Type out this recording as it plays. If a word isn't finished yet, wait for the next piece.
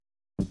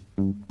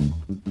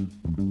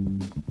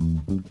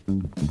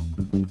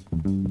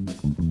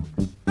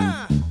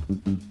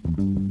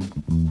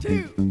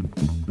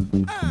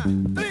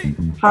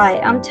Hi,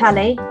 I'm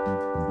Tally.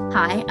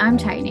 Hi, I'm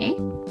Tony.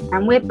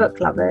 And we're book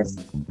lovers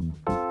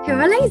who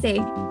are lazy.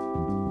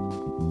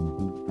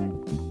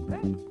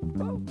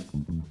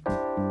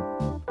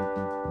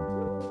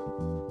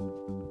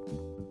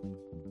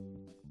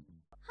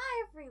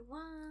 Hi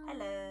everyone.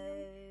 Hello.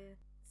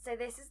 So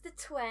this is the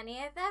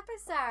 20th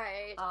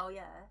episode. Oh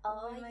yeah.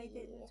 Oh, we made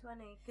it yeah.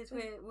 20 because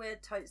we're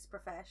totes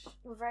profesh.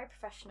 We're very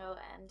professional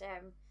and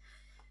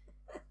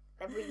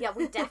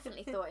we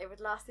definitely thought it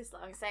would last this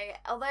long. So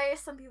although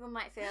some people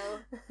might feel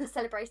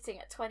celebrating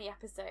at 20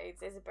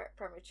 episodes is a bit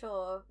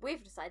premature,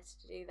 we've decided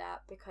to do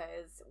that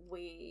because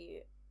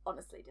we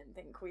honestly didn't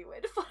think we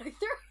would follow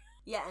through.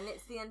 Yeah, and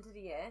it's the end of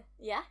the year.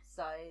 Yeah.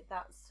 So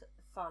that's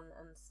fun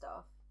and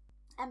stuff.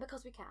 And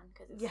because we can,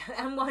 because it's, yeah,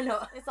 and why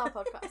not? It's our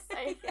podcast,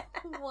 so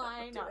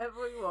why not? Do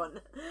whatever we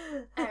want.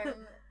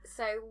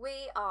 So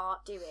we are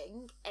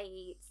doing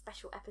a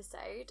special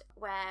episode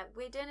where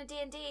we're doing a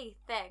D&D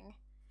thing.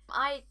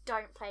 I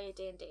don't play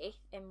D&D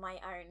in my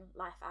own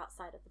life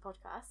outside of the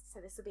podcast, so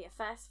this will be a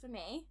first for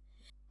me.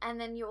 And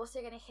then you're also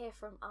going to hear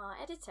from our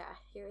editor,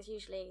 who is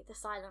usually the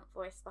silent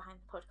voice behind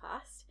the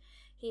podcast.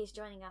 He's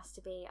joining us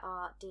to be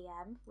our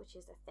DM, which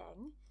is a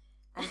thing.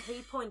 And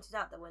he pointed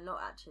out that we're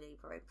not actually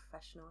very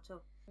professional at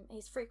all.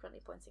 He's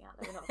frequently pointing out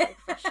that we're not very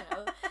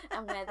professional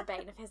and we're the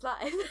bane of his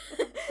life.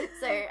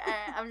 So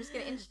I'm just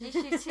going to introduce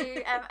you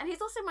to... and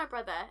he's also my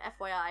brother,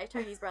 FYI,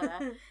 Tony's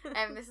brother.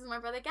 This is my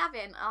brother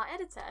Gavin, our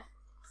editor.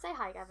 Say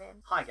hi,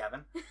 Gavin. Hi,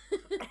 Gavin.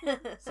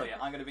 So yeah,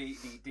 I'm going to be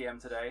the DM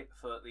today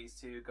for these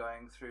two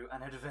going through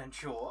an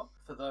adventure.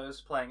 For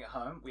those playing at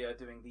home, we are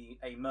doing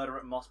A Murder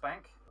at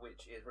Mossbank,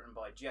 which is written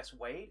by Jess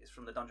Wade. It's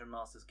from the Dungeon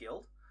Masters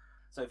Guild.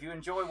 So if you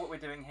enjoy what we're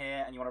doing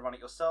here and you want to run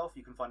it yourself,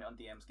 you can find it on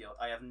DM's Guild.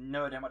 I have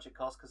no idea how much it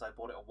costs because I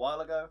bought it a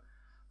while ago,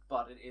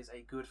 but it is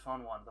a good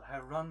fun one that I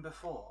have run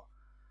before.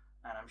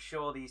 And I'm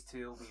sure these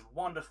two will be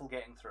wonderful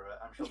getting through it.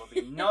 I'm sure there'll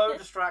be no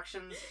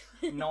distractions.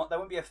 There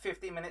won't be a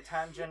 50-minute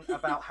tangent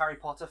about Harry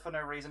Potter for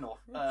no reason, or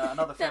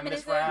another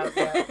feminist rant.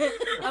 Yeah,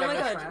 oh my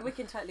god, rant. We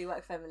can totally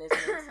work feminism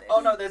into this. Oh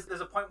no, there's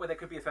a point where there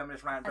could be a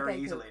feminist rant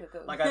very easily.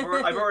 Cool. Like I've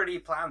already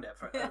planned it.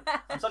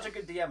 I'm such a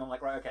good DM. I'm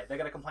like, right, okay, they're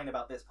going to complain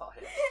about this part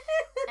here.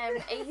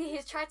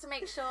 He's tried to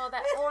make sure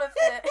that all of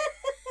the...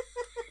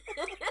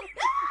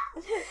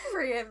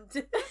 Preempt.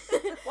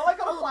 Well, I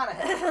got a plan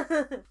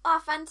ahead. Our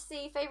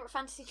favourite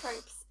fantasy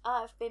tropes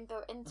have been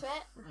built into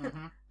it.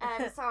 Mm-hmm.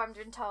 So I'm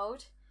been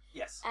told.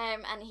 Yes.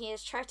 And he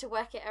has tried to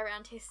work it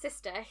around his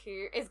sister,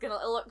 who is going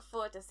to look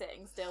forward to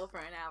sitting still for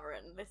an hour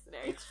and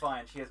listening. It's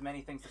fine. She has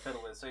many things to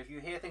fiddle with. So if you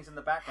hear things in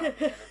the background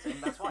in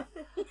editing, that's fine.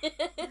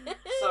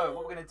 So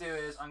what we're going to do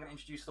is I'm going to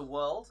introduce the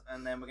world,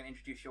 and then we're going to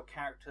introduce your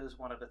characters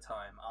one at a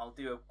time. I'll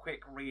do a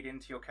quick read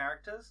into your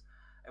characters.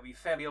 It'll be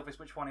fairly obvious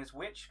which one is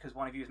which, because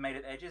one of you has made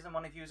it edges and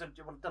one of you is a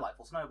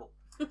delightful snowball.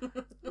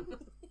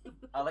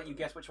 I'll let you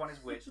guess which one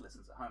is which,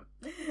 listeners at home.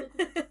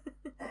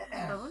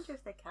 I wonder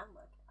if they can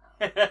work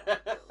it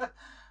out.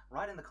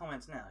 Write in the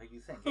comments now who you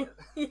think it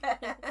is.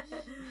 Yeah.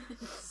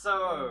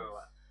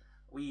 So,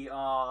 we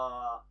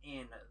are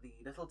in the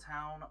little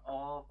town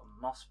of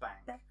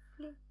Mossbank.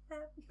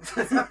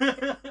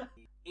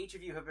 Each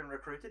of you have been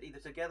recruited, either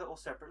together or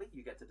separately,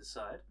 you get to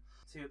decide,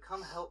 to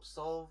come help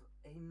solve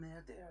a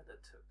murder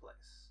that took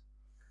place.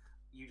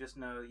 You just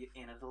know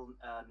in a little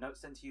note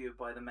sent to you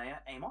by the mayor,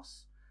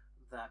 Amos,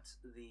 that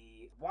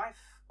the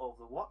wife of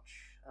the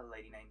watch, a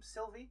lady named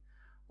Sylvie,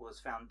 was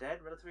found dead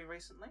relatively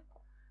recently,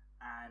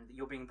 and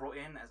you're being brought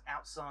in as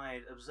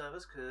outside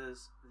observers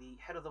because the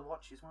head of the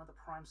watch is one of the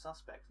prime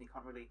suspects and he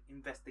can't really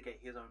investigate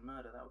his own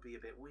murder. That would be a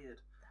bit weird.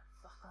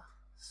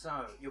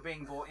 So, you're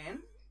being brought in.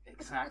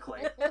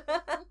 Exactly.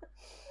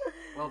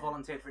 Well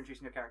volunteered for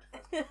introducing your character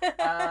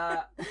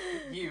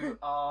first. You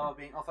are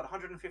being offered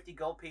 150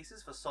 gold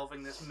pieces for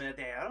solving this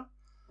murder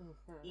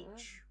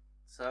each.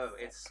 So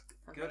it's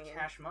good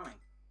cash money.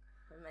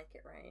 Make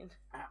it rain.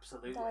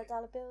 Absolutely.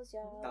 Dollar bills,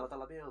 y'all.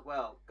 Dollar bills.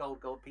 Well,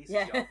 gold pieces,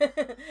 Yeah. y'all.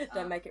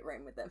 Don't make it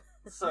rain with them.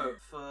 So,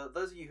 for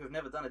those of you who have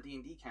never done a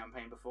D&D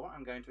campaign before,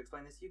 I'm going to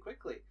explain this to you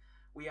quickly.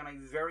 We are in a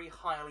very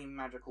highly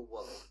magical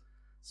world.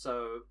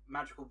 So,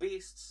 magical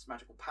beasts,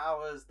 magical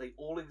powers, they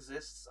all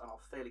exist and are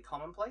fairly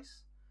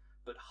commonplace.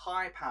 But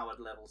high-powered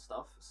level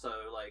stuff, so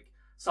like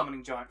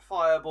summoning giant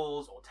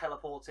fireballs or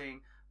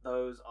teleporting,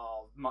 those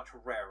are much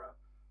rarer.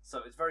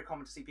 So it's very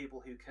common to see people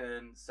who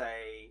can,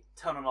 say,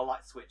 turn on a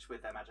light switch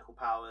with their magical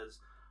powers,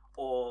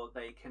 or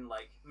they can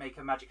like make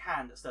a magic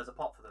hand that stirs a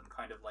pot for them,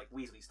 kind of like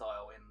Weasley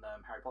style in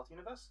the Harry Potter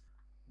universe.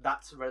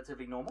 That's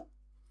relatively normal.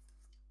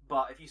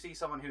 But if you see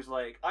someone who's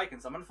like, I can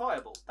summon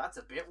fireballs, that's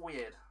a bit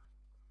weird.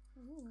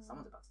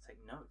 Someone's about to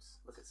take notes.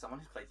 Look at someone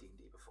who's played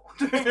D&D before.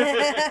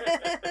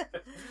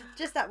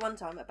 Just that one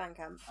time at band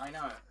camp. I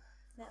know.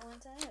 That one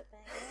time,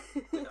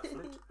 baby. With a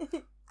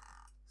flute.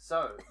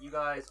 So, you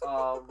guys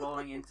are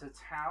rolling into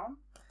town.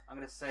 I'm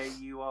going to say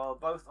you are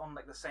both on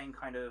like the same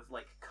kind of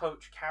like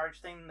coach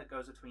carriage thing that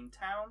goes between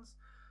towns.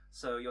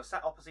 So you're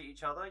sat opposite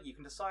each other. You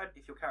can decide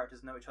if your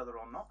characters know each other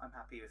or not. I'm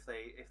happy if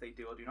they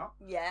do or do not.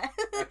 Yeah.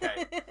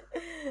 Okay.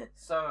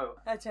 So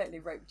I totally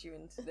roped you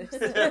into this.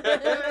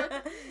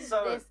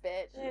 so This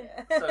bitch.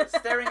 Yeah. so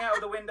staring out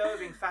of the window,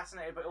 being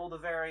fascinated by all the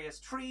various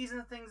trees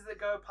and things that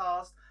go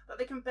past that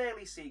they can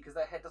barely see because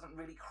their head doesn't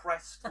really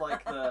crest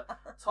like the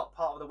top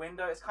part of the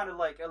window. It's kind of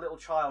like a little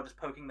child just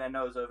poking their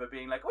nose over,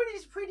 being like, "What are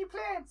these pretty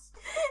plants?"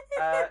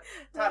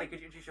 Tally, could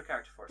you introduce your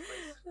character for us,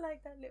 please?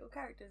 Like that little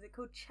character, is it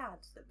called Chad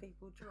that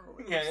people draw?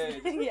 Yeah.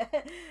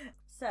 Yeah.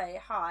 So,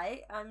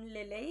 hi, I'm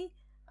Lily.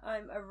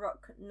 I'm a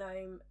rock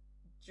gnome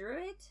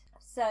druid.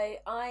 So,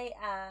 I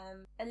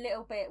am a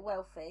little bit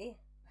wealthy,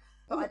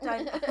 but I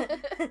don't.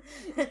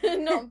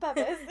 Not on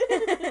purpose.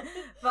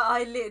 But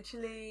I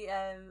literally,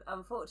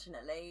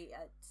 unfortunately,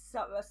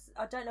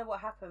 I don't know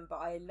what happened, but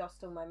I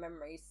lost all my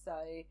memories. So,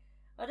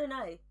 I don't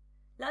know.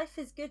 Life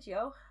is good,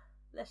 y'all.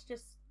 Let's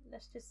just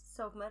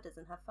solve murders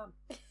and have fun.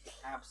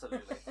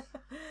 Absolutely.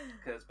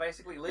 Because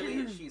basically,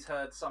 Lily, she's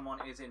heard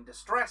someone is in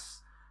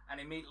distress and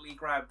immediately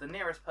grabbed the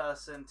nearest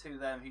person to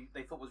them who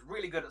they thought was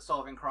really good at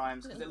solving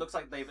crimes because it looks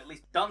like they've at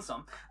least done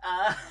some.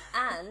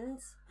 And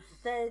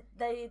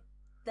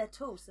they're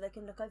tall, so they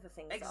can look over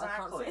things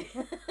Exactly.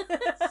 that I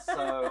can't see.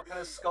 So,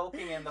 kind of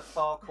skulking in the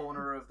far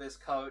corner of this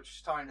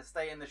coach, trying to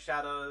stay in the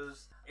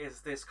shadows,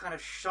 is this kind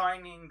of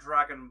shining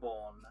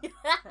dragonborn.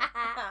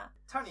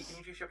 Tony, can you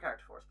introduce your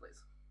character for us,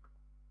 please?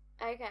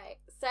 Okay,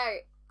 so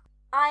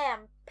I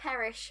am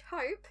Perish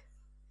Hope.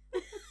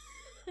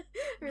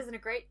 I was in a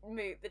great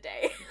mood the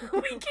day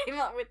we came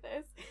up with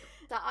this.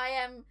 So I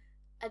am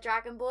a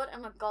dragonborn.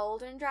 I'm a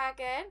golden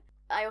dragon.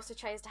 I also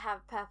chose to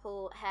have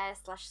purple hair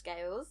 /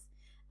 scales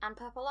and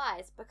purple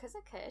eyes because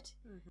I could.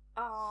 Mm-hmm.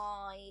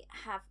 I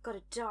have got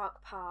a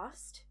dark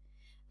past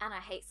and I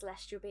hate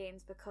celestial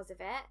beings because of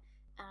it,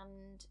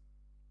 and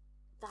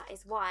that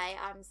is why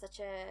I'm such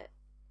a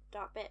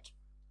dark bitch.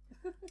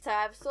 So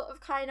I sort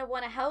of kind of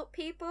want to help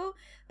people,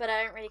 but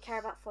I don't really care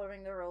about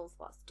following the rules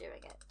whilst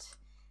doing it.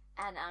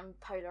 And I'm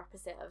polar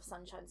opposite of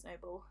Sunshine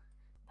Snowball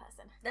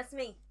person. That's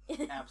me.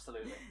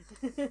 Absolutely.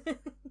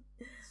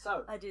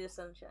 So, I do the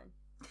sunshine.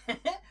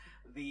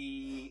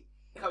 the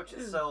coach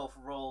itself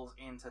rolls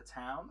into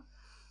town.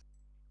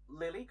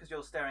 Lily, because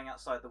you're staring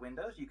outside the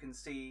windows, you can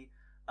see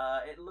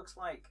it looks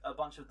like a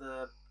bunch of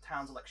the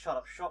towns are like shut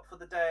up shop for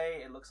the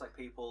day. It looks like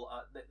people,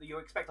 you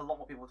expect a lot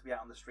more people to be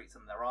out on the streets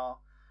than there are.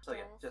 So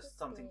yeah, That's just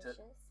something to...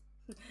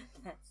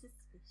 That's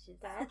suspicious.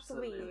 That's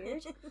Absolutely.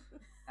 weird.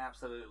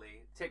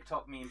 Absolutely.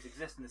 TikTok memes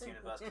exist in this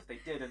universe. If they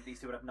didn't, these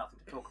two would have nothing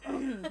to talk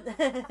about.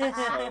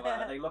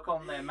 So they look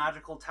on their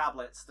magical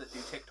tablets that do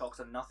TikToks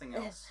and nothing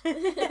else.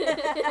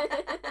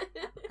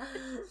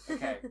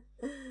 Okay.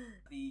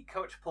 The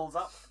coach pulls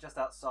up just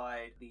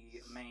outside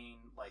the main,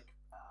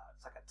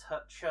 it's like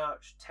a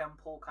church,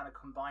 temple kind of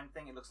combined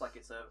thing. It looks like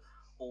it's a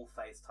all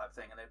faiths type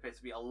thing, and there appears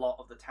to be a lot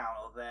of the town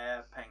are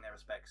there paying their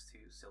respects to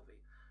Sylvie.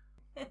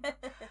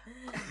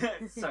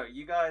 So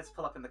you guys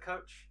pull up in the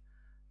coach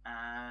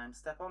and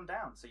step on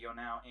down. So you're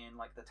now in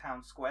like the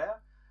town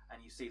square,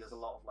 and you see there's a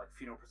lot of like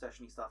funeral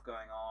procession-y stuff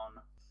going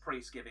on.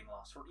 Priest giving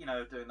last,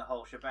 doing the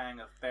whole shebang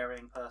of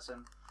burying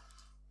person.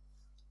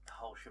 The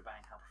whole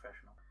shebang, how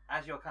professional.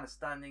 As you're kind of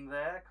standing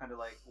there, kind of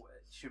like,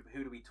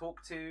 who do we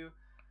talk to?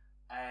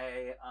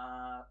 A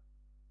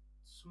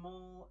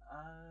small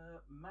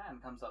man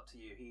comes up to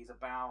you. He's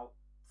about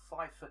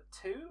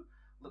 5'2",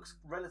 looks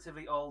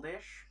relatively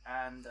oldish,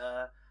 and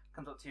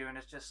comes up to you and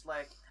is just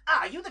like,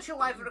 "Ah, are you the two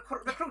I've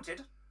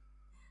recruited?"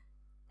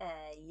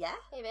 Yeah.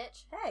 Hey,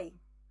 bitch. Hey.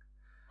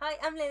 Hi,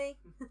 I'm Lily.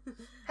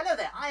 Hello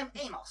there, I am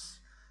Amos.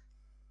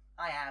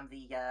 I am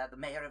the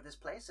mayor of this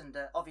place, and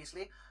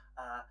obviously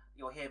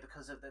you're here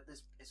because of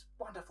this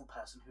wonderful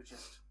person who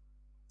just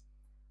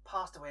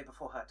passed away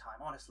before her time.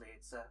 Honestly,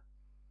 it's a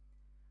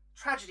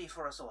tragedy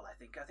for us all, I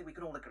think. I think we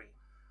can all agree.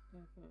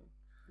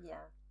 Mm-hmm.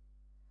 Yeah.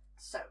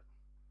 So,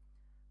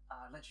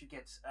 let you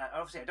get...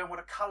 obviously, I don't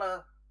want to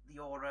colour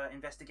your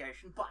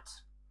investigation,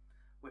 but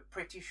we're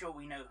pretty sure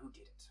we know who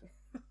did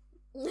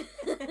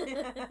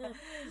it.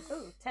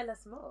 Oh, tell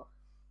us more.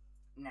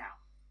 Now.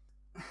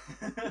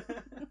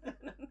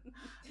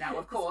 Now,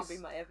 of course... This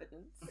could be my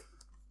evidence.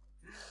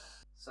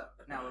 So,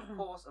 now, of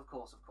course...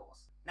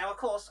 Now, of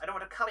course, I don't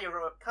want to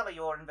colour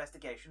your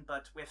investigation,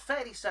 but we're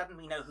fairly certain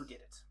we know who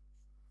did it.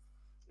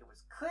 It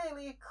was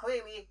clearly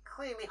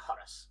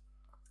Horace.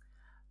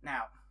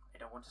 Now, I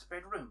don't want to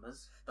spread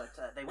rumours, but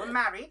they were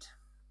married,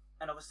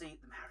 and obviously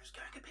the marriage is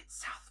going a bit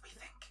south, we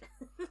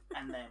think.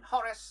 And then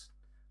Horace,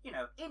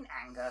 in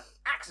anger,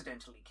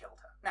 accidentally killed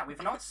her. Now,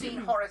 we've not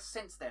seen Horace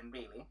since then,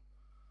 really.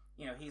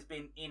 He's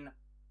been in,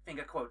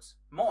 finger quotes,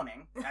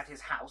 mourning at his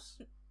house.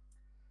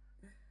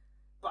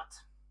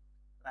 But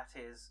that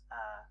is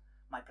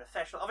my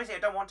professional... Obviously, I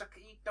don't want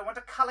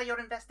to colour your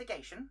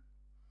investigation,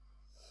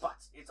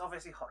 but it's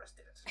obviously Horace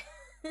did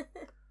it.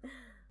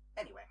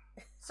 Anyway,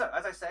 so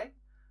as I say,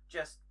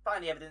 just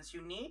find the evidence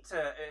you need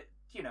to,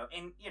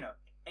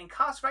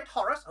 incarcerate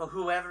Horace or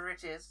whoever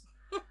it is,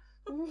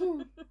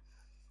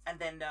 and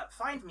then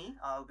find me.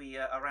 I'll be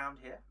around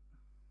here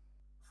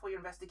for your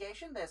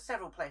investigation, there's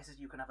several places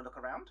you can have a look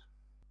around.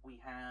 We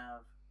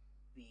have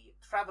the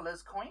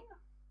Traveller's Coin,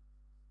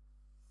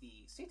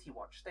 the City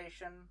Watch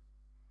Station,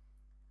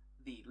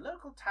 the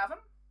local tavern,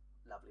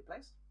 lovely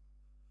place,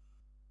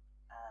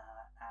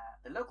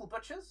 the local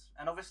butchers,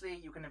 and obviously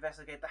you can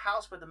investigate the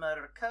house where the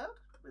murder occurred,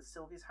 with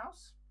Sylvie's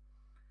house.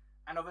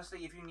 And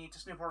obviously if you need to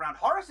snoop around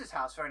Horace's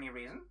house for any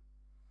reason,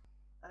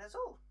 that is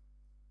all.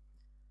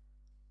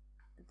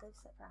 Those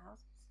separate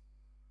houses.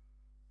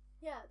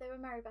 Yeah, they were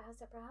married but have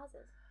separate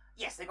houses.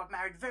 Yes, they got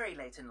married very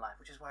late in life,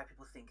 which is why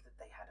people think that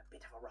they had a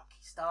bit of a rocky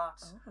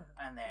start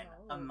and then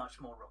a much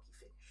more rocky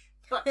finish.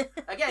 But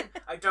again,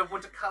 I don't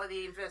want to colour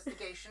the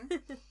investigation.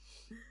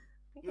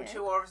 You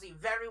two are obviously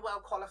very well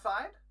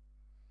qualified,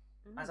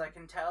 as I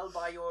can tell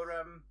by your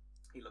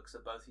he looks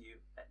at both of you,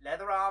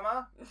 leather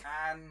armour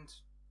and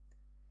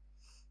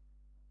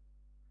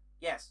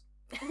yes.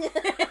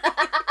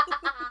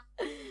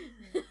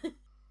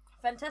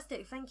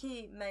 Fantastic, thank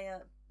you,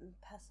 Mayor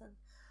Person.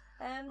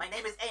 My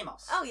name is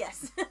Amos. Oh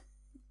yes. God,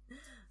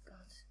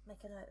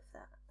 make a note of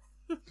that.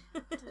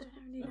 I don't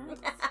have any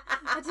notes.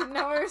 I didn't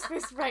know I was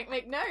supposed to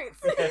make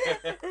notes.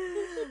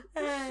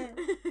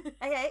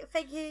 Okay,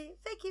 thank you,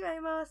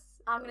 Amos.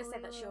 I'm going to say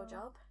that's your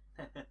job,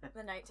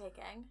 the note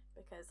taking,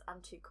 because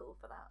I'm too cool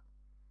for that.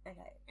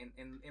 Okay.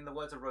 In the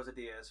words of Rosa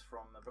Diaz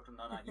from Brooklyn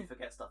Nine-Nine, you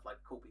forget stuff like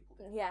cool people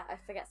do. Yeah, I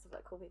forget stuff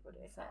like cool people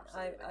do. So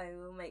I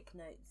will make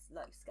notes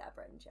like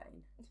Scabra and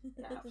Jane.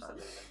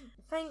 Absolutely.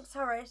 Thanks,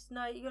 Horace.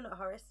 No, you're not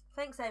Horace.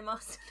 Thanks,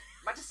 Amos.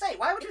 But to say,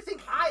 why would you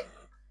think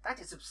that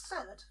is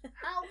absurd.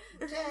 How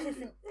dare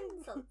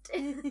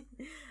you?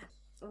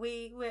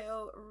 We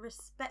will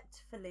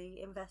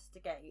respectfully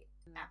investigate.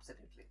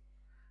 Absolutely.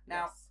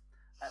 Now,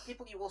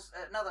 people you will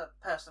another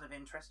person of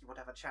interest you would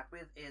have a chat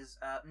with is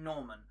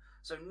Norman.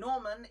 So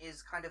Norman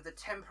is kind of the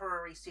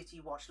temporary City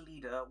Watch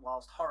leader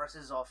whilst Horace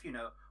is off,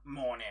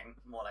 mourning,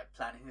 more like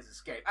planning his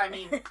escape. I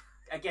mean,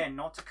 again,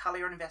 not to colour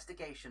your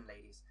investigation,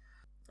 ladies.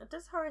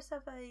 Does Horace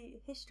have a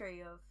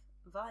history of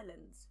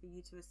violence for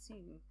you to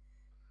assume?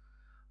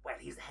 Well,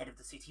 he's the head of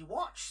the City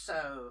Watch,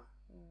 so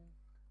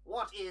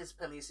what is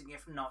policing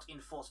if not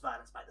enforced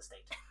violence by the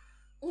state?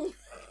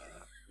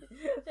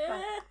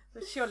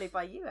 But surely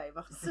by you,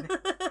 Amos.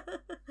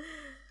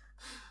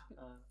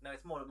 No,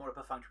 it's more a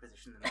perfunctory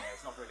position than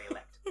it's not really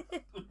elect.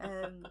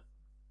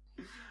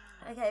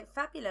 Okay,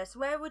 fabulous.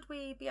 Where would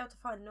we be able to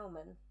find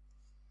Norman?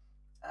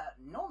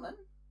 Norman?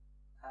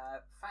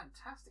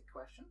 Fantastic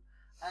question.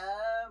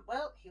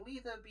 Well, he'll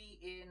either be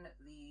in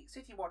the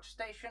City Watch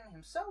station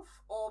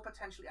himself or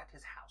potentially at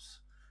his house.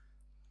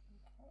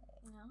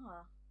 Okay.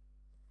 Oh.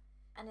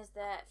 And is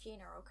the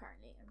funeral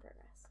currently in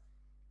progress?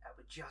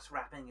 We're just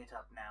wrapping it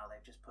up now.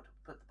 They've just put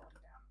the body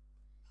down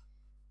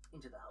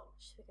into the hole.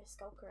 Should we go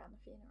skulk around the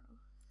funeral?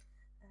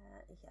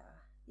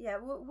 Yeah.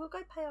 We'll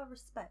go pay our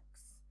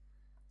respects.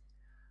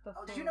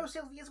 Oh, did you know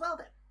Sylvie as well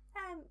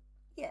then?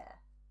 Yeah.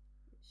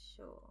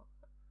 Sure.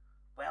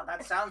 Well,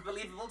 that sounds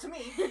believable to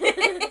me.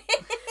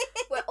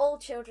 We're all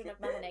children of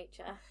Mother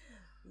Nature.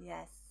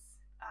 Yes.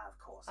 Of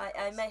course.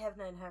 I may have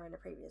known her in a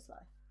previous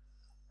life.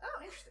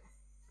 Oh, interesting.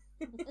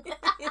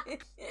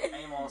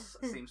 Amos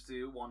seems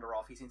to wander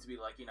off. He seems to be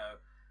like,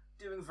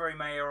 doing very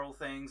mayoral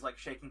things like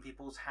shaking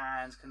people's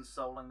hands,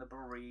 consoling the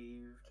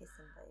bereaved.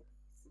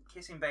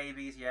 Kissing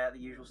babies, yeah, the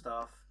usual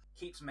stuff.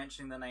 Keeps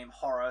mentioning the name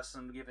Horace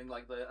and giving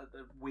like the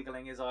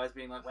wiggling his eyes,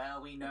 being like,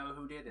 well, we know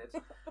who did it.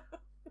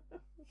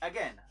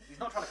 Again, he's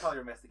not trying to call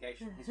your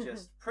investigation, he's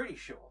just pretty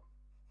sure.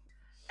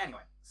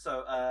 Anyway,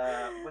 so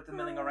with the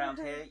milling around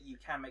here, you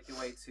can make your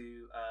way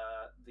to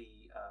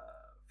the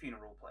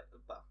funeral place,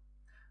 well,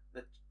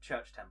 the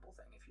church temple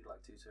thing, if you'd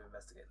like to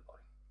investigate the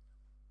body.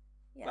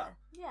 Yeah. Well,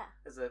 Yeah.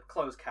 there's a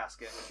closed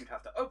casket which you'd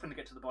have to open to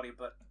get to the body,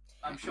 but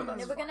I'm sure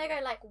that's We're gonna go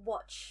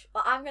watch.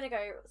 Well, I'm gonna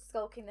go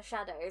skulking the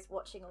shadows,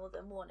 watching all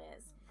the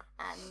mourners,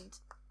 and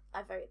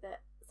I vote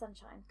that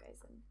Sunshine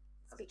goes and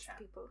speaks to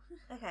people.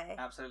 Okay.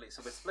 Absolutely.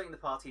 So we're splitting the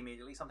party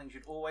immediately. Something you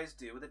should always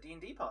do with a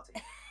D&D party.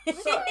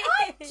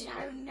 I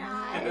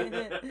don't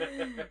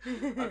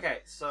know. Okay,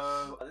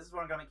 so this is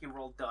where I'm going to make you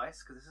roll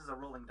dice, because this is a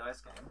rolling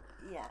dice game.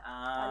 Yeah.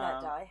 I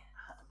like die.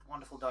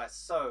 Wonderful dice.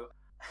 So,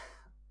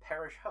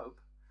 Perish Hope,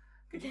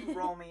 could you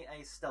roll me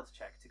a stealth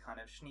check to kind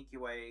of sneak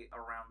your way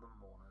around the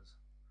mourners?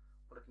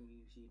 What if you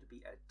use you to be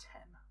a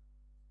 10?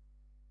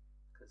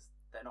 Because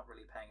they're not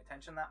really paying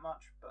attention that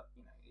much, but,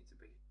 you need to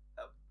be...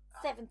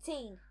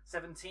 17.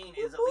 17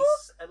 is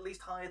at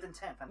least higher than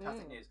 10.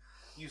 Fantastic news.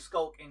 You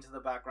skulk into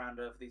the background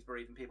of these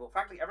bereaved people.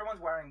 Frankly,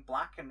 everyone's wearing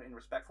black and in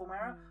respectful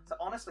manner. So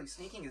honestly,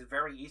 sneaking is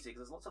very easy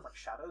because there's lots of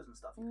shadows and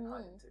stuff you can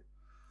hide into.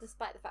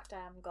 Despite the fact I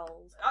am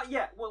gold.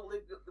 Yeah, well,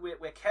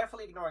 we're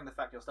carefully ignoring the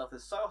fact your stealth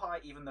is so high,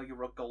 even though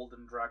you're a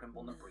golden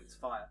dragonborn that breathes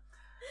fire.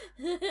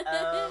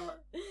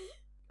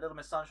 Little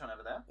Miss Sunshine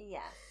over there.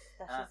 Yes,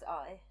 that is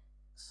I.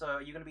 So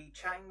are you going to be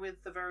chatting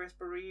with the various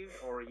bereaved,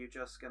 or are you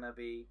just going to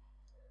be...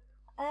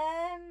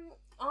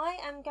 I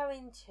am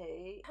going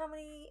to... How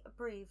many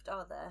bereaved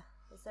are there?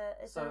 Is there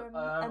So, a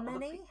of the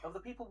many? of the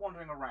people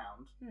wandering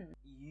around,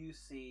 you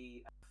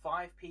see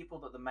 5 people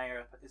that the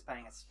mayor is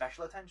paying a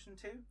special attention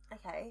to.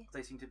 Okay.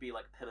 They seem to be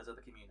like pillars of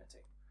the community.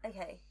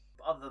 Okay.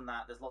 But other than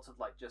that, there's lots of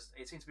like just.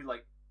 It seems to be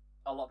like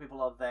a lot of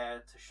people are there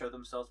to show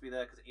themselves to be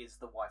there because it is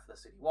the wife of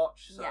the city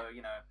watch. So Yeah.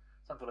 you know,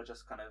 some people are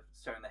just kind of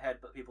showing their head,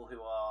 but people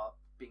who are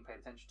being paid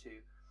attention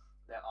to,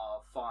 there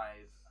are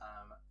 5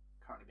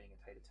 currently being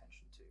paid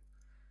attention to.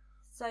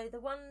 So the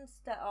ones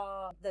that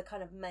are the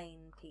kind of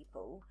main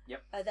people,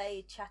 Yep. are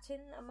they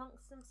chatting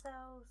amongst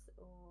themselves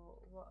or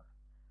what?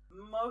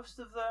 Most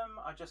of them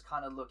are just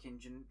kind of looking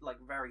like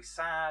very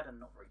sad and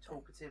not very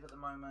talkative at the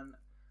moment.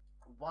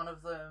 One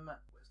of them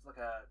is like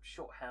a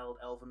short-haired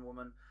elven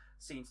woman,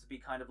 seems to be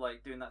kind of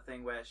like doing that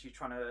thing where she's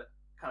trying to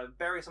kind of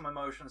bury some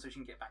emotion so she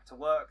can get back to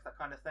work, that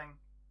kind of thing.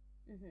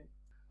 Mm-hmm.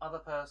 Other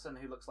person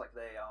who looks like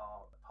they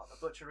are part of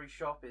the butchery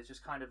shop is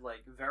just kind of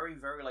like very,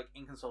 very like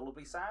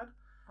inconsolably sad.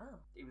 Oh.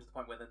 Even to the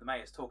point where the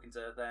mayor's talking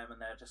to them and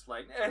they're just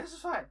like, this is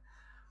fine.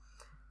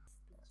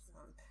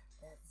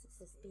 That's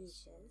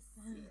suspicious.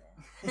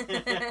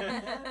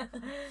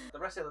 The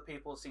rest of the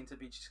people seem to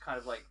be just kind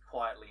of like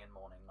quietly in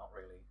mourning, not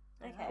really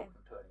Okay.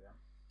 talking to anyone.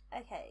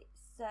 Okay,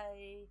 so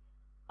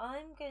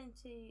I'm going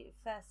to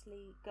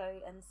firstly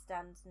go and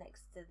stand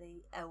next to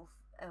the elf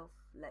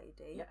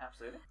lady. Yeah,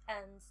 absolutely.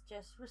 And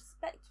just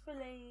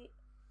respectfully,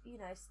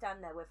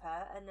 stand there with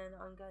her, and then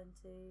I'm going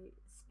to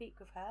speak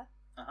with her.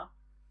 Uh-huh.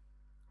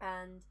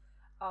 And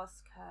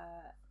ask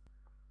her.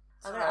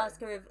 I'm So- going to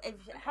ask her if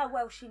how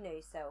well she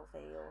knew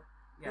Sylvie, or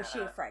was she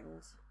a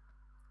friend?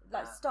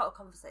 Like, start a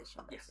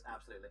conversation. Yes, basically.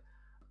 absolutely.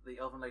 The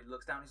elven lady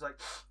looks down and he's like,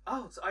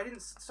 oh,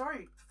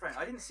 sorry, friend,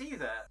 I didn't see you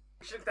there.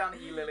 She looked down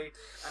at you, Lily,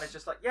 and it's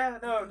just like, yeah,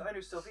 no, I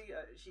knew Sylvie.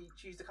 She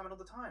used to come in all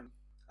the time.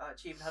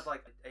 She even had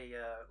like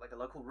a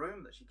local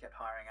room that she kept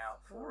hiring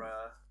out for,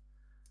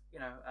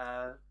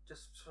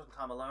 just some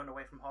time alone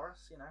away from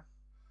Horace,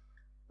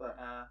 But,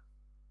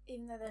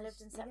 Even though they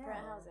lived in separate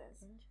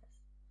houses.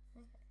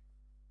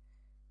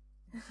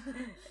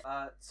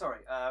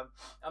 sorry,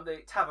 I'm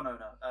the tavern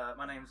owner.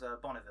 My name's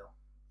Bonneville.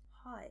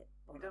 Hi.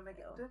 We don't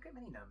get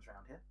many gnomes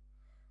around here.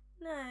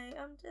 No,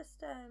 I'm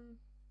just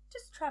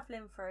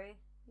travelling through.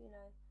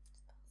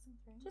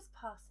 Just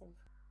passing.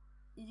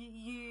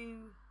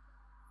 You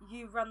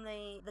run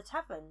the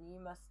tavern. You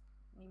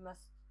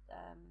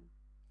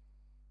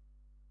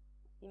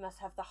must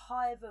have the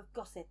hive of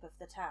gossip of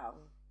the town.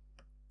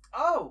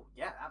 Oh,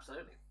 yeah,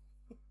 absolutely.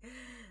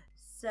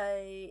 So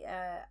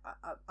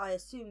I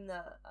assume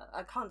that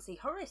I can't see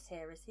Horace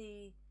here. Is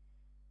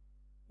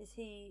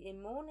he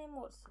in mourning?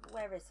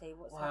 Where is he?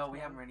 What's Well, happening? we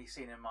haven't really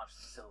seen him much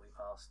since Sylvie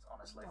passed,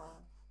 honestly.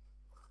 Oh.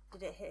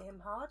 Did it hit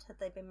him hard? Had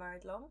they been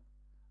married long?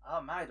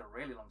 Married a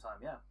really long time,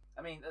 yeah.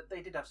 I mean,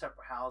 they did have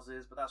separate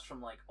houses, but that's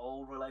from like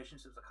old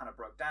relationships that kind of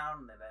broke down,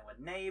 and then they were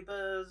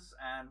neighbours,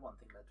 and one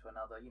thing led to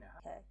another,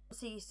 Okay.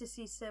 So you used to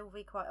see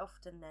Sylvie quite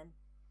often then?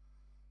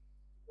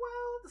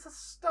 Well, there's a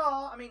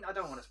start. I mean, I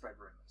don't want to spread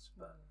rumours,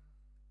 but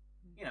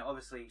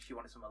obviously she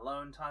wanted some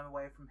alone time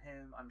away from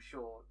him. I'm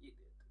sure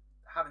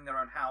having their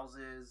own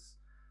houses,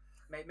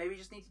 maybe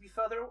just need to be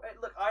further away.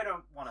 Look, I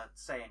don't want to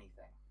say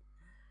anything.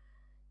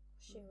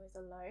 She was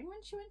alone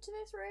when she went to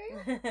this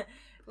room.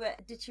 Well,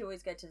 did she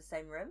always go to the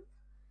same room?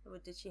 Or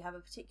did she have a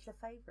particular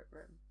favourite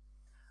room?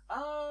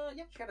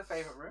 Yeah, she had a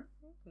favourite room.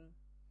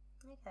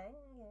 Okay.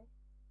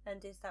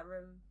 And is that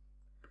room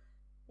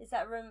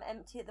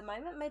empty at the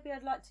moment? Maybe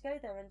I'd like to go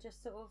there and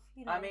just sort of,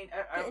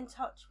 get in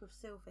touch with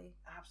Sylvie.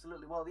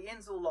 Absolutely. Well, the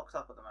inn's all locked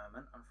up at the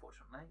moment,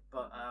 unfortunately.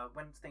 But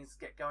when things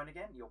get going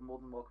again, you're more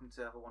than welcome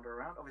to have a wander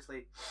around.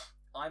 Obviously,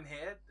 I'm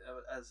here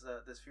as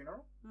this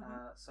funeral,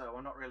 so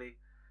I'm not really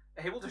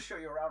able to show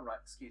you around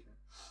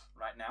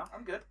right now.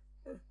 I'm good.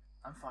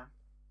 I'm fine.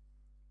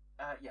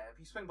 Yeah, if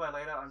you swing by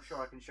later, I'm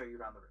sure I can show you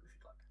around the room if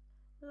you'd like.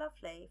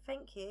 Lovely,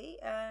 thank you.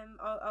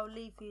 I'll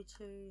leave you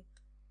to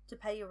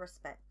pay your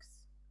respects.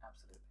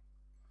 Absolutely.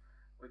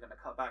 We're going to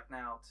cut back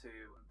now to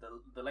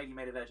the lady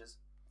made of edges,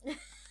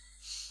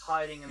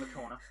 hiding in the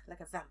corner Like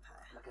a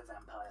vampire. like a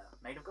vampire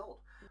made of gold.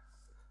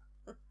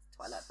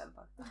 Twilight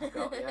vampire. Oh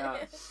God, yeah.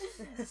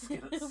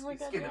 Skin Oh my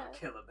God, of yeah. a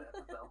killer bit,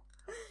 Belle.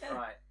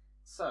 Right.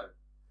 So,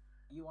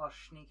 you are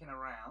sneaking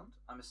around.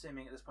 I'm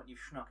assuming at this point you've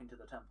snuck into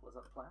the temple. Is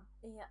that the plan?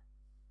 Yeah,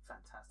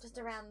 Fantastic. just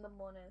around the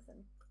mourners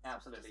and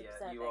Absolutely, just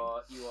yeah.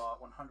 observing. You are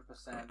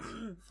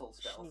 100% full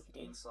stealth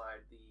Sneaky.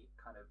 inside the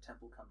kind of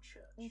temple come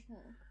church.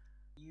 Mhm.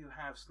 You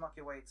have snuck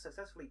your way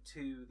successfully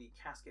to the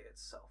casket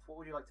itself. What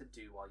would you like to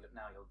do while you're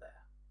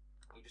there?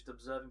 Are you just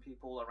observing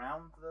people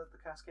around the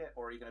casket,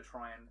 or are you going to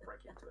try and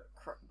break into it?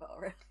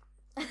 Crowbar.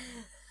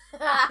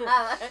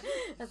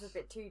 That's a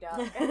bit too dark.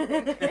 I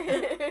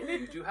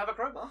think. You do have a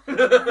crowbar,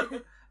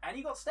 and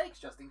you got stakes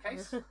just in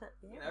case.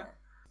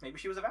 Maybe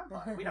she was a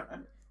vampire. We don't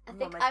know. I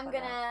think Mama's I'm fun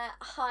gonna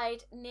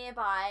hide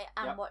nearby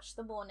and Yep. watch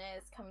the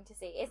mourners coming to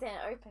see. Is it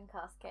an open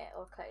casket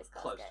or closed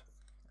casket? Closed.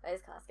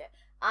 Closed casket.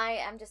 I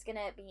am just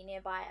gonna be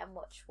nearby and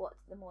watch what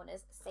the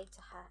mourners say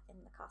to her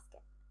in the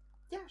casket.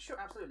 Yeah, sure,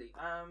 absolutely.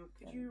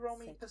 Could you roll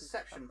me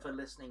perception for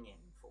listening in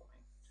for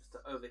me? to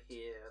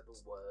overhear the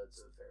words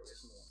of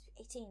various mourners.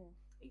 18.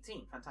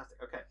 18,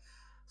 fantastic. Okay.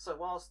 So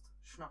whilst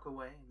snuck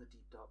away in the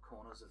deep dark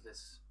corners of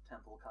this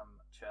temple come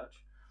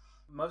church,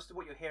 most of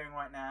what you're hearing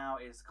right now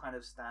is kind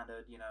of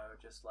standard,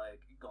 just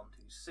like gone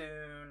too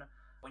soon.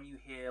 When you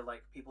hear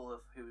like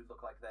people who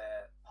look like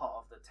they're part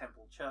of the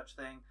temple church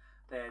thing,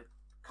 they're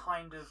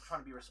kind of trying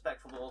to be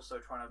respectful, but also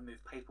trying to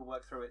move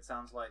paperwork through. It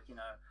sounds like,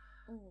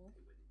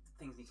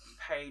 things need to be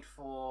paid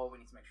for. We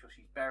need to make sure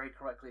she's buried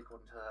correctly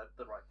according to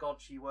the right god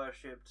she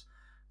worshipped.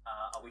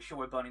 Are we sure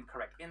we're burning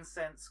correct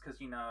incense? Because,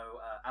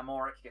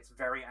 Amorik gets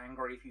very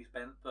angry if you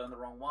burn the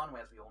wrong one,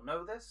 whereas we all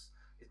know this.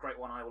 His great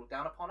one eye will look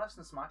down upon us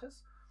and smite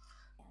us.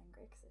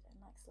 Angry because I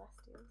don't like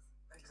Celestials.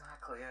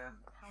 Exactly, yeah.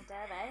 How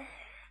dare they?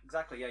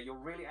 Exactly, yeah. You're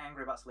really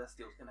angry about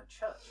Celestials in a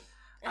church.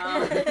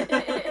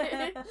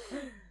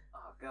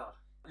 Oh, God.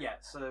 Yeah,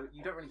 so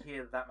you don't really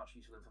hear that much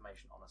useful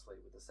information, honestly,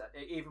 with the set.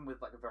 Even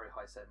with, like, a very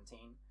high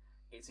 17,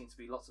 it seems to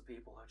be lots of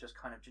people who are just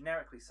kind of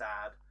generically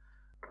sad,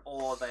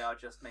 or they are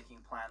just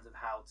making plans of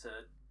how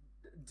to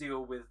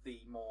deal with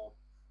the more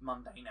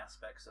mundane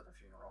aspects of a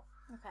funeral.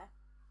 Okay.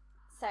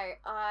 So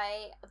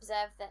I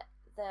observe that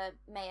the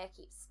mayor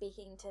keeps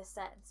speaking to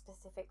certain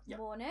specific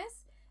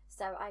mourners,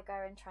 so I go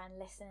and try and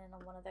listen in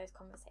on one of those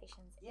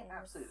conversations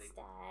absolutely.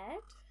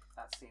 instead.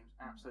 That seems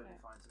absolutely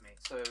fine to me.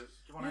 So, do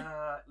you want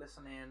to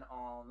listen in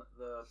on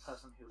the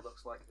person who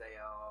looks like they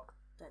are...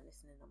 Don't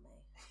listen in on me.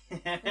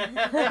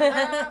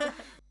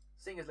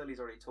 Seeing as Lily's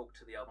already talked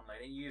to the elven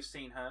lady, you've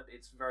seen her,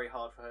 it's very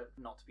hard for her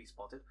not to be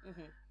spotted.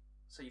 Mm-hmm.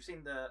 So you've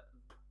seen the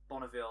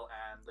Bonneville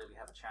and Lily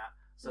have a chat.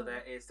 So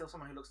there is still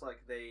someone who looks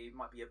like they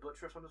might be a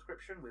butcher of some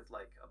description with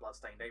like a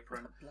blood-stained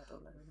apron. Blood all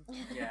over them.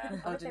 Yeah.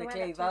 Holding a They went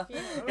cleaver. up to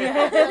a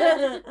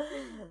funeral.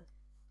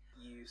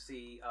 You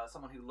see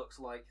someone who looks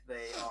like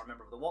they are a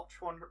member of the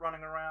Watch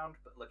running around,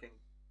 but looking...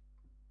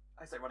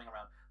 I say running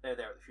around. They're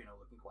there at the funeral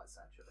looking quite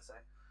sad, should I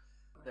say.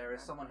 There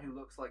is someone who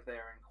looks like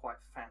they're in quite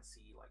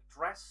fancy like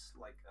dress,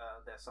 like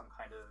they're some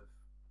kind of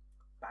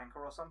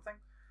banker or something.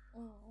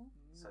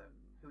 So,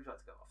 who would you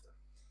like to go after?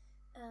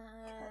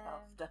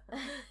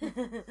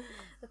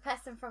 The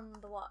person from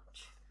the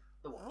Watch.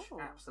 The Watch,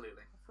 Oh.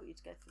 absolutely. I thought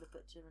you'd go for the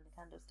butcher and the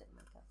candlestick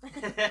maker.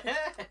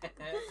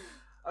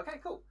 Okay,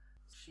 cool.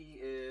 She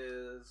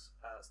is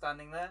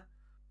standing there.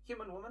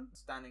 Human woman,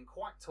 standing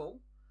quite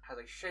tall, has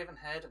a shaven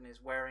head and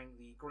is wearing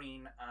the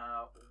green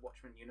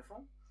watchman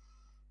uniform.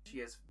 She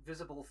has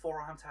visible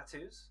forearm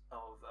tattoos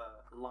of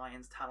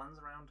lion's talons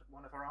around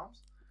one of her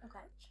arms.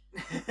 Okay.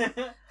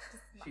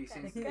 She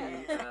seems to be...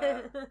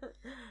 Good.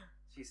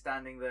 she's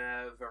standing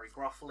there very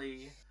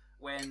gruffly.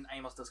 When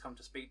Amos does come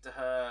to speak to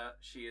her,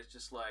 she is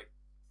just like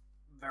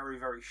very,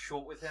 very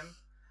short with him.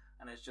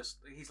 And it's just,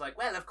 he's like,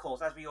 well, of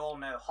course, as we all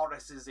know,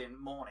 Horace is in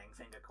mourning,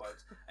 finger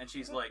quotes. And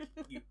she's like,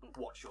 you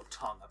watch your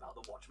tongue about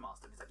the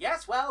Watchmaster. And he's like,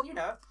 yes, well,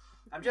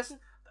 I'm just, a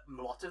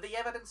lot of the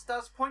evidence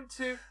does point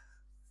to...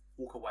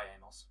 Walk away,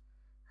 Amos.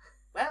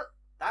 Well,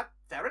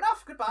 fair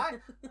enough,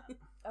 goodbye.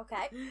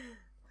 Okay.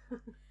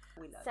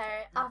 We like So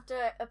it.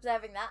 after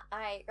observing that,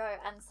 I go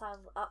and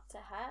sidle up to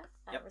her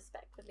and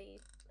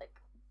respectfully,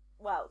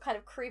 kind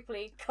of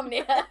creepily come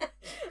near her.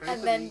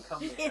 And then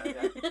come near,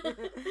 yeah.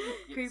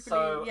 Creepily,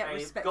 So yet a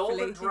respectfully.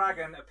 golden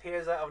dragon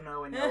appears out of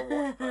nowhere near a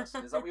watch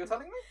person. Is that what you're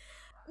telling me?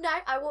 No,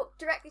 I walk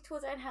directly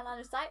towards her in her line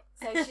of sight,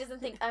 so she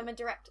doesn't think I'm a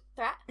direct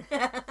threat.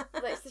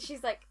 So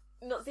she's like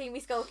not seeing me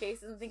skulky,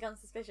 so doesn't think I'm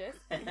suspicious.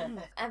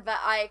 But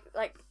I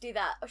do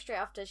that straight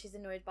after she's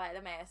annoyed by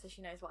the mayor, so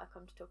she knows what I've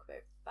come to talk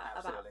about.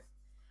 Absolutely.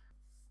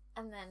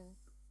 And then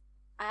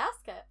I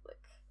ask her,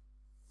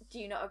 do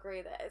you not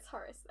agree that it's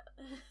Horace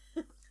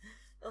then?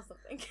 Or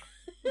something.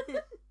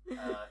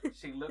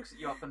 She looks at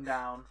you up and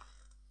down,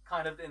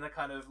 kind of in the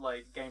kind of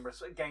like game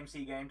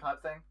see game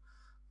type thing.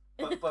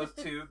 But both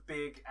two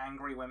big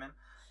angry women.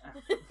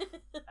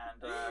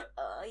 And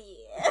oh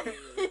yeah.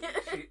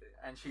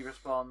 she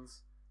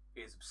responds,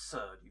 "It's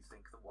absurd. You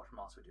think the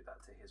Watchmaster would do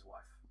that to his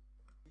wife?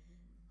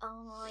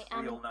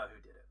 We all know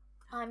who did it."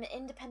 I'm an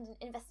independent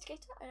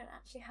investigator. I don't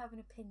actually have an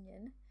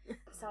opinion,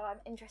 so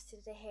I'm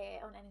interested to hear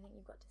on anything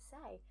you've got to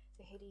say.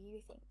 So who do you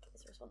think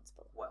is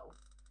responsible? Well,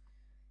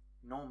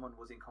 Norman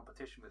was in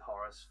competition with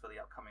Horace for the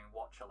upcoming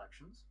Watch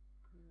elections,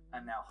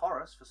 and now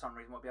Horace, for some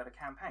reason, won't be able to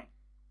campaign.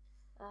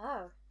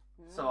 Oh.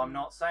 So I'm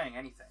not saying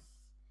anything.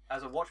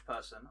 As a Watch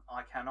person,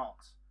 I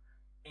cannot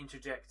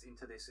interject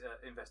into this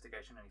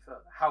investigation any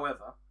further.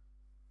 However,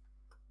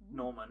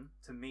 Norman,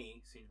 to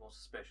me, seems more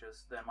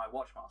suspicious than my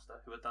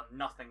Watchmaster, who had done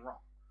nothing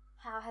wrong.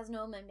 How has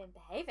Norman been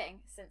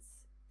behaving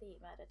since the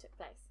murder took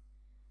place?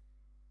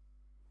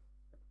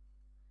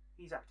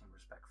 He's acting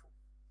respectful.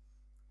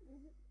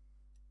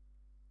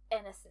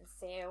 In a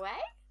sincere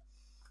way?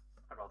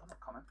 I'd rather not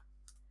comment.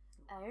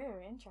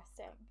 Oh,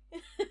 interesting.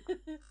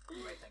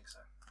 You may think so.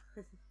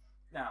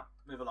 Now,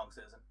 move along,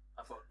 citizen.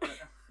 I thought I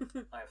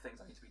have things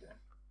I need to be doing.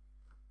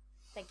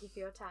 Thank you for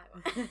your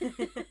time.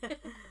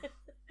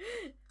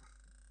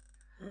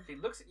 She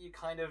looks at you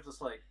kind of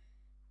just like,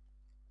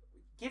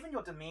 given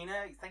your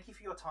demeanour, thank you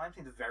for your time,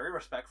 seems very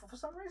respectful for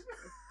some reason.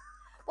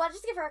 Well, I'll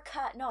just give her a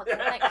curt nod, so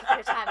thank you for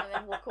your time, and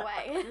then walk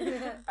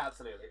away.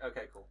 Absolutely.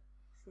 Okay, cool.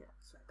 Yeah,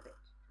 that's right, bitch.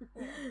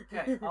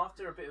 Okay,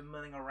 after a bit of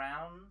milling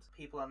around,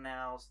 people are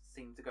now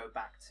seem to go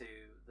back to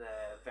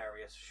their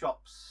various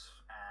shops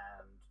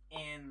and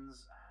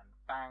inns and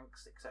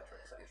banks, etc.,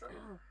 etc.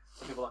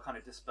 So people are kind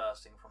of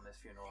dispersing from this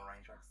funeral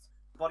arrangement.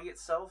 The body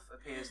itself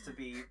appears to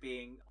be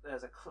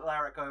there's a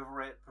cleric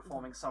over it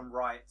performing some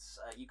rites.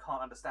 You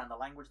can't understand the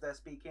language they're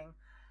speaking.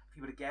 If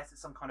you were to guess,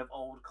 it's some kind of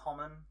old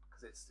common,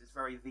 because it's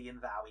very thee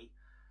and thou-y.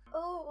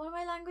 Oh, one of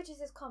my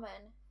languages is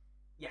common.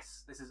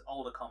 Yes, this is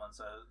older common,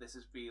 so this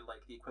is be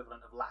like the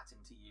equivalent of Latin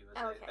to you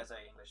as a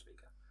English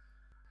speaker.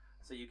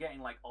 So you're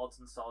getting like odds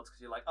and sods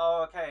because you're like,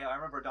 oh, okay, I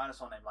remember a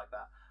dinosaur name like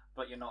that,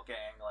 but you're not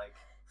getting like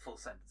full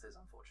sentences,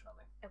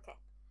 unfortunately. Okay.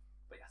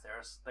 But yes,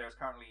 there's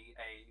currently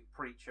a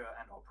preacher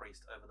and or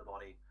priest over the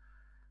body,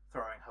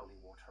 throwing holy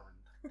water and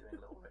doing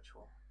a little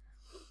ritual.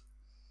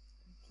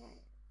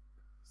 Okay.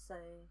 So,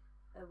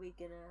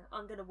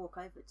 I'm gonna walk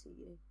over to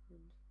you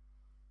and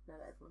now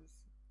that everyone's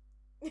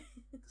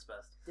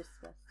Dispersed.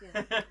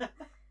 yeah.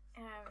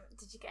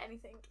 Did you get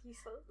anything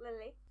useful,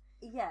 Lily?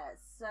 Yeah,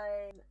 so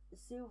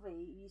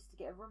Sylvie used to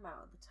get a room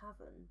out of the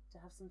tavern to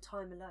have some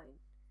time alone,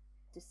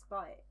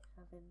 despite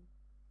having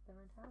their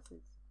own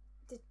houses.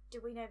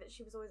 Did we know that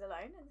she was always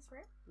alone in this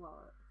room?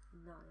 Well,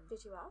 no.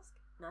 Did you ask?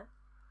 No.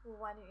 Well,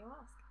 why didn't you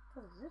ask?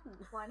 Because I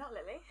didn't. Why not,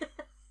 Lily?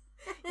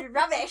 You're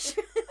rubbish.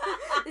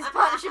 This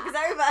partnership is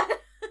over.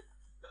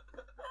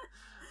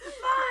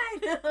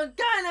 Fine, I'm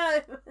going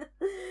home.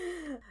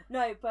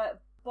 No,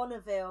 but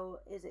Bonneville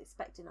is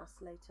expecting us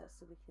later,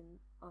 so we can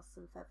ask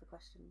some further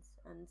questions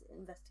and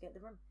investigate the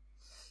room.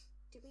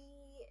 Do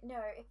we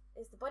know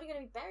is the body going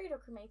to be buried or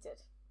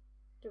cremated?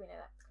 Do we know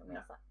that? Can we No.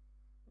 ask that?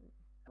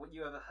 What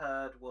you ever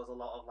heard was a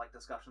lot of like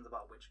discussions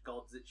about which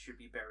gods it should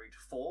be buried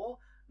for,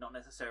 not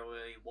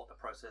necessarily what the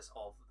process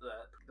of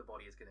the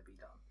body is going to be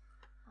done.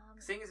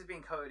 Seeing as it's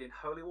being coated in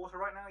holy water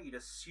right now, you'd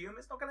assume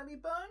it's not going to be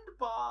burned,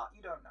 but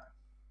you don't know.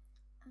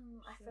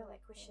 I feel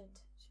like we should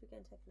Should we go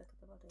and take a look at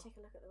the body? take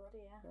a look at the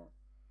body. Yeah.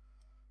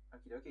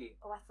 Okie dokie.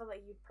 Oh, I feel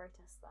like you'd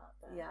protest that.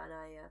 But... Yeah, I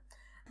know.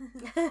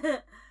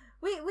 Yeah.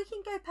 we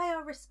can go pay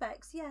our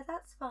respects. Yeah,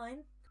 that's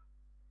fine.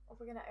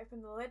 We're gonna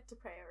open the lid to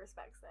pay our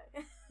respects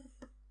though.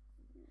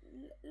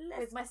 Let's...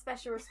 With my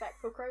special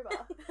respect for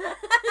crowbar.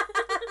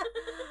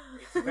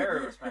 It's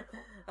very respectful.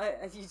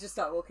 You just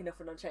start walking off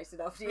and I'm chasing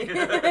after you.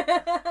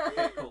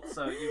 Okay, cool.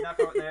 So you now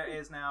come, there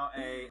is now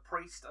a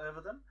priest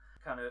over them.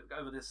 Kind of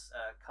over this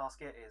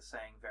casket is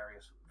saying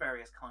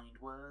various kind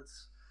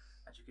words,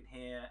 as you can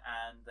hear,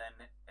 and then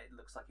it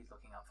looks like he's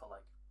looking out for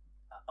like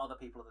other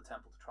people of the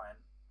temple to try and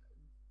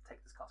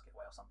take this casket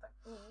away or something.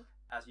 Mm.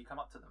 As you come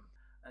up to them,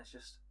 and it's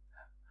just,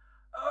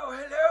 oh,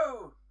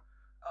 hello.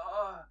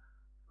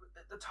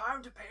 The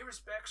time to pay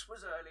respects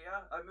was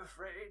earlier. I'm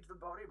afraid the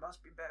body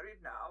must be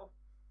buried now.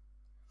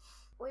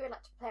 We would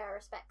like to pay our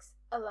respects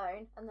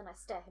alone, and then I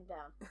stare him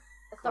down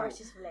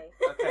authoritatively.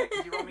 Okay,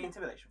 could you roll me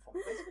intimidation for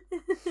me,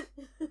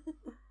 please?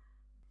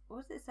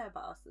 What does it say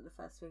about us that the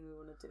first thing we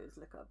want to do is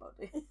look at our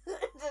body?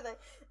 Don't know.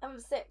 I'm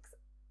 6.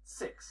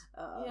 6.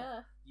 Yeah.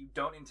 You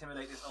don't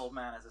intimidate this old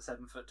man as a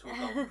 7-foot tall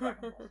golden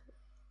dragonborn.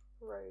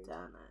 Rude.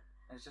 Damn it.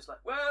 And it's just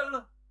like,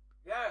 well,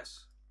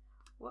 yes.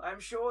 What?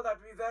 I'm sure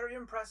that'd be very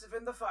impressive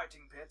in the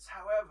fighting pits.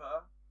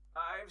 However,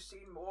 I've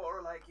seen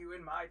more like you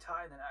in my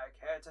time than I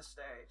care to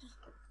stay.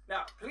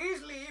 Now,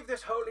 please leave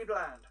this holy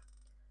land.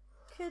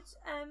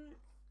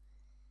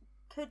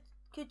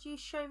 Could you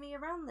show me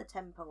around the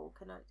temple?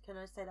 Can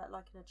I say that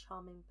like in a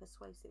charming,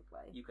 persuasive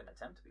way? You can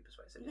attempt to be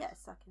persuasive.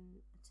 Yes, I can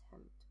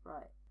attempt.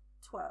 Right.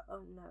 12.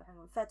 Oh no, hang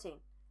on.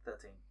 13.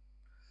 13.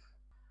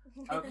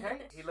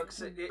 Okay. He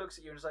looks at you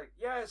and is like,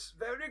 yes,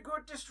 very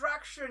good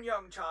distraction,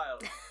 young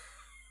child.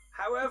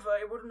 However,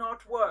 it would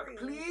not work.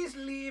 Please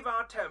leave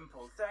our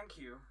temple. Thank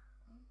you.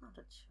 I'm not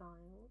a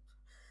child.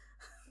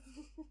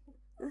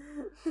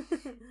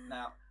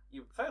 Now,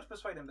 you failed to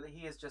persuade him, but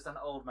he is just an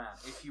old man.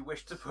 If you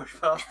wish to push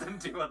past and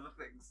do other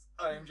things,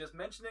 I am just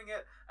mentioning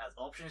it as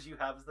options you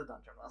have as the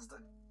dungeon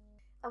master.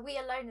 Are we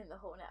alone in the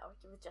hall now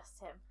with just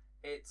him?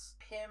 It's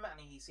him, and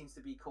he seems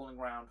to be calling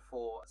around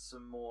for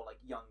some more like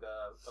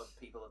younger of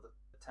people of the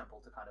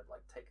temple to kind of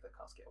like take the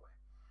casket away.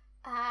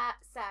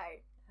 So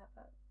How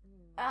about...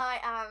 I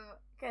am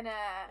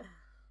gonna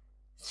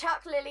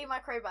chuck Lily my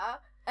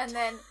crowbar and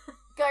then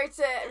go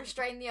to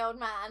restrain the old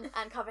man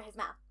and cover his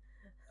mouth.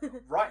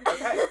 Right.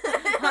 Okay.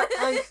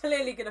 I'm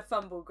clearly going to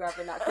fumble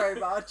grabbing that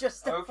crowbar,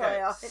 just to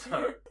Okay. FYI.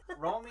 So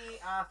roll me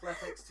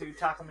athletics to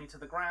tackle me to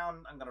the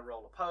ground. I'm gonna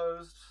roll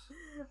opposed.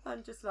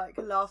 I'm just like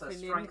laughing in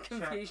strength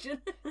check.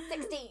 confusion.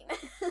 16.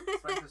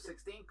 Strength of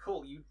 16.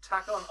 Cool. You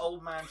tackle an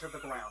old man to the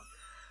ground.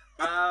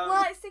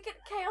 Well, it's thinking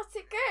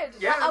chaotic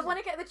good. Yeah. I want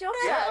to get the job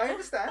Yeah, I done.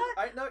 understand.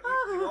 I know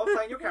you are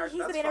playing your character.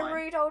 He's That's been fine. a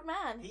rude old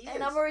man, He and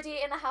is. I'm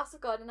already in the house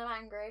of God, and I'm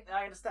angry.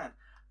 I understand.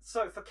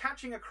 So for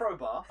catching a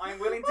crowbar, I'm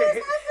willing to What's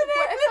hit.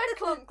 What if I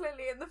clunk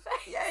Lily in the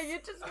face? Yeah, you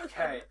just...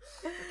 Okay.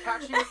 For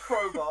catching a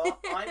crowbar,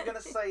 I'm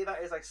gonna say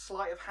that is a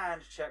sleight of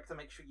hand check to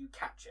make sure you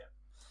catch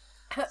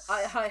it.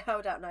 I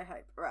held out no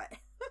hope. Right.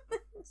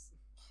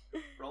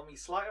 Roll me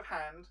sleight of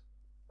hand.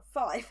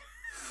 5.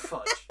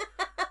 Fudge.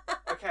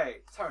 Okay,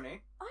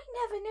 Tony. I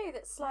never knew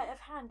that sleight of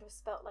hand was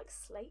spelt like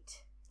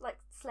slate. Like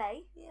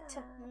slay. Yeah.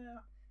 Yeah.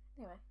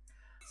 Anyway.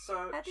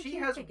 So How did she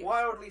you has figure?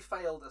 wildly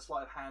failed a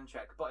sleight of hand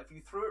check, but if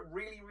you threw it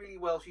really, really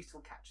well, she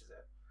still catches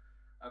it.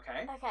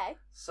 Okay? Okay.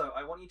 So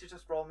I want you to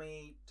just roll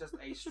me just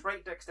a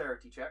straight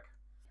dexterity check,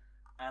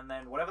 and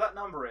then whatever that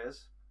number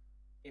is,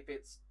 if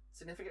it's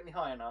significantly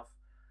high enough,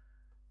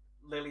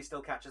 Lily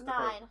still catches the 9.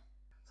 crowbar.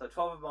 So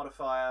 12 of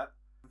modifier.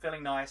 I'm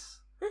feeling nice.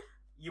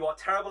 You are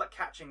terrible at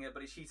catching it,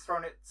 but she's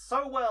thrown it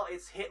so well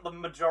it's hit the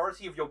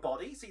majority of your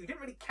body, so you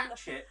didn't really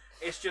catch it.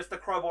 It's just the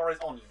crowbar is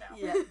on you now.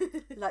 Yeah.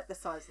 Like the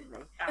size of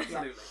me.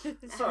 Absolutely.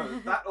 So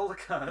that all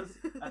occurs.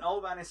 An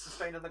old man is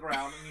sustained on the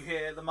ground, and you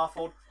hear the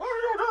muffled.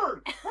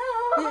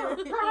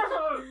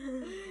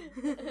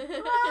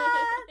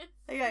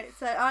 Okay,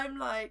 so I'm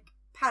like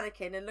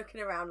panicking and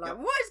looking around like, Yep.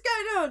 what is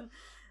going on?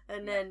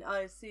 And then I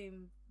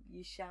assume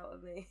you shout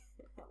at me.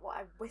 What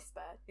I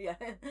whispered Yeah.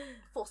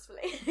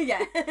 forcefully.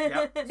 Yeah.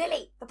 Yep.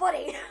 Lily, the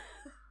body.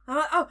 I'm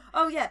like,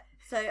 oh yeah.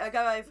 So I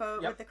go over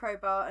Yep. with the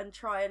crowbar and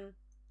try and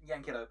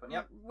Yank it open.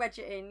 Yep. wedge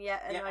it in, and Yeah,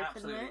 open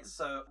absolutely. it.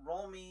 So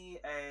roll me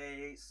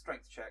a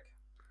strength check.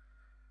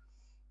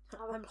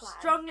 I'm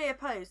strongly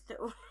opposed to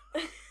all I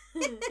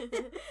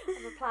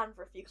have a plan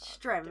for if you can't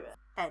strength. do it.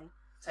 10.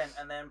 10,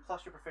 and then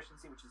plus your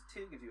proficiency, which is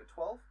 2, gives you a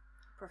 12.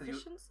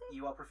 Proficiency?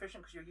 You are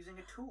proficient because you're using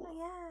a tool. Oh,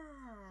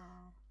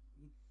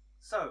 yeah.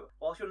 So,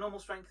 whilst your normal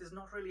strength is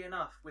not really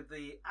enough, with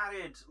the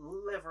added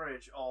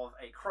leverage of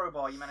a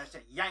crowbar, you manage to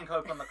yank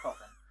open the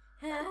coffin.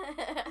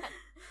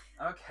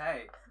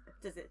 Okay.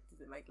 Does it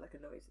make like a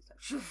noise? It's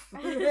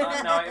like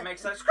No, it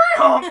makes a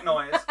scream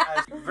noise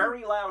as you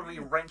very loudly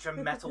wrench a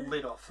metal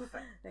lid off the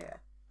thing. Yeah.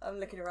 I'm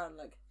looking around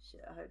like,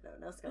 shit, I hope no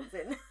one else comes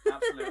in.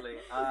 Absolutely.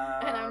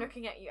 And I'm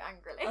looking at you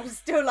angrily. I'm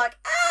still like,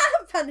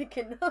 I'm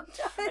panicking. I'm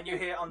trying. And you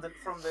hear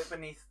from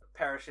beneath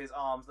Parrish's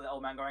arms the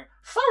old man going,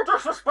 "So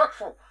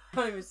disrespectful!"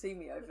 Can't even see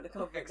me over the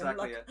coffin.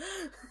 Exactly I'm like,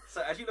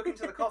 So as you look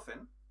into the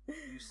coffin,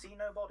 you see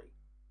no body.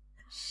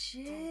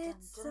 shit, Dun,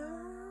 dun, son.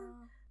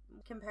 dun.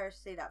 Can Paris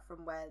see that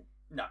from where?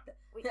 No.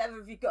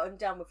 Have you got him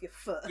down with your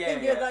foot? Yeah,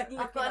 And you're yeah. like I've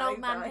looking got an old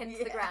man over. pinned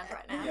to the ground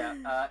right now.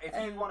 Yeah. If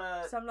you want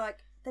to... So I'm like,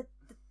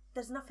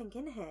 there's nothing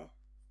in here.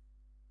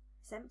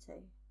 It's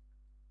empty.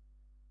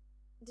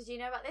 Did you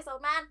know about this,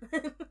 old man?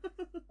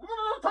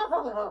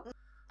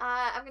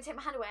 I'm going to take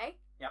my hand away.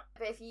 Yep.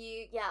 But if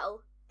you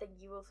yell, then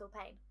you will feel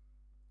pain.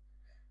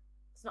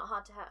 It's not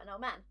hard to hurt an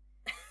old man.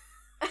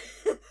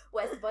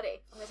 Where's the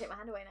body? I'm going to take my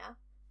hand away now.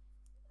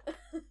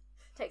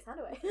 Takes hand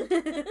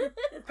away.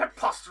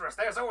 Preposterous!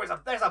 There's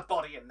a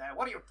body in there.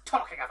 What are you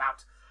talking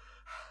about?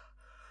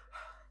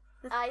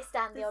 I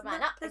stand the old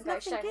man up and go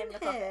show him the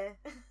coffin.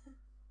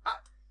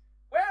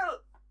 Well,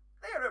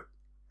 there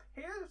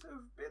appears to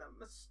have been a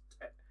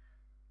mistake.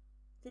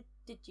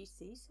 Did you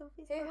see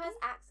Sophie's Who body? has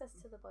access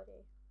to the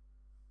body?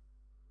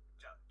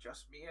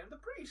 Just me and the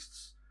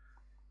priests.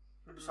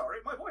 I'm sorry,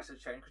 my voice has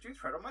changed because you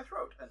thread on my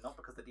throat, and not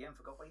because the DM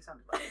forgot what he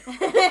sounded like.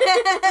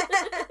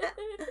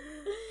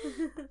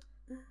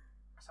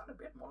 I sound a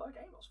bit more like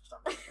Amos for some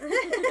reason.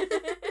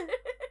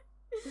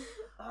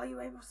 Are you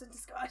Amos in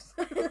disguise?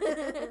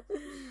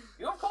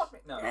 You have caught me.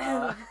 No.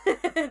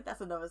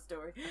 That's another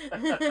story.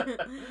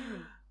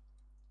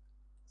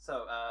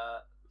 So,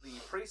 the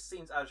priest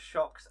seems as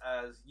shocked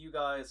as you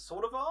guys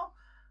sort of are.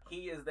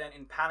 He is then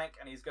in panic,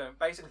 and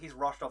he's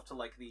rushed off to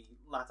like the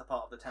latter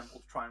part of the temple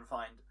to try and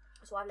find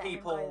So I let him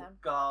people, go then.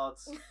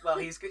 guards. Well,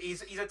 he's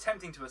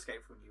attempting to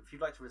escape from you. If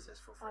you'd like to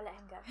resist, feel free. I'll let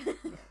him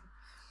go.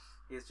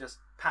 He's just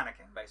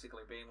panicking,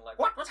 basically, being like,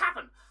 "What's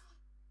happened?"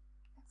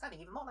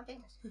 Sounding even more like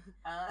Amos.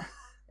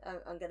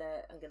 I'm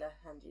gonna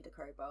hand you the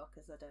crowbar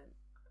because I don't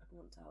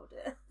want to hold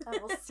it. I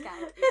will scout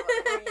you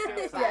whenever you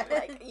do it back, Yeah.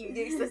 like, you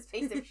useless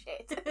piece of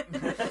shit.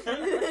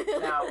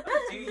 Now,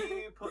 do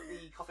you put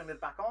the coffin lid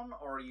back on,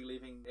 or are you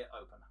leaving it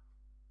open?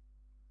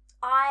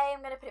 I'm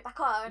going to put it back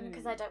on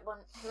because I don't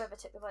want whoever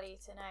took the body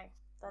to know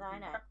that I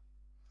know.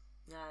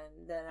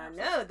 And then I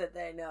know that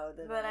they know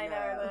that But I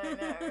know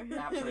that I know.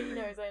 Absolutely. He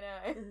knows I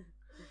know.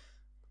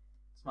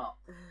 Smart.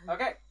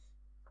 Okay.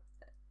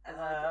 Do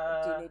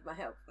you need my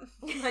help?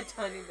 My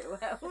tiny little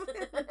help.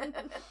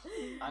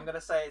 I'm going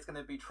to say it's going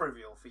to be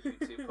trivial for you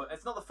to put...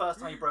 It's not the first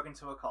time you broke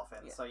into a coffin,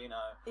 Yeah. so you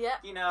know. Yep.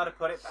 You know how to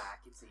put it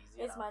back. It's easy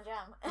It's enough. my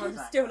jam. I'm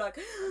Exactly. still like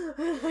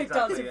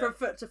dancing yeah. from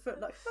foot to foot,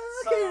 like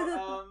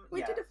So, we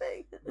yeah. did a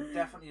thing. We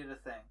definitely did a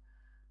thing.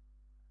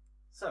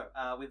 So,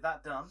 with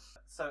that done,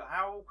 so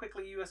how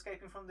quickly are you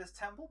escaping from this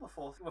temple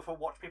before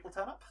watch people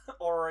turn up?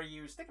 Or are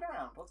you sticking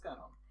around? What's going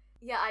on?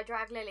 Yeah, I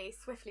drag Lily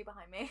swiftly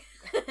behind me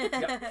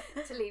Yep.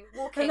 to leave.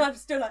 Walking. And I'm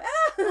still like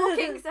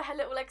Walking so her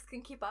little legs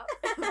can keep up,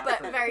 but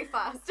Absolutely. very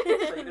fast. So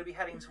you're going to be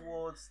heading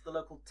towards the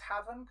local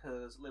tavern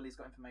because Lily's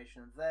got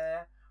information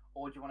there,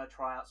 or do you want to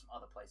try out some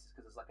other places?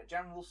 Because there's like a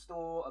general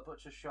store, a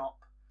butcher shop,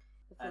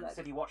 I feel and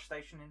City Watch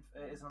Station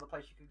is another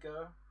place you could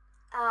go.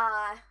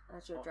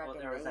 as you're Or dragging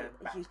there is me,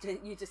 a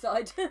back. you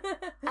decide.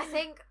 I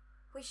think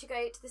we should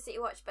go to the City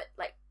Watch, but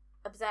like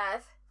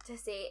observe to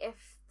see if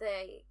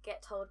they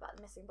get told about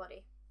the missing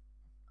body.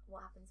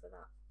 what happens with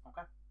that.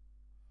 Okay.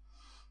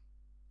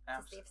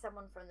 To see if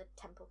someone from the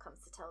temple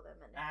comes to tell them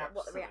and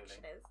what the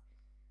reaction is.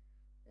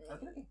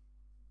 Okay.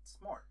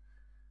 Smart.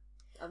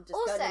 I'm just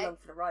going along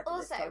for the ride.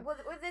 Also,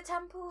 would the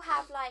temple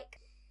have like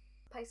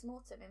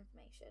post-mortem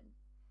information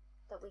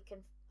that we can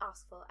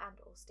ask for and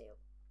or steal?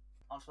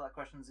 Answer to that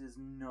question is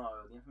no.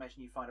 The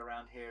information you find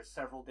around here is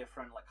several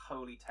different like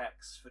holy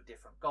texts for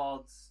different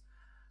gods.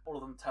 All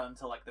of them turn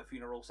to like the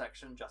funeral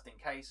section just in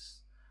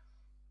case.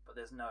 But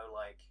there's no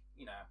like,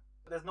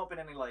 there's not been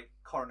any like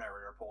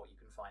coronary report you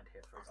can find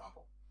here, for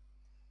example.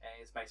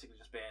 It's basically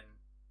just been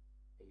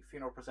a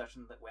funeral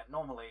procession that went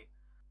normally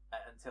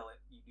until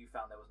you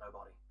found there was no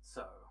body.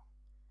 So,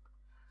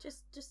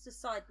 just a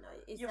side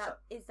note: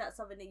 is that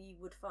something that you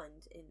would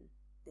find in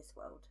this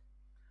world?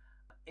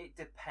 It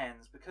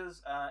depends,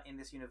 because in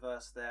this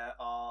universe there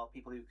are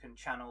people who can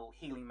channel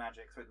healing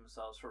magic through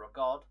themselves for a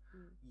god.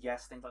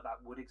 Yes, things like that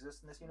would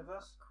exist in this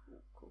universe.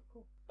 Cool.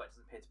 But it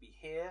doesn't appear to be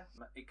here.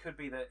 It could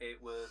be that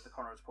the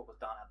coroner's report was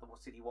done at the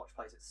City Watch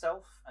place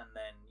itself, and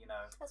then,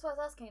 That's why I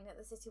was asking, at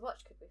the City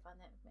Watch, could we find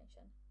that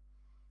information?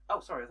 Oh,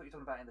 sorry, I thought you were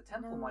talking about in the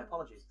temple. No, My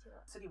apologies.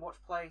 City City Watch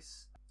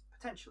place,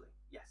 potentially,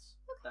 yes.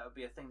 Okay. That would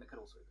be a thing that could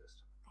also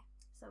exist.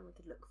 Something we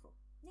could look for.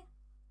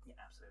 Yeah,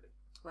 absolutely.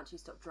 Once you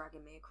stop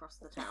dragging me across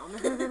the town.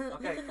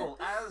 Okay, cool.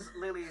 As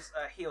Lily's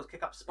heels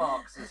kick up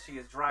sparks as she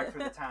is dragged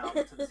through the town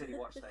to the City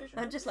Watch station.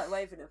 I'm just like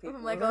waving at people.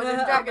 Oh my god,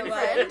 a dragon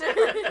friend.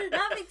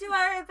 Nothing to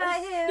worry about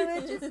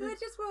here. We're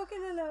just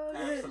walking along.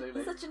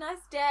 Absolutely. Such a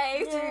nice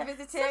day to be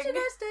visiting. Such a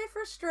nice day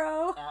for a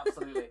stroll.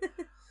 Absolutely.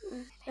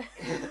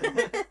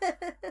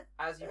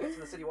 As you get to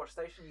the City Watch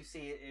station, you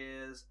see it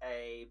is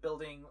a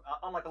building,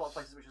 unlike a lot of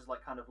places, which is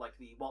like kind of like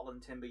the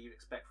Watland timber you'd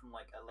expect from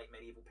like a late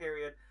medieval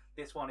period.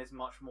 This one is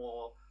much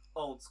more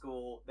old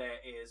school. There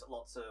is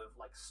lots of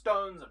like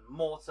stones and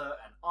mortar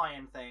and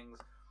iron things,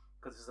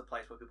 because this is a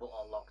place where people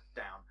are locked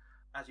down.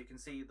 As you can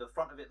see, the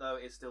front of it though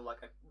is still like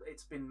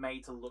it's been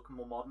made to look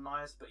more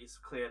modernized, but it's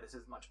clear this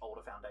is much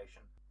older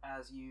foundation.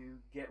 As you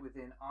get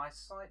within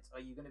eyesight, are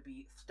you going to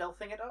be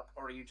stealthing it up,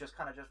 or are you just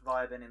kind of just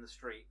vibing in the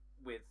street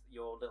with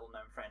your little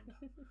gnome friend?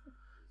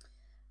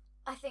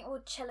 I think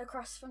we'll chill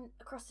across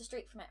the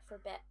street from it for a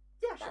bit.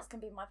 Yeah, sure. That's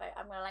gonna be my vote.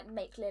 I'm gonna like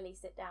make Lily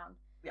sit down.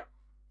 Yeah,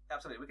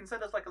 absolutely. We can say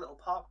there's like a little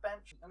park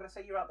bench. I'm going to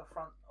say you're out the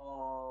front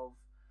of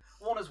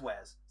Warner's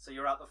Wares. So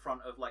you're out the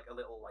front of like a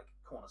little like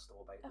corner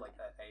store, like a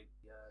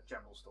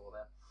general store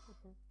there.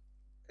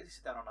 You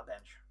sit down on a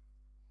bench.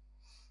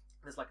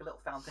 There's like a little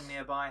fountain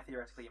nearby.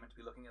 Theoretically, you're meant to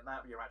be looking at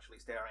that, but you're actually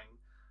staring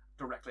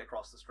directly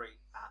across the street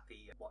at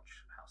the watch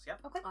house. Yeah.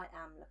 Okay. I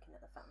am looking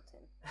at the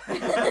fountain.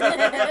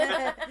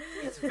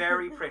 It's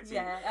very pretty.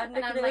 Yeah, I'm And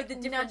looking I'm, at like, the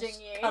different nudging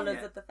you. colours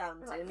Yeah. of the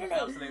fountain. Like, Lily.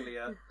 Absolutely.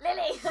 Yeah.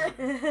 Lily.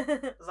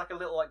 There's like a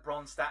little like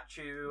bronze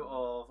statue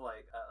of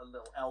like a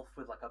little elf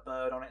with like a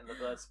bird on it, and the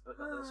bird's got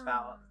a little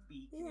spout and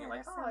beak, and you're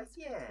like, that oh sounds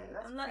yeah, cute.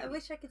 that's I'm like, I cute.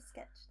 wish I could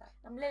sketch that.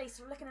 I'm Lily,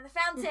 so we're looking at the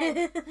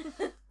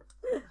fountain.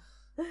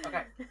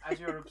 Okay, as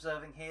you're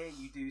observing here,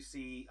 you do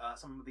see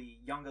some of the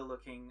younger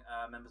looking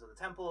members of the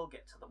temple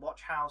get to the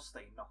watch house.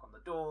 They knock on the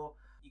door.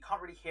 You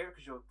can't really hear it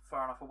because you're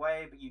far enough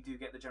away, but you do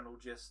get the general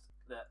gist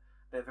that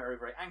they're very,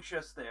 very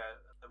anxious. They're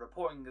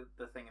reporting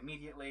the thing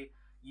immediately.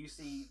 You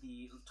see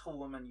the tall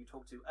woman you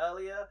talked to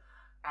earlier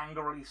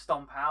angrily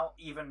stomp out.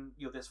 Even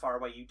you're this far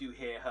away, you do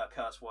hear her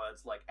curse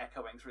words like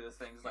echoing through the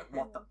things like,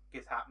 what the f***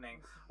 is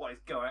happening? What is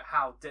going,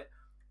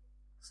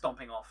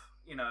 stomping off.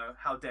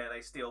 How dare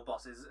they steal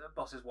boss's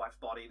wife's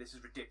body? This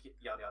is ridiculous.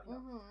 Yada yada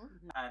yada.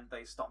 And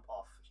they stomp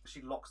off.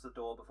 She locks the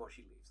door before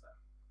she leaves though.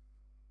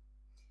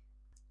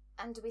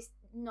 And do we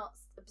not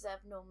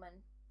observe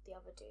Norman, the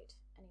other dude,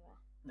 anywhere?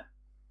 No.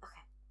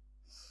 Okay.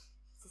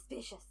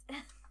 Suspicious.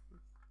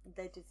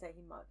 They did say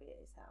he might be at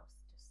his house,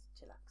 just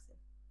chillaxing.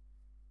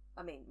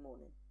 I mean,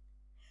 morning.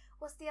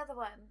 What's the other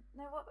one?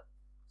 No, what?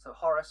 So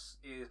Horace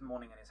is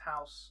mourning in his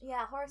house.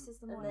 Yeah, Horace is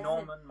the And morning. then-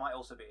 Norman might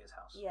also be at his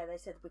house. Yeah, they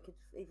said we could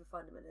either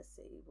find him in a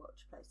City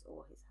Watch place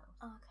or his house.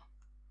 Oh, okay.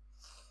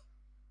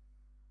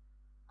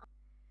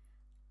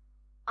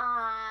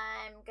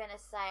 I'm gonna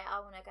say I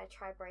want to go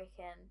try break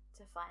in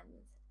to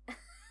find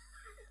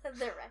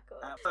the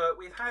record. So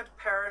we've had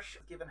Parrish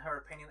given her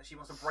opinion that she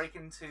wants to break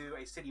into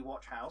a City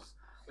Watch house,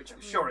 which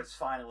I'm sure is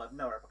fine and will have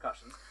no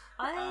repercussions.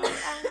 Are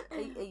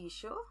you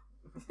sure?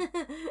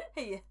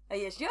 Are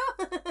you sure?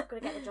 Gotta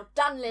get the job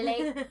done,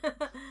 Lily.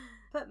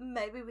 But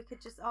maybe we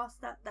could just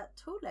ask that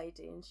tall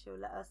lady, and she'll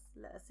let us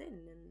in,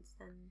 and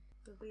then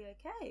we'll be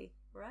okay,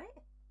 right?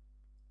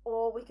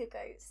 Or we could go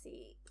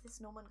see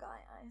this Norman guy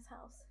at his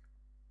house.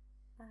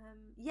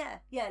 Yeah.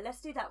 Let's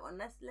do that one.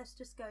 Let's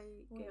just go.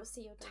 We'll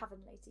see your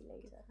tavern lady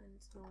later.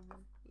 And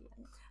Norman.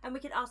 Yeah. And we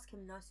could ask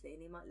him nicely,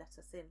 and he might let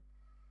us in.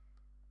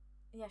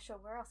 Yeah, sure.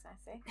 Where else can I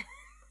see?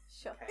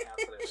 Sure. Okay,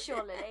 absolutely.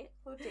 Sure, Lily.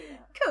 We'll do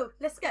that. Cool.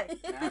 Let's go.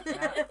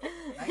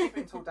 Now you've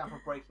been talked down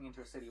for breaking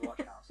into a City Watch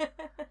house.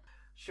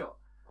 Sure.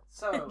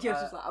 So You're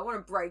just like, I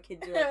want to break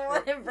into I it.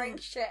 want to break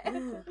shit.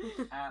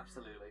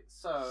 absolutely.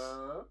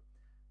 So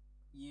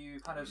you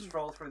kind of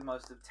stroll through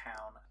most of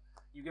town.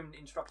 You given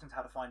instructions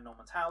how to find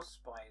Norman's house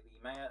by the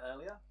mayor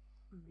earlier.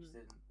 You just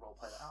didn't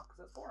roleplay that out because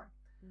that's boring.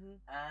 We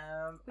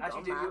As got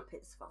you a do, map,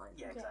 it's fine.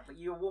 yeah, exactly.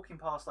 You're walking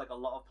past like a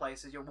lot of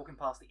places. You're walking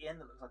past the inn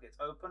that looks like it's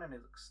open and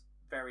it looks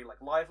very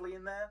like lively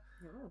in there.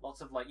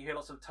 Lots of like you hear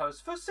lots of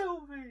toasts for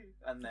Sylvie,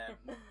 and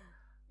then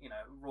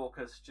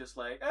raucous just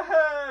like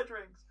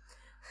drinks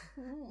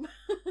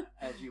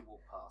as you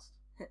walk past.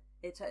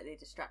 It totally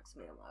distracts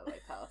me on my way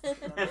past.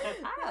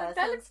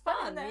 That looks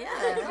fun.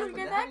 Yeah, You want to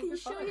go there? Are you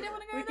sure you don't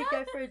want to go we there? could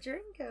go for a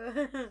drink. Or...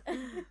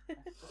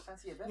 Just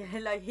fancy a bit. yeah,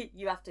 like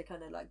you have to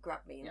kind of like grab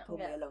me and pull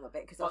me along a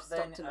bit because I've But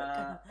then, stopped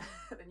to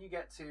look. then you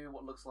get to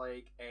what looks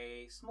like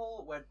a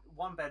small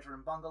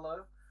one-bedroom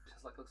bungalow.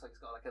 Just like looks like it's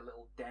got like a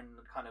little den,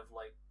 kind of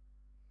like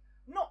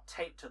not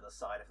taped to the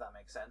side, if that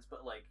makes sense,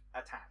 but like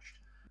attached.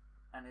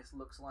 And it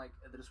looks like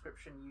the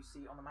description you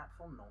see on the map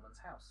for Norman's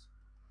house.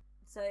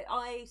 So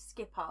I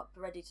skip up,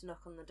 ready to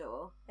knock on the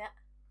door. Yeah.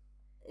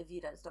 If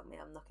you don't stop me,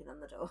 I'm knocking on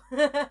the door.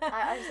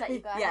 I just let you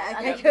go ahead. Yeah, I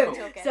okay, let you cool.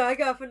 talk it. So I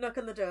go up and knock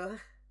on the door.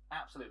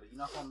 Absolutely. You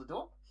knock on the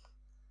door.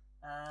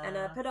 And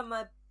I put on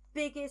my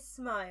biggest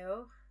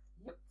smile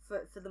Yep.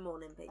 for the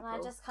morning people. And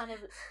I just kind of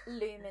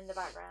loom in the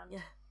background. Yeah,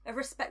 a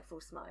respectful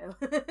smile.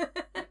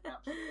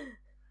 Absolutely.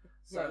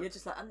 So Yeah, you're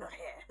just like, I'm not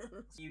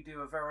here. you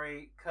do a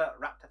very curt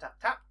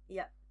rap-ta-tap-tap.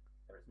 Yep.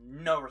 There is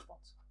no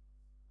response.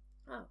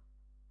 Oh.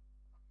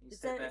 You Is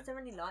sit there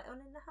any light on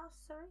in the house?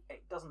 Sorry.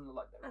 It doesn't look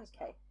like there is.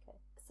 Okay.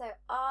 So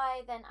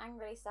I then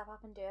angrily step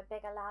up and do a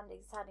bigger loudly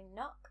sounding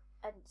knock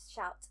and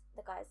shout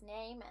the guy's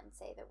name and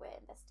say that we're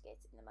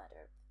investigating the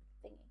murder of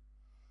Thingy.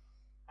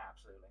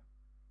 Absolutely.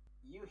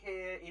 You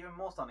hear even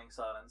more stunning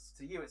silence.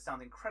 To you, it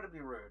sounds incredibly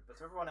rude, but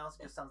to everyone else,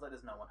 it just sounds like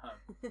there's no one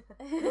home.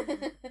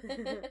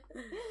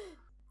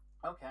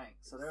 Okay,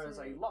 so there is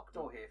a locked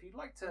door here. If you'd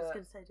like I was to...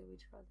 going to say, do we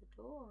try the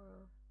door?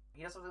 Or...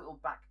 He has a little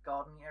back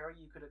garden area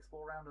you could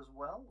explore around as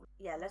well.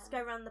 Yeah, let's go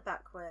around the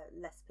back where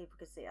less people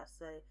can see us.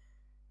 So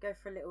go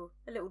for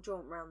a little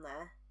jaunt round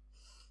there.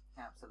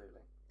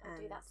 Absolutely. I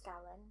do that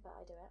scowling, but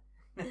I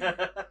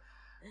do it.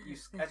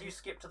 As you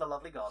skip to the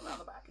lovely garden out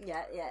the back.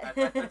 Yeah.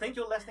 I think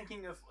you're less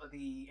thinking of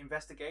the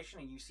investigation,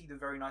 and you see the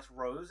very nice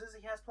roses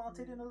he has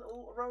planted in a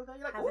little row there.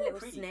 You're like, Have oh, a little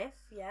pretty. sniff.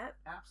 Yeah.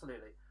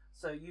 Absolutely.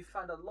 So you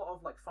found a lot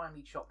of like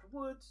finely chopped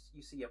woods.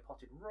 You see a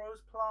potted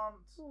rose plant.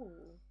 Ooh.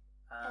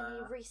 Any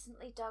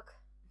recently dug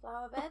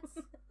flower beds?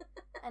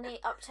 Any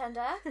upturned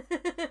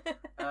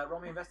earth? Roll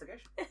me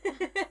investigation.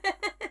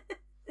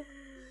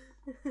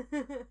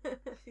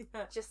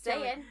 Yeah. Just Tell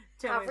me- saying.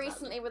 tell How me about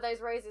recently them. were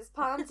those roses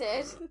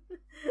planted?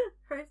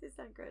 Roses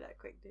don't grow that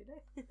quick, do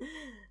they?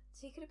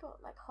 So you could have bought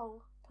like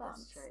whole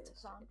plants That's true.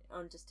 to plant.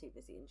 I'm just too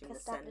busy enjoying the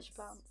Established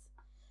scents. plants.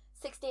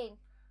 16.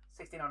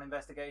 16 on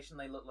investigation.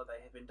 They look like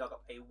they have been dug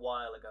up a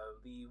while ago.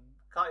 The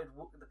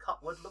cut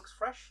wood looks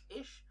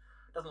fresh-ish.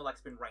 Doesn't look like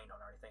it's been rained on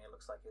or anything. It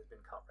looks like it's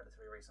been cut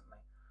relatively recently.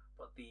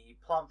 But the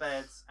plant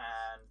beds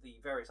and the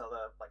various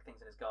other like things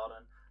in his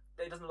garden,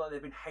 it doesn't look like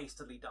they've been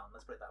hastily done.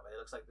 Let's put it that way. It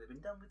looks like they've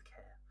been done with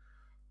care.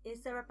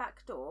 Is there a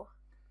back door?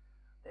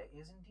 There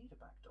is indeed a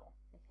back door.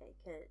 Okay,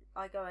 could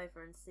I go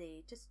over and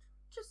see? Just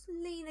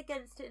lean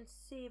against it and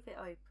see if it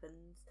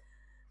opens.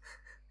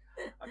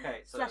 Okay,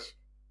 so Slash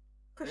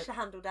push the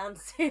handle down to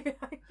see if it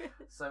opens.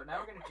 so now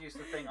we're going to introduce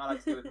the thing I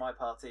like to do with my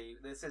party.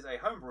 This is a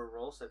homebrew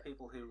rule, so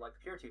people who like the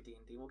purity of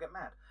D&D will get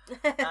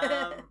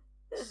mad.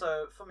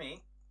 So for me,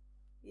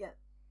 Yeah.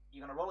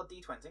 you're going to roll a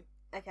d20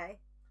 Okay.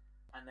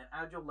 and then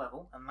add your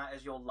level, and that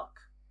is your luck.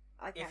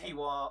 Okay. If you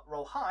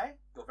roll high,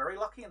 you're very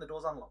lucky and the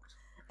door's unlocked.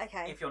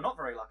 Okay. If you're not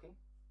very lucky,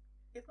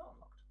 it's not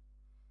unlocked.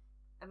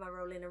 Am I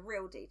rolling a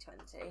real d20?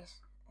 Yes.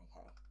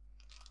 Okay.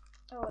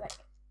 Oh, like.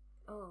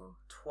 Oh.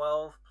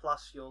 12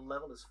 plus your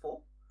level is 4.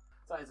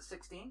 So that is a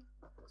 16.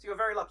 So you're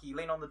very lucky. You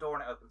lean on the door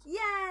and it opens.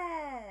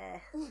 Yeah.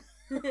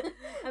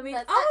 I mean,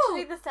 That's oh,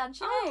 actually the sound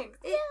she makes.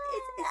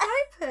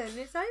 it's open.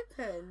 It's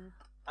open.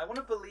 I want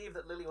to believe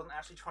that Lily wasn't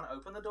actually trying to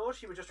open the door.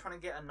 She was just trying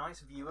to get a nice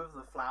view of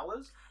the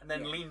flowers and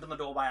then Yeah. leaned on the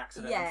door by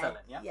accident and fell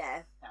in.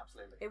 Yeah?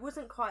 Absolutely. It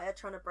wasn't quite a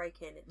trying to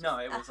break in. It just No,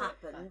 it was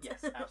happened.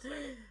 yes,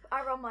 absolutely.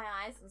 I roll my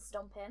eyes and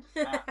stomp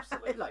in.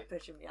 Absolutely. like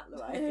pushing me out of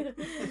the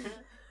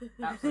way.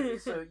 Absolutely.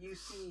 So you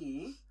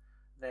see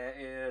there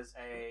is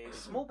a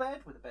small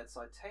bed with a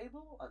bedside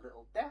table, a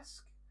little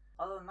desk.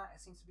 Other than that,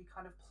 it seems to be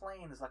kind of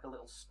plain. There's like a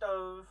little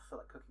stove for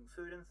like cooking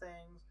food and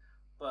things.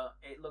 But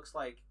it looks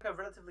like a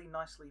relatively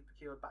nicely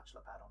procured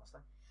bachelor pad, honestly.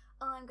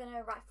 I'm going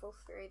to rifle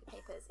through the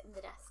papers in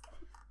the desk.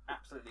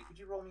 Absolutely. Could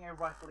you roll me a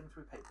rifling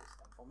through papers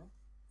then for me?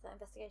 Is that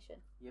investigation?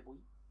 Yeah, boy.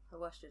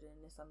 Whilst you're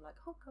doing this, I'm like,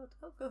 oh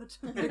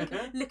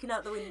god, looking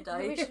out the window.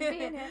 We should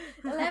be in here.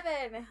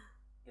 11.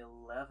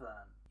 11.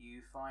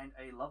 You find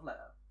a love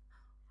letter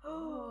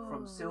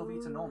from Sylvie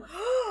to Norman.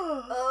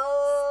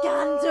 Oh,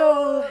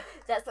 Scandal!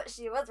 That's what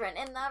she was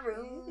running in that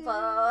room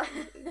for.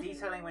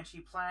 Detailing when she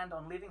planned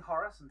on leaving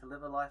Horace and to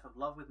live a life of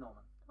love with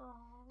Norman.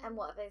 And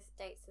what are those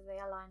dates? Do they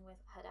align with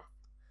her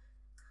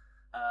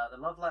death? The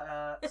love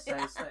letter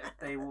says that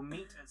they will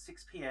meet at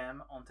 6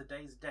 p.m. on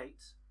today's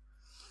date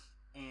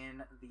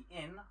in the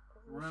inn,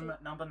 room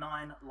number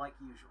 9, like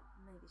usual.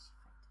 Maybe she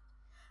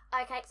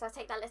fainted. Okay, so I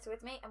take that letter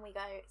with me and we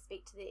go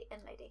speak to the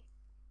inn lady.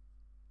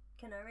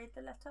 Can I read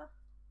the letter?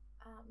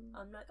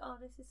 I'm like, oh,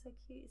 this is so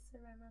cute, it's so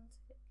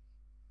romantic.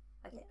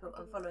 Okay, Yeah, cool, I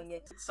I'm do following you.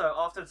 So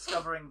after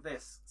discovering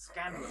this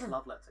scandalous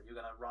love letter, you're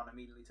going to run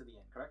immediately to the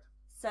inn, correct?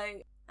 So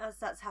as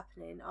that's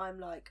happening, I'm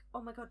like,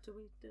 oh my god,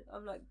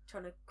 I'm like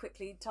trying to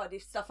quickly tidy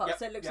stuff up, Yep,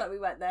 so it looks yep. like we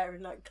went there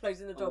and like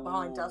closing the door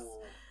behind us.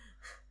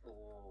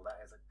 Oh, that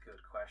is a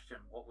good question.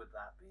 What would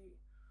that be?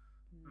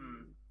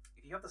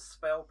 If you have the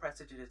spell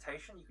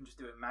prestidigitation, you can just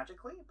do it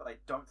magically, but I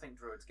don't think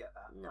druids get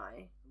that. No.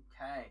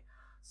 Okay,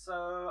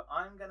 so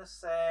I'm gonna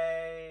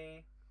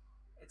say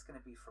it's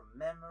gonna be from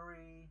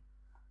memory.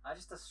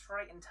 Just a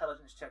straight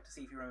intelligence check to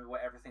see if you remember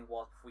where everything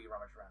was before you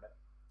rummage around it.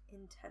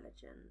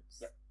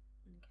 Intelligence. Yep.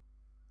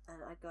 Okay.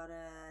 And I got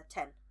a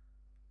 10.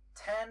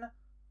 10.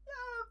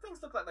 Yeah,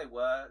 things look like they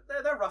were.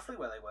 They're roughly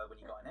where they were when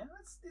you got in here.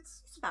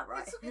 It's About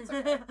right. It's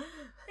okay.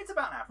 It's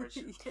about average.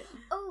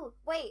 Oh,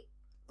 wait.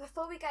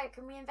 Before we go,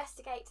 can we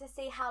investigate to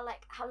see how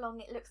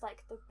long it looks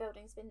like the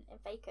building's been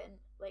vacant?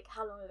 Like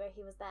how long ago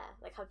he was there?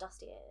 Like how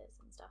dusty it is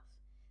and stuff.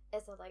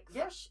 Is there like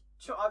fresh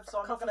Sure. I'm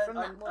not coffee gonna. from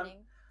that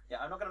morning?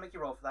 I'm not gonna make you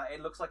roll for that.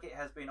 It looks like it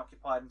has been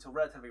occupied until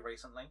relatively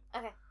recently.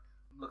 Okay.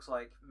 Looks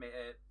like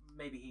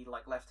maybe he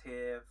left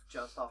here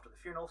just after the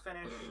funeral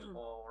finished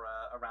or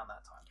around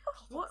that time.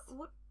 Okay.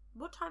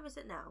 What time is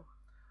it now?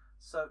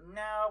 So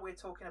now we're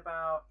talking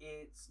about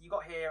you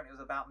got here and it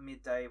was about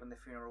midday when the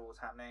funeral was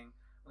happening.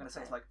 I'm going to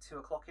say it's like 2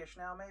 o'clock-ish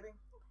now, maybe?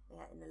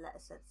 Yeah, in the letter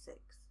said 6.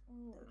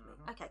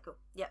 Mm-hmm. Okay, cool.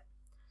 Yep.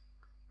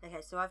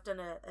 Okay, so I've done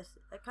a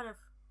kind of...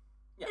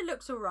 Yeah. It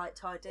looks alright,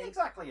 tidy.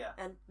 Exactly, yeah.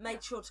 And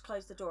made sure to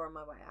close the door on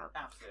my way out.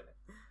 Absolutely.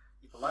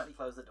 You politely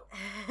close the door.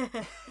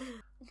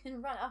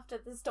 And run after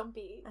the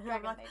stompy And I'm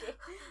dragon like,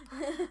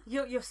 lady.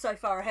 You're so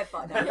far ahead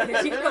by now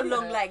because you've got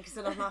long legs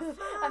and I'm like...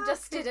 I'm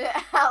just stood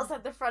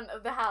outside the front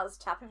of the house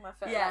tapping my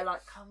foot. Yeah,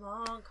 like, come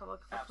on.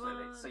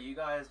 Absolutely. So you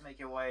guys make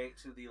your way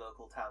to the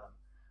local tavern.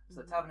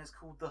 So the tavern is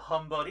called the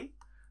Humbuddy.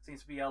 Seems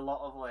to be a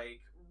lot of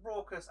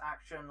raucous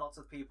action. Lots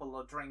of people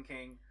are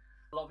drinking.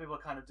 A lot of people are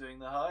kind of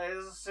doing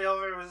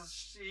Sylvia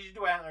she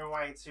went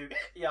away too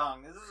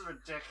young. This is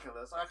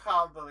ridiculous. I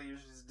can't believe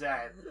she's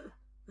dead.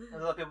 And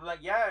a lot of people are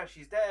like, yeah,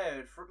 she's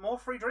dead. More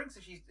free drinks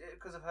if she's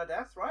because of her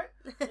death, right?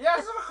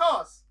 Yes, of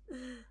course.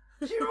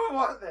 She would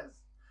want this.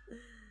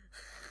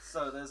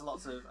 So there's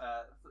lots of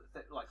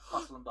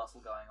hustle and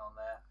bustle going on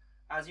there.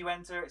 As you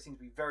enter, it seems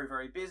to be very,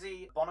 very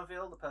busy.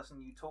 Bonneville, the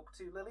person you talked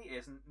to, Lily,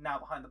 is now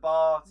behind the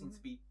bar. Seems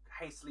to be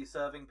hastily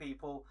serving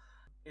people.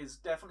 Is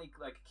definitely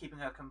keeping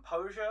her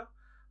composure,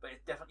 but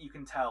it definitely you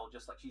can tell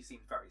just she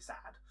seems very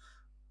sad,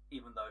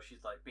 even though she's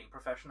being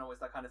professional. It's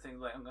that kind of thing.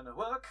 I'm going to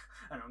work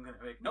and I'm going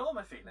to ignore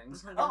my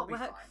feelings. I'll be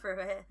fine. Through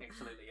it.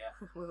 Absolutely,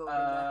 yeah. We'll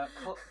all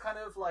be Kind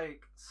of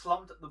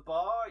slumped at the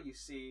bar. You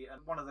see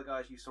one of the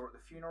guys you saw at the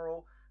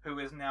funeral, who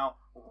is now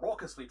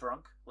raucously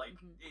drunk,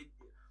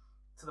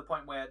 to the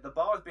point where the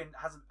bar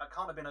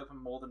can't have been open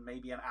more than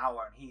maybe an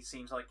hour, and he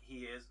seems like he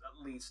is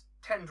at least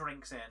 10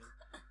 drinks in,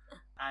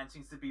 and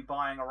seems to be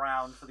buying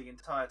around for the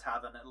entire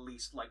tavern at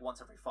least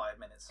once every 5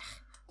 minutes.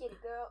 Get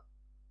it, girl.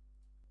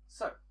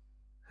 So,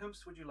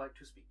 whomst would you like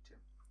to speak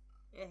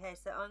to? Okay,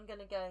 so I'm going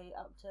to go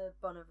up to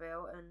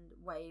Bonneville and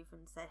wave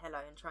and say hello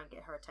and try and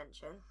get her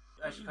attention.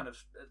 As she kind of,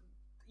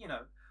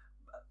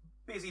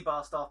 busy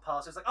bar staff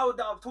passes, oh,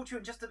 no, I'll talk to you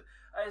in just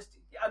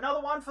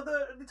another one for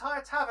the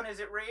entire tavern, is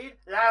it, Reed?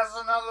 Yes,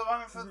 another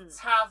one for the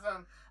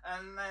tavern.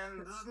 And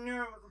then there's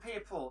new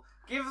people.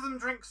 Give them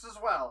drinks as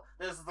well.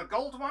 There's the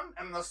gold one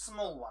and the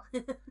small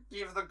one.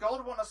 Give the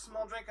gold one a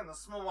small drink and the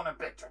small one a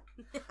big drink.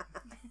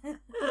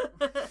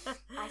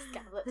 I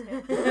scowl at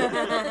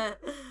him.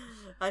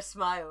 I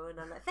smile and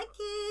I'm like, thank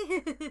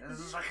you. This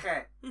is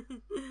okay.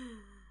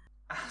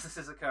 As this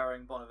is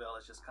occurring, Bonneville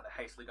is just kind of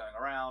hastily going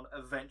around.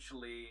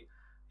 Eventually,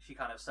 she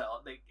kind of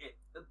settled.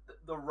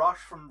 The rush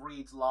from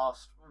Reed's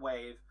last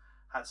wave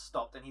has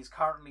stopped, and he's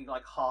currently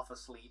half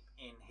asleep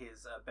in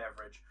his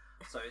beverage.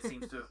 So it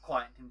seems to have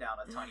quietened him down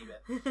a tiny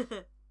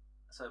bit.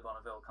 So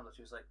Bonneville comes up to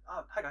you and is like,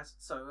 oh, hi guys.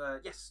 So,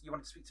 yes, you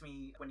wanted to speak to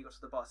me when you got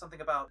to the bar.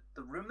 Something about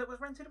the room that was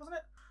rented, wasn't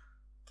it?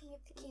 Can you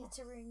have the key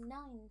to room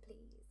 9,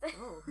 please?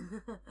 Oh.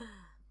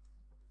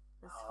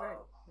 That's very...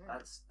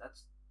 That's...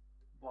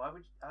 Why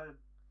would you...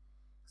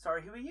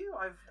 sorry, who are you?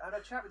 I've had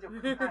a chat with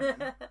your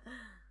companion.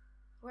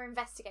 We're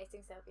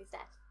investigating Sylvie's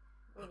death.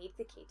 We need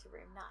the key to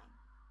room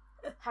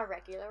 9. Her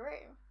regular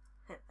room.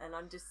 And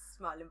I'm just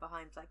smiling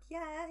behind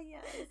yeah,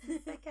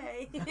 it's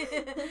okay.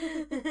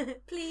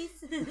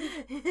 Please.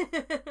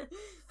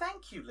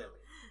 Thank you,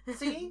 Lily.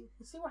 See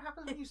what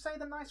happens when you say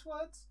the nice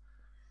words?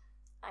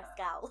 I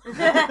scowl.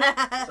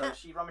 So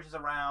she rummages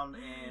around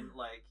in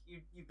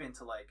you've been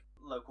to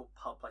local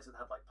pub places that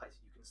have places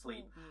you can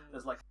sleep.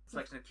 There's a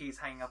selection of keys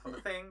hanging up on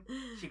the thing.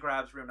 She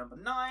grabs room number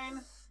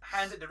 9,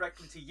 hands it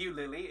directly to you,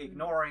 Lily,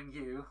 ignoring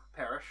you,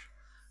 Parrish.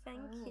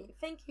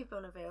 Thank you,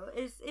 Bonneville.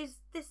 Is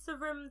this the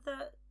room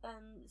that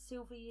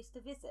Sylvie used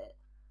to visit?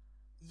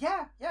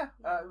 Yeah.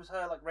 It was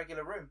her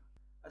regular room.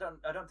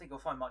 I don't think you'll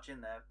find much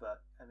in there,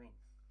 but I mean.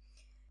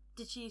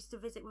 Did she used to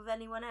visit with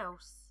anyone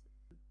else?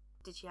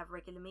 Did she have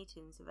regular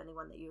meetings with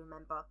anyone that you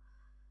remember?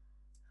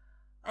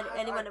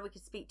 Anyone that we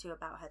could speak to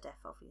about her death,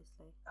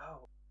 obviously.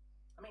 Oh,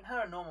 I mean,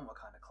 her and Norman were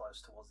kind of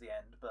close towards the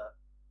end, but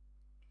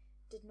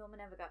Did Norman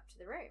ever go up to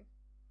the room?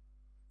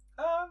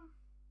 I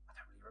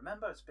don't really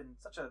remember. It's been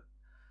such a,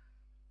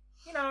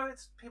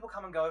 it's people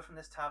come and go from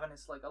this tavern.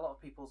 It's like a lot of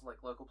people's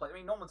like local place. I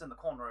mean, Norman's in the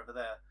corner over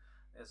there.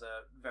 There's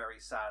a very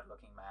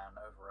sad-looking man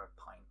over a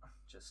pint,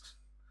 just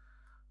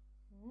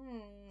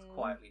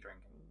quietly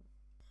drinking.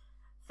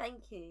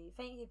 Thank you,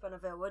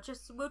 Bonneville.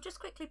 We'll just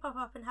quickly pop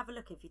up and have a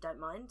look if you don't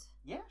mind.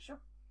 Yeah, sure.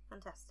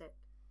 Fantastic.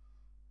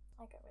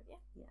 I go with you.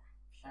 Yeah.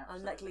 Absolutely.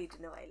 I'm like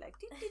leading away, like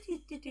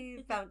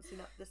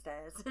bouncing up the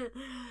stairs.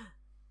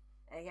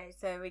 Okay,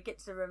 so we get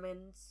to the room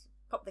and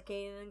pop the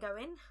key in and go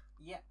in.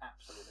 Yeah,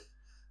 absolutely.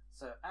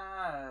 So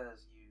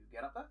as you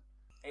get up there,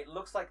 it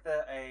looks like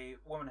a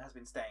woman has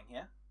been staying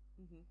here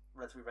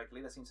relatively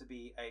regularly. There seems to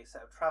be a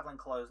set of travelling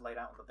clothes laid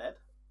out on the bed.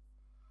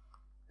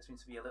 There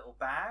seems to be a little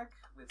bag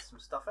with some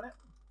stuff in it,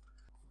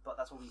 but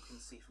that's all you can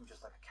see from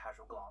just like a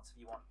casual glance.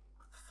 If you want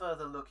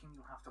further looking,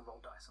 you'll have to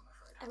roll dice, I'm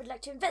afraid. I would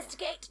like to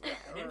investigate.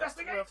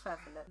 Investigate! We'll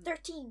further look.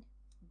 13.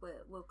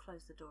 We'll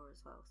close the door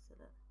as well so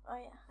that Oh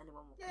yeah.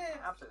 anyone will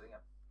Yeah, absolutely, yeah.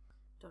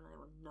 don't want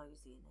anyone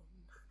nosy in it.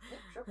 Yeah,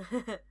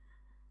 sure.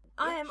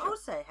 I Yeah, am sure.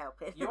 also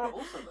helping. You are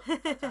also looking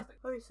fantastic.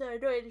 I'm so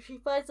annoyed if she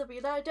finds something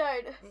and I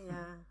don't.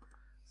 Yeah.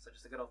 So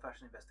just a good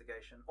old-fashioned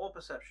investigation, or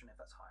perception if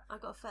that's higher. I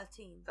got a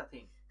 13.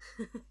 13.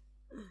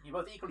 You're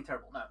both equally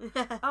terrible. No.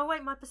 Oh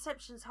wait, my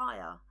perception's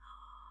higher.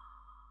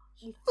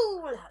 You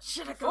fool!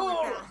 Should have gone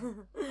with Fool!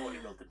 that. Before you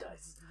rolled the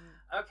dice.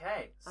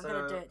 Okay, I'm so...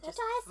 gonna do it The just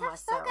dice for have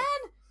myself.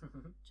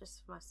 spoken!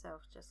 Just for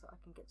myself, just so I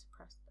can get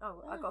depressed.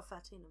 Oh, I Oh. got a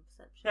 13 on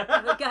perception.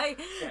 There we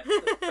go.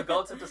 Yeah, the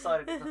gods have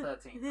decided it's a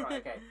 13.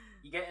 Right, okay.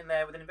 You get in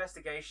there with an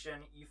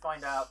investigation, you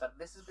find out that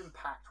this has been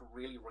packed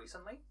really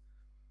recently.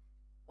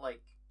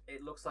 Like,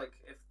 it looks like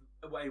if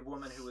a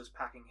woman who was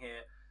packing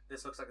here,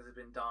 this looks like it has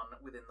been done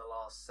within the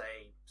last,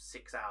 say,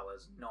 6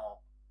 hours, not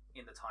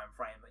in the time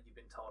frame that you've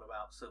been told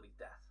about Sylvie's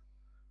death.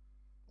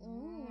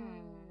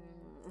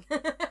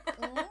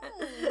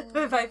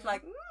 We're both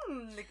like,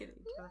 look at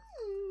each other.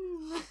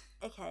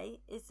 Okay,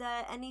 is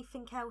there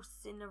anything else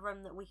in the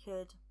room that we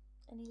could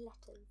Any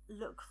letters?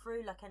 look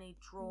through, like any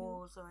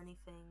drawers or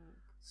anything?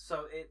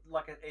 So it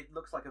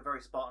looks like a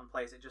very Spartan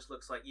place. It just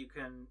looks like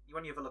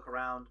when you have a look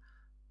around,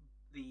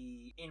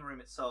 the in-room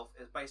itself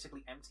is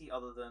basically empty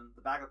other than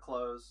the bag of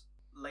clothes,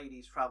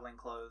 ladies' travelling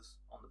clothes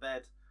on the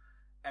bed.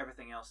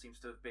 Everything else seems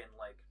to have been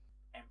like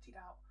emptied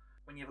out.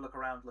 When you have a look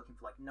around looking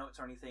for like notes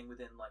or anything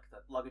within like the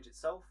luggage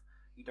itself,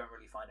 you don't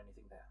really find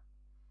anything there.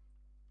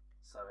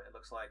 So it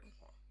looks like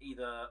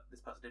either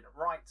this person didn't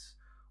write,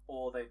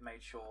 or they've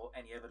made sure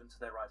any evidence of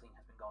their writing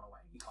has been gone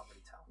away. You can't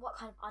really tell. What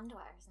kind of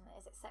underwear isn't it?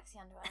 Is it sexy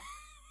underwear?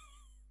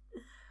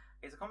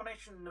 It's a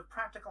combination of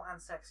practical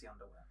and sexy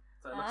underwear.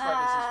 So it looks like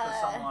this is for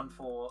someone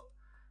for...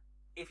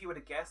 If you were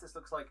to guess, this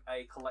looks like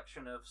a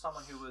collection of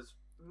someone who was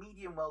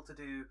medium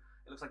well-to-do.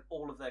 It looks like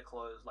all of their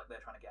clothes, like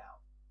they're trying to get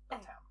out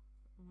of town.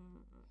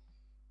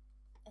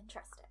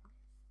 Interesting.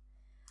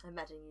 I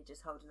imagine you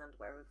just holding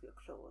underwear with your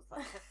claws,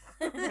 like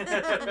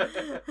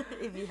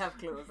if you have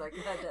claws, like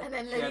I don't. And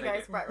then Lily Yeah, they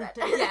goes do. bright red.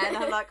 Yeah, and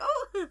I'm like,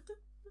 oh,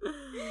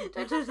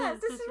 Don't touch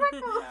that, this is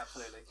record.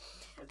 Absolutely.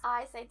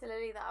 I say to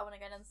Lily that I want to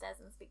go downstairs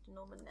and speak to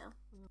Norman now.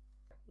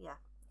 Yeah.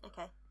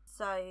 Okay.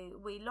 So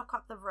we lock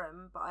up the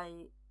room, but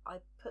I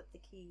put the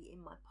key in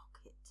my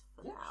pocket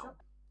for Yeah, now. sure.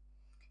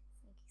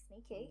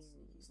 Sneaky.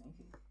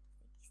 Sneaky.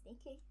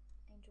 Sneaky.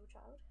 Angel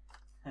child.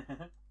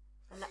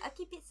 I'm like, I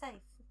keep it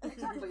safe.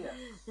 Exactly,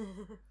 yeah.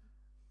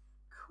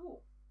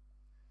 Cool.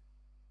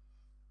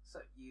 So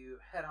you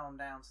head on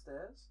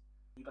downstairs.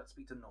 You'd like to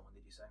speak to Norman,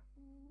 did you say?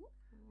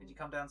 Did you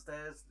come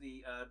downstairs?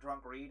 The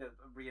drunk Reed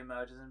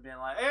re-emerges and being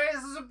like, "Hey,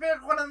 this is a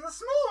big one in the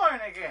small one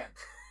again.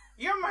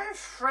 You're my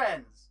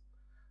friends.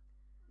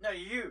 No,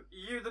 you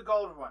the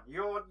gold one.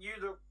 You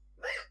the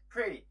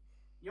pretty.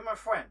 You're my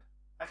friend.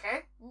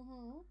 Okay?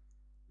 Mm-hmm.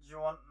 Do you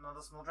want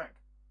another small drink?"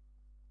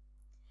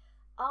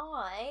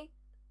 I,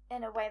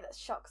 in a way that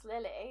shocks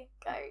Lily,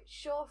 go,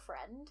 "Sure,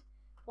 friend.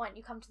 Why don't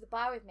you come to the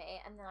bar with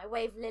me?" And then I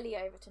wave Lily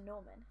over to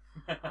Norman.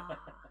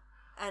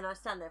 And I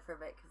stand there for a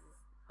bit because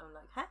I'm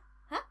like, huh?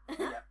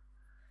 Yeah.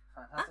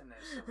 Fantastic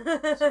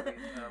news. So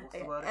what's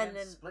the word And again?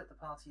 then- Split the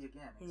party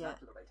again.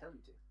 Exactly what they tell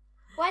you to.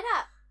 Why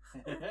not?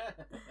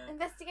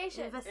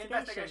 Investigation.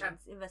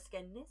 Investigations.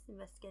 Investigating this,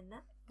 investigating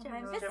that. My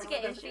General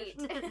investigating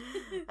investigation.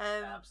 feat.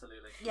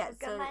 Absolutely. Yeah, I've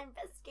got so my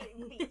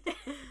investigating feet.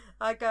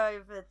 I go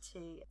over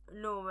to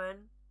Norman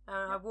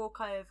and I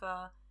walk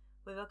over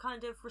with a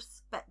kind of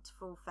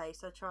respectful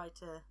face. I try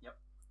to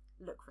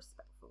look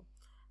respectful.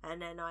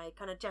 And then I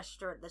kind of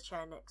gesture at the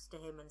chair next to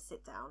him and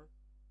sit down.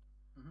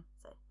 Mm-hmm.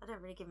 So I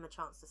don't really give him a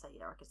chance to say,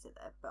 yeah, I can sit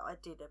there, but I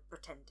did a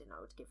pretending I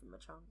would give him a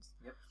chance.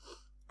 Yep.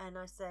 And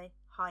I say,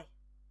 hi.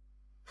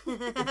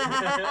 Hiya.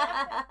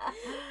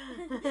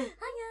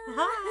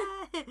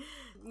 Hi.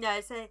 No,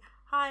 I say,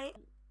 hi.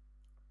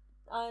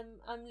 I'm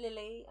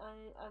Lily.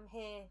 I'm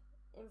here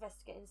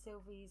investigating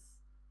Sylvie's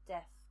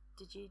death.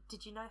 Did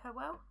you know her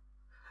well?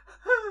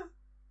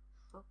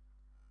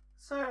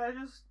 Sorry, I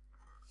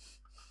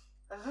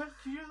heard,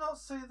 could you not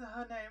say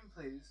her name,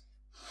 please?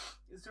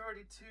 Is there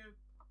already 2?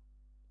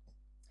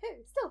 Who?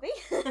 Sylvie?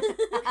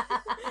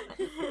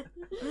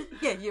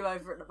 Yeah, you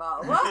over at the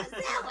bar. What?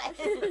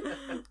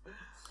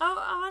 Oh,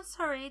 I'm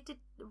sorry.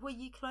 Were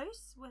you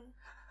close?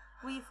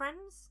 Were you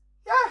friends?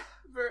 Yeah,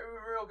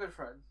 we're real good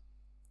friends.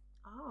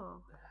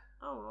 Oh,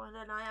 well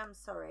then I am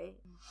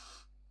sorry.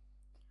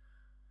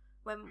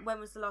 When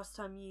was the last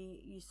time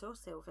you saw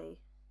Sylvie?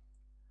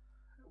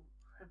 It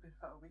had been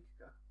about a week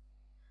ago.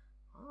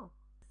 Oh.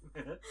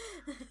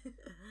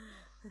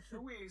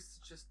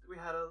 We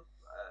had a.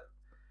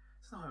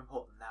 It's not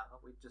important now.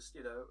 We just,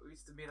 we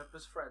used to meet up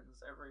as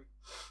friends every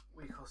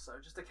week or so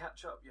just to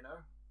catch up,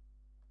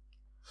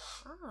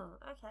 Oh,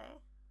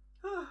 okay.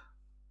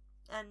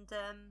 And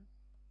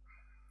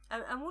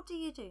what do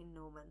you do,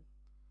 Norman?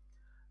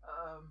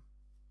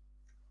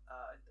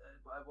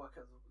 I work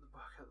at the.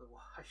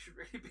 I should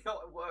really be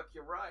out at work.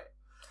 You're right.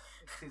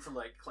 He seems to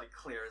like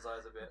clear his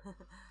eyes a bit.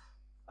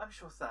 I'm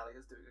sure Sally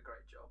is doing a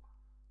great job,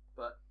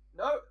 but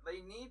no,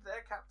 they need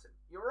their captain.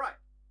 You're right.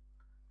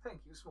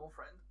 Thank you, small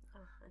friend.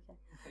 Oh, okay.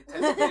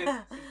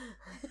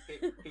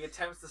 He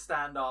attempts to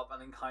stand up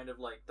and then kind of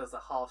like does a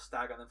half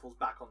stagger and then falls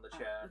back on the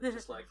chair.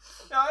 Just like,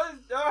 no,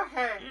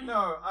 okay,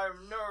 no, I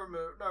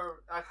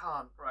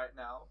can't right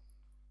now.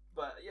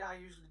 But yeah, I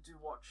usually do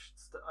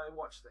I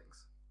watch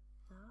things.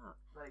 Ah.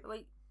 Like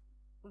Wait,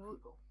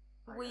 people.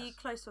 were you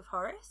close with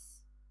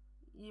Horace?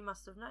 You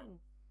must have known.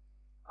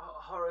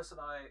 Horace and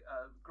I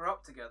grew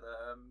up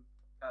together.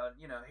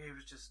 He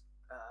was just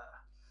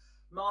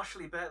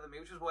martially better than me,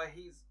 which is why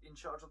he's in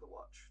charge of the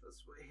watch.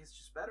 He's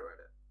just better at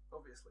it,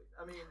 obviously.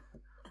 I mean,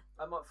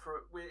 I'm up for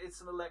it.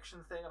 It's an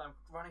election thing, and I'm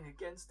running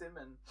against him,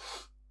 and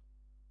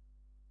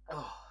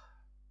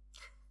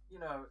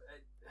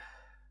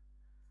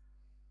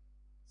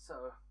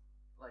so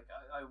like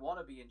I want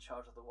to be in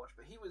charge of the watch,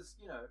 but he was,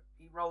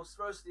 he rose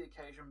to the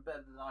occasion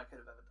better than I could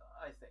have ever done,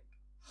 I think.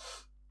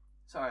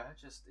 Sorry,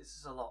 this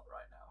is a lot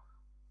right now.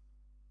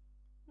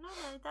 No,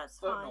 that's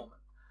Vote fine. Norman.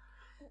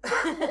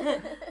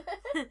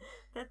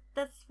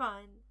 That's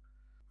fine.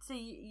 So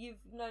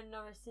you've known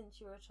Norris since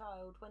you were a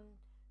child. When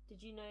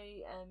did you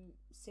know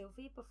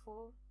Sylvie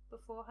before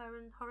her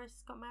and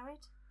Horace got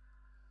married?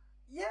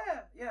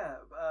 Yeah.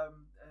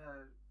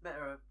 Met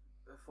her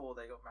before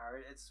they got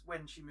married. It's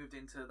when she moved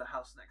into the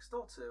house next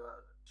door to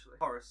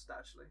Horace.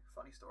 Actually,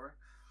 funny story.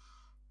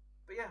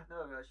 But yeah,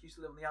 no, she used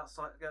to live on the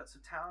outskirts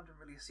of town, didn't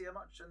really see her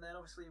much, and then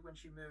obviously when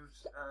she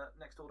moved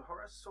next door to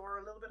Horace, saw her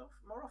a little bit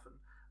more often.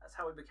 That's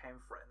how we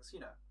became friends,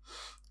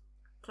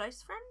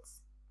 Close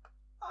friends?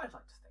 I'd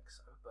like to think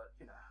so, but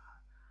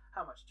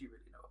how much do you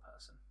really know a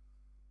person?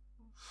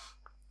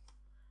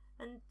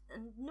 And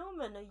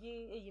Norman, are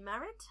you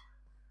married?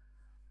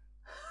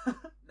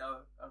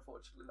 No,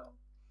 unfortunately not.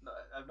 No,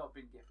 I've not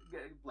been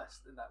getting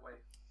blessed in that way.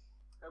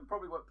 And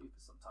probably won't be for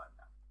some time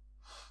now.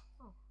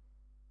 Oh.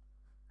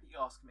 You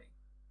ask me.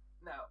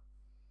 Now,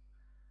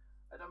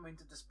 I don't mean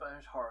to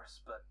disparage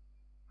Horace, but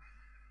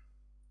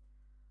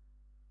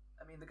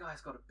I mean, the guy's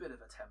got a bit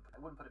of a temper. I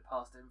wouldn't put it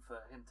past him for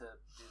him to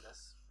do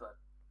this, but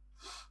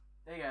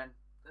again,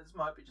 this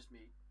might be just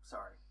me.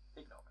 Sorry,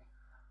 ignore me.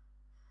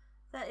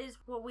 That is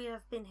what we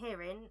have been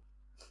hearing.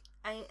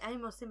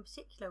 Amos in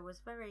particular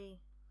was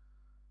very,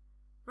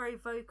 very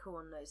vocal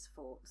on those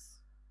thoughts.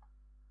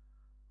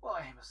 Well,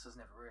 Amos has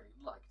never really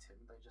liked him.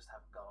 They just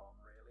haven't got on,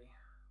 really.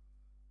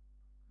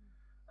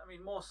 I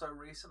mean, more so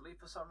recently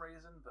for some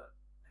reason, but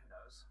who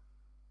knows?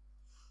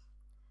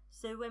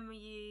 So when were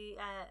you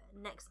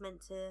next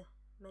meant to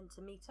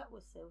meet up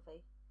with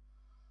Sylvie?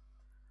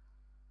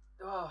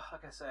 Oh,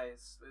 like I say,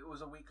 it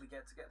was a weekly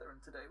get together,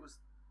 and today was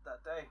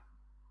that day.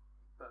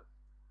 But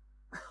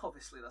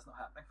obviously, that's not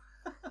happening.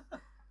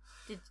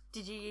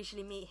 Did you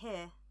usually meet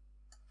here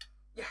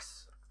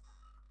Yes.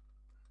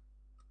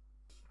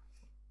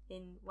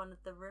 in one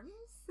of the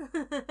rooms?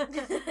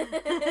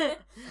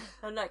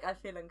 I'm like, I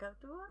feel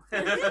uncomfortable.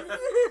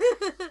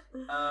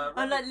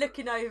 I'm like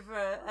looking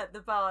over at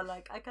the bar,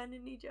 like, I kind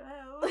of need your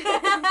help.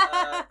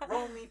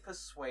 Roll me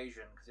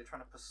persuasion, because you're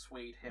trying to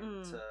persuade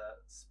him to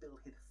spill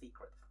his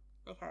secret.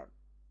 Okay.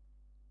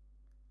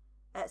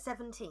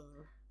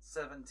 17.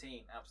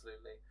 17,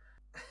 absolutely.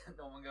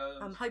 Norman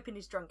goes. I'm hoping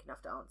he's drunk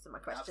enough to answer my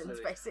questions,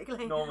 Absolutely.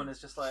 basically. Norman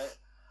is just like,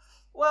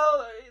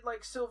 well,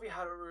 like, Sylvie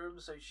had a room,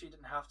 so she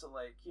didn't have to,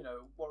 like,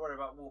 worry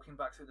about walking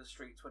back through the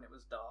streets when it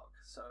was dark.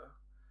 So,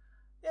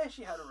 yeah,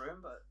 she had a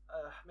room, but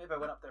maybe I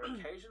went up there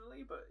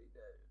occasionally, but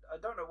I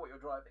don't know what you're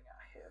driving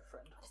at here,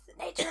 friend. What's the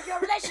nature of your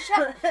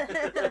relationship?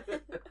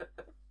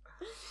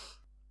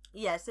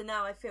 Yeah, so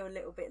now I feel a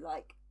little bit,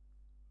 like,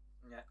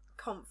 Yeah.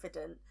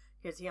 confident,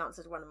 because he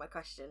answered one of my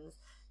questions.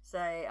 So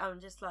I'm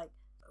just like,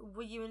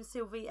 were you and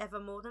Sylvie ever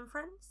more than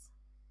friends?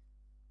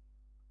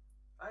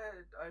 I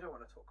don't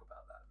want to talk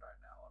about that right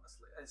now,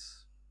 honestly.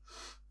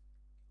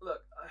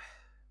 Look,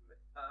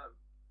 I'm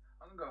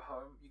gonna go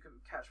home. You can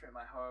catch me at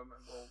my home,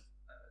 and we'll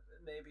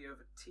maybe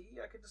over tea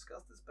I can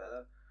discuss this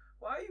better.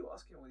 Why are you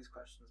asking all these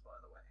questions, by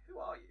the way? Who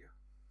are you?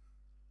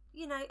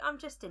 I'm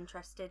just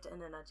interested,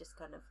 and then I just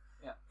kind of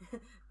Yeah.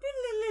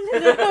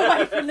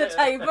 away from the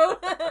table.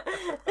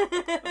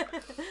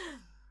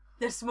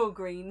 The small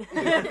green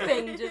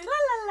thing just la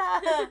la la.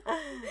 No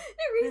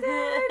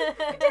reason.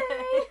 Good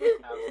day.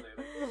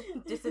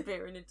 Absolutely.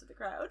 Disappearing into the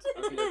crowd.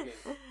 Okay.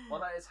 While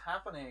that is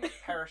happening,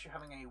 Parrish, you're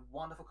having a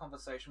wonderful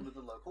conversation with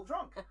the local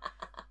drunk,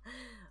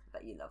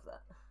 But you love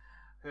that.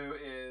 who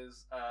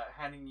is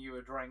handing you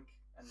a drink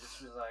and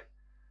just was like,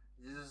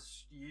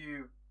 "This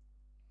you,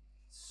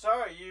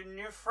 so you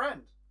new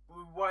friend?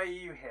 Why are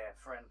you here,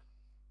 friend?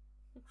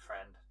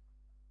 Friend."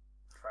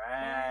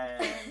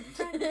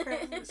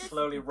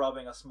 Slowly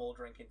rubbing a small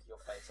drink into your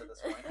face at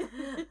this point.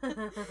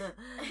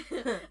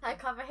 I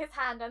cover his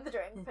hand on the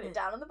drink, put it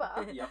down on the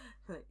bar, Yep.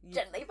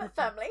 gently but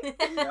firmly,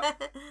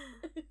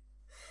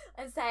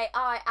 and say,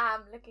 I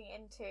am looking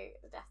into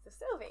the death of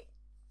Sylvie.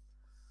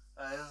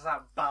 This is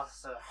that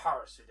bastard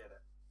Horace who did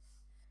it.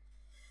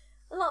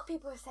 A lot of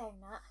people are saying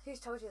that. Who's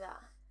told you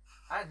that?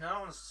 No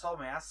one's told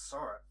me. I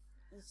saw it.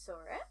 You saw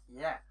it?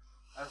 Yeah.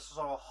 I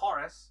saw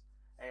Horace.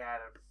 He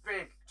had a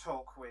big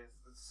talk with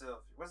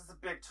Sylvie. What's the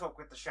big talk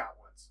with the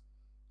shoutwords?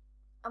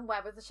 And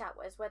where were the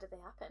shoutwords? Where did they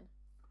happen?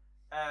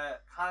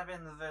 Kind of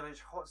in the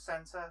village hot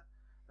centre.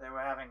 They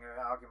were having an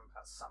argument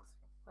about something.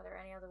 Were there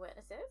any other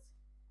witnesses?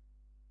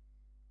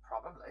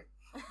 Probably.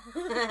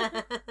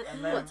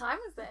 And then What time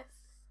was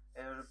this?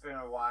 it would have been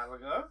a while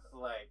ago.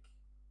 Like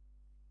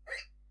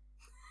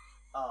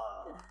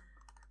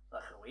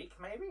a week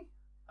maybe?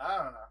 I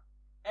don't know.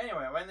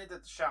 Anyway, when they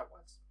did the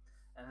shoutwords.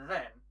 And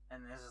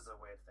this is the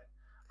weird thing,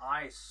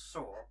 I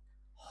saw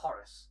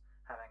Horace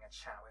having a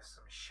chat with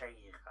some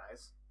shady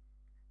guys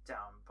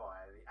down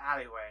by the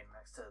alleyway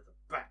next to the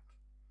bank.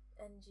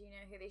 And do you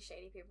know who these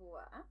shady people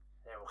were?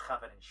 They were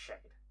covered in shade.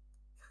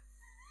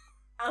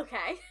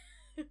 Okay.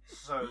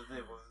 So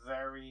they were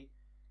very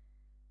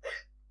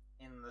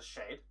in the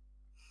shade.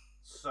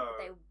 So Were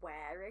they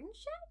wearing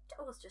shade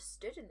or just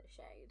stood in the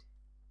shade?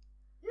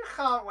 you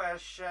can't wear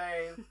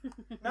shade.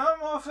 No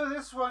more for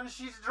this one,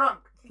 she's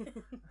drunk.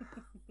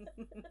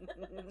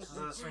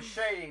 So there's some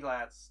shady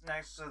lads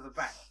next to the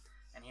bank,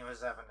 and he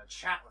was having a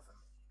chat with them.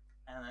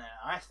 And then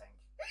I think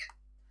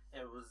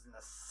it was an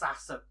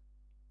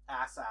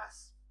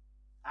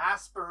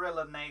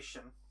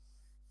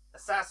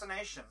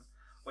assassination,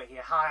 where he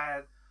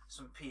hired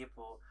some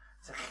people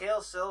to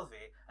kill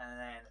Sylvie, and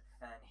then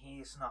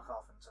he snuck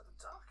off into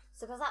the dark.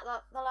 So was that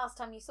the last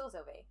time you saw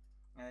Sylvie?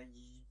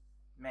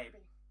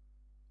 Maybe.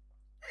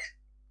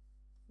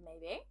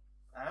 Maybe.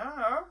 I don't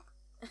know.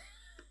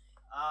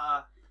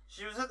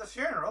 She was at the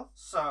funeral,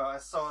 so I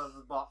saw the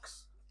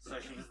box, so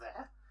she was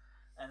there.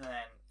 And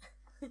then,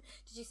 Did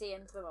you see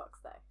into the box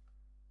though?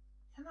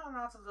 you're not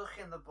allowed to look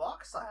in the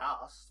box, I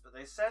asked, but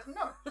they said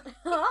no.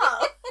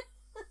 Oh.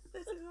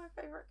 This is my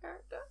favourite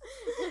character.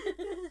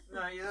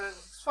 No,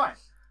 it's fine.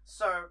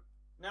 So,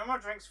 no more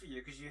drinks for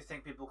you, because you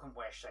think people can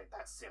wear shade.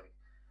 That's silly.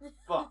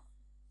 But,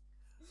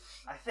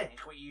 I think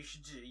what you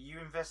should do, you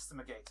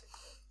investigate it.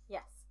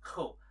 Yes.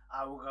 Cool.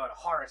 I will go to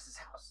Horace's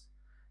house,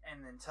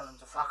 and then tell him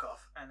to fuck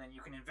off, and then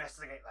you can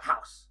investigate the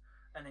house.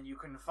 And then you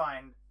can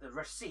find the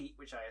receipt,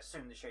 which I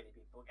assume the shady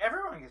people.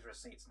 Everyone gets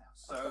receipts now,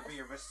 so it'll be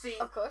a receipt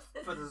Of course.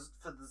 for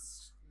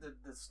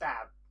the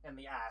stab in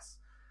the ass.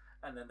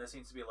 And then there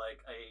seems to be like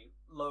a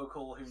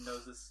local who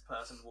knows this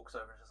person walks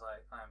over and just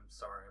like, I'm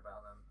sorry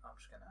about them. I'm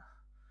just gonna.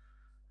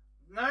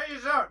 No, you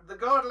don't. The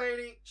god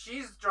lady,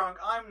 she's drunk.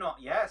 I'm not.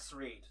 Yes,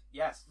 Reed.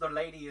 Yes, the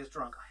lady is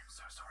drunk. I am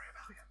so sorry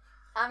about you.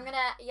 I'm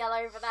gonna yell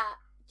over that.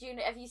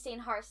 Have you seen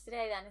Horace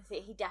today then?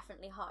 Is he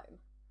definitely home?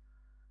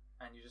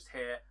 And you just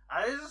hear,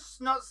 I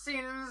just not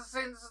seen him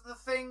since the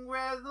thing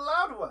where the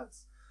loud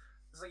words.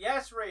 It's like,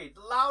 yes, Reed,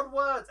 the loud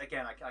words.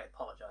 Again, I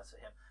apologise for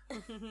him.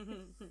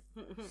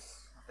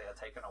 They are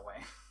taken away.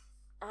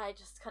 I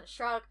just kind of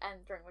shrug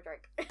and drink my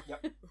drink.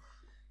 Yep.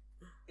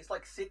 It's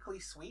like sickly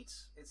sweet.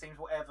 It seems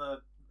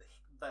whatever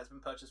that's been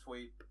purchased for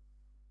you,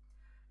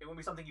 it won't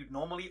be something you'd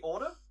normally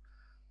order.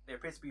 There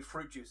appears to be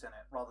fruit juice in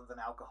it rather than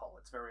alcohol.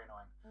 It's very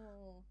annoying.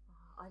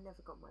 I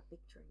never got my big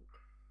drink.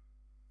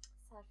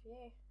 Sad for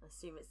you. I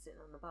assume it's sitting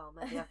on the bar.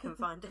 Maybe I can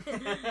find it.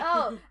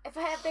 Oh, if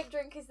a big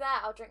drink is there,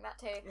 I'll drink that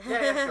too.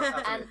 Yeah, sure,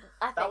 absolutely. And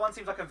I think That one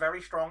seems like a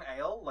very strong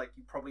ale, like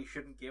you probably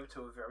shouldn't give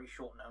to a very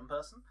short-known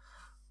person.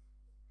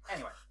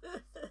 Anyway,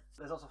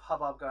 there's lots of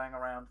hubbub going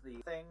around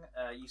the thing.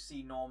 You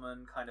see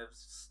Norman kind of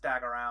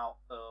stagger out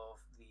of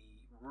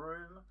the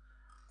room,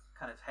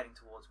 kind of heading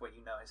towards where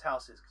you know his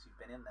house is because you've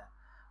been in there.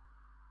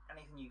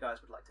 Anything you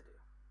guys would like to do?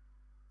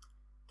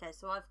 Okay,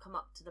 so I've come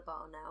up to the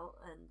bar now,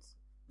 and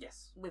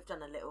Yes. we've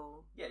done a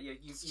little Yeah, you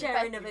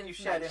sharing of you've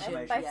shared information.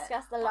 we information. both Yeah.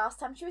 discussed the last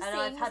time she was and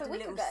seen I've was had a a week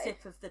little ago.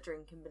 sip of the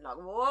drink and been like,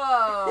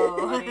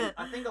 whoa! I mean,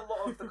 I think a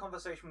lot of the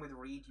conversation with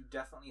Reed you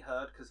definitely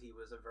heard because he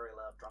was a very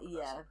loud drunk person.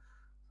 Yeah,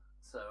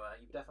 So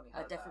you definitely I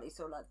heard definitely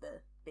saw like the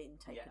being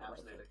that. taken Yeah, away.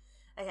 absolutely.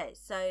 Thing. Okay,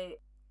 so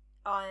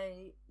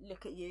I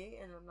look at you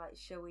and I'm like,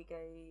 shall we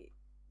go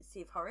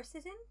see if Horace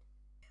is in?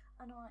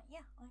 And I'm like, yeah,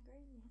 I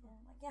agree. Yeah,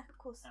 like, yeah, of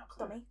course,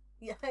 Absolutely. dummy.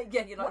 Yeah,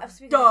 yeah, you're like, What else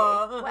are we duh.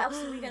 gonna do? What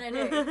else are we gonna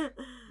do?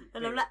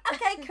 And I'm like,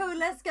 okay, cool,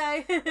 let's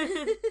go.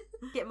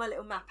 Get my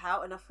little map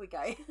out and off we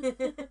go.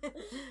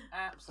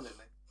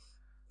 Absolutely.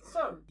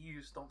 So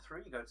you stomp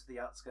through. You go to the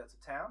outskirts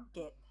of town.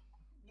 Get.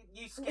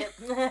 you skip.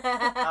 I'm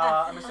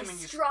I assuming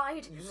you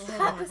stride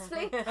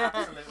purposefully.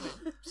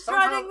 Absolutely.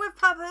 Striding with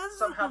puppers.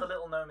 Somehow the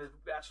little gnome is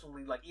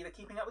actually like either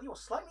keeping up with you or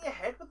slightly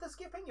ahead with the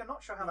skipping. You're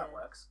not sure how that Yeah.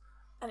 works.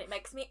 And it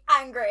makes me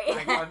angry.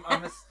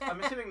 I'm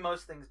assuming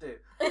most things do.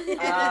 Like,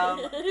 I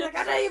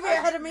know you're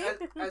ahead of me.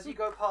 As you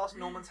go past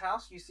Norman's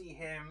house, you see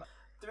him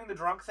doing the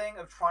drunk thing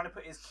of trying to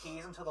put his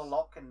keys into the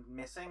lock and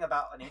missing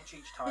about an inch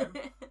each time.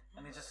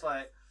 And he's just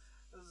like,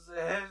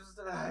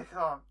 I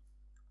can't.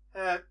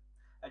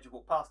 As you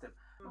walk past him.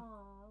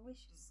 Oh, we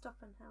should stop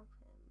and help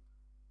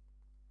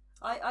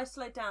him. I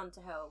slowed down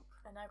to help.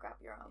 And I grab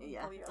your arm. and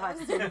Yeah, pull you I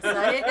on. assume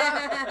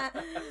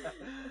so.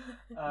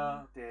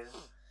 Oh dear.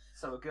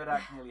 So a good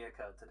act nearly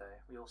occurred today.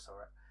 We all saw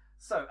it.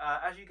 So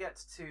as you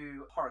get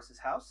to Horace's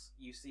house,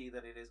 you see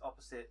that it is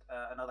opposite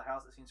another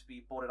house that seems to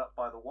be boarded up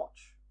by the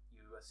watch.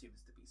 You assume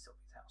it's to be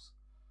Sylvie's house.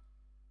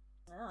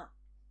 Ah.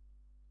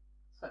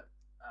 So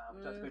would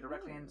you like to go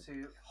directly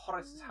into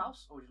Horace's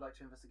house, or would you like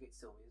to investigate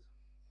Sylvie's?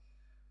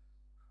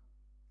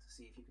 To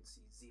see if you can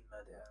see the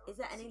murder. Is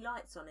there any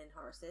lights on in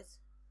Horace's?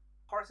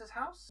 Horace's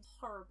house?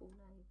 Horrible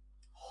name.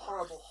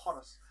 Horrible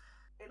Horace.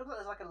 It looks like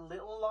there's like a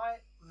little light,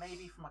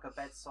 maybe from like a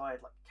bedside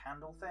like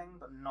candle thing,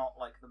 but not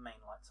like the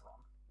main lights are on.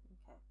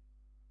 Okay.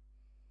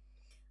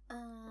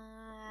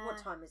 What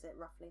time is it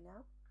roughly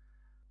now?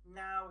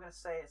 Now we're gonna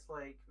say it's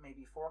like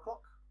maybe 4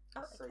 o'clock.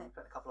 Oh, So okay. you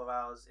spent a couple of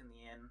hours in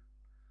the inn,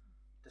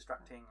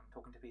 distracting and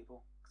talking to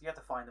people because you have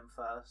to find them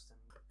first. And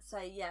So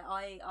yeah,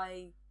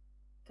 I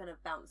kind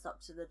of bounced up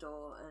to the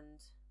door and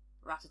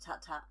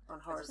rat-a-tat-tat on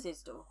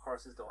Horace's door.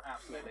 Horace's door,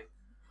 absolutely.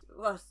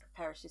 Well,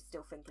 Parrish is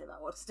still thinking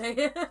about what to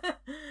do.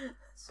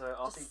 So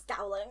after Just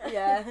scowling.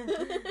 Yeah.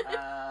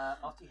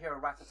 after you hear a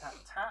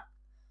rat-a-tat-tat,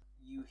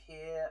 you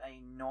hear a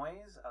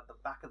noise at the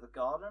back of the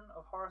garden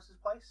of Horace's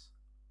place,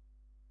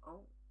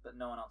 Oh, but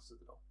no one answers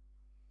the door.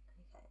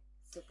 okay.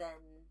 So then,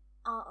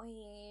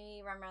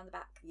 We run around the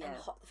back Yeah.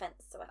 and hop the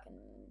fence so I can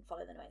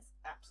follow the noise.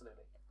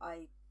 Absolutely.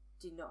 I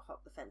do not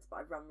hop the fence, but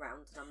I run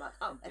round and I'm like,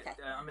 oh, okay.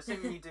 I'm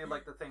assuming you do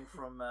like the thing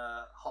from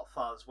Hot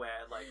Fuzz where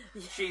like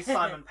she's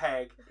Simon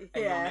Pegg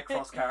and your Nick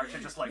Frost character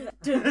just like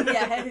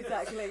Yeah,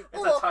 exactly. It's a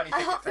Or tiny I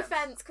picket hop the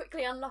fence. fence,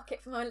 quickly unlock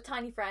it for my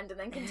tiny friend, and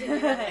then continue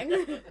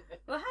running.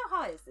 Well, how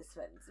high is this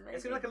fence? Maybe.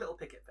 It's like a little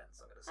picket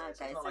fence, I'm going to say.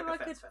 So Okay, it's not so like a I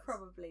fence could fence.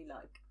 probably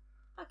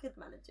I could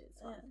manage it. It's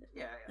fine.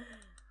 Yeah.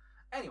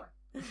 Anyway,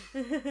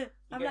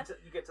 I'm you like,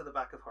 get to the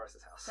back of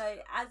Horace's house. so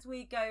as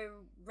we go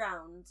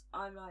round,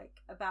 I'm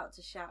like about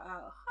to shout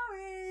out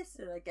Horace,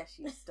 and I guess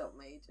you stop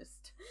me.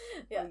 Just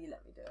Yeah. or you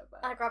let me do it.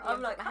 But I grab you I'm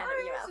and like, put my hand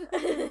at your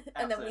Horace! mouth.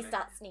 And then we Absolutely.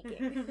 start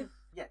sneaking.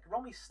 Yeah,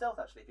 roll me stealth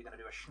actually if you're going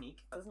to do a sneak.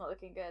 It's not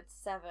looking good.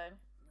 7.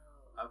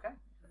 No, Okay.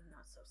 I'm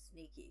not so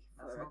sneaky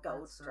That's for a not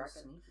gold so dragon.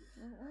 sneaky.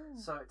 Mm-mm.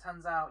 So it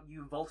turns out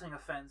you vaulting a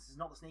fence is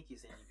not the sneakiest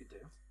thing you could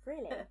do.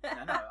 Really?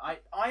 No,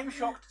 I'm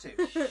shocked too.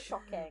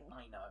 Shocking.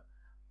 I know.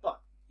 But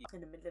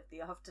In the middle of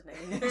the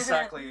afternoon.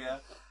 exactly, yeah.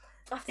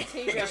 After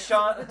 2 The drinks.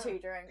 shot- After 2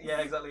 drinks. Yeah,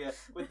 exactly, yeah.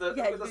 With the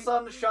Yeah, with the you-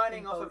 sun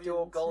shining off of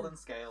your emboldened. golden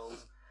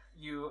scales,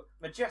 you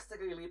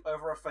majestically leap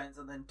over a fence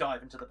and then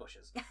dive into the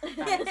bushes. And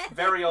it's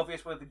very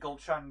obvious where the gold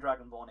shining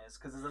dragonborn is,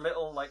 because there's a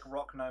little like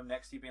rock gnome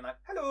next to you being like,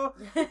 "Hello."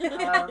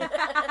 Hello.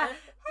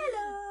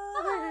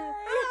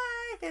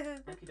 Hi.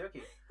 Okie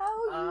dokie.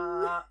 How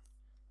are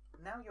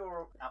you? Now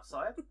you're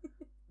outside.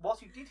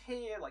 Whilst you did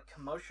hear like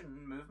commotion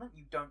and movement,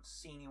 you don't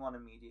see anyone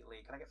immediately.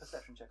 Can I get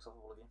perception checks off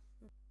all of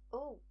you?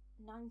 Oh,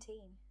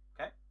 19.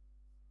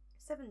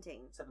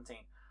 17. 17.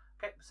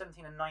 Okay,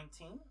 17 and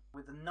 19.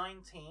 With the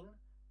 19,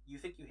 you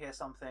think you hear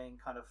something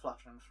kind of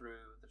fluttering through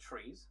the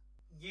trees.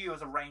 You,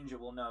 as a ranger,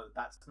 will know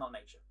that's not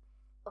nature.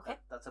 Okay.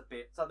 That's a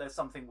bit. So there's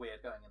something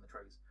weird going in the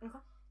trees. Okay.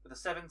 With the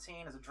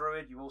 17, as a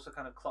druid, you also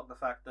kind of clock the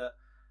fact that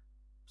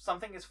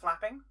something is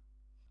flapping.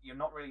 You're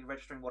not really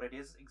registering what it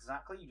is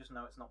exactly. You just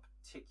know it's not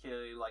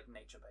particularly like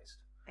nature based.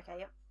 Okay,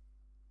 yep.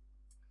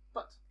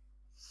 But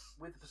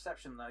with the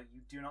perception, though,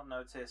 you do not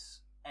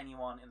notice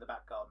anyone in the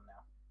back garden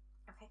now.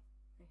 Okay.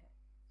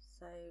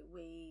 So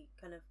we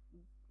kind of,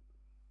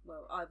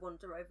 well, I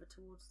wander over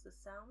towards the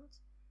sound,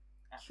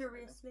 Absolutely.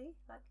 curiously,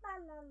 like la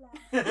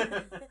la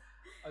la.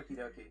 Okie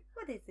dokie.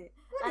 What is it?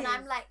 And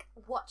I'm like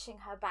watching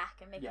her back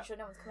and making Yeah. sure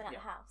no one's coming out Yeah.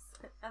 the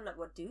house. I'm like,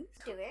 what do?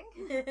 Doing?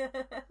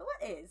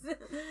 What is?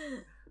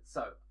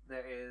 So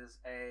there is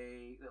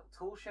a little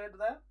tool shed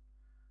there.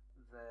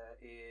 There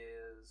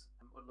is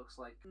what looks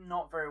like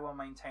not very well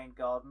maintained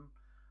garden.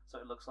 So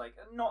it looks like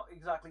not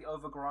exactly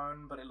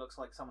overgrown, but it looks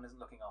like someone isn't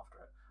looking after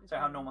it. So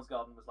how Norman's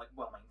garden was like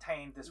well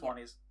maintained, this one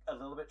is a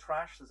little bit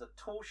trash. There's a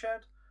tool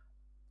shed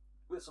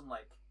with some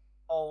like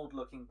old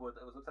looking wood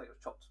that looks like it was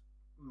chopped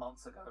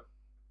months ago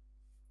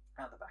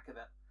out the back of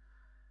it.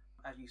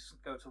 As you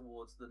go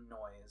towards the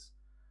noise,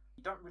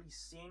 you don't really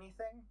see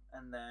anything,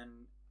 and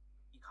then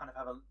you kind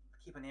of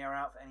keep an ear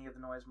out for any of the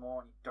noise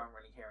more, and you don't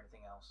really hear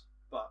anything else.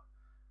 But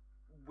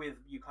with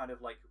you kind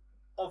of like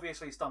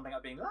obviously stumbling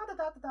up being la da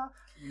da da da,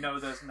 you know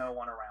there's no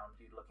one around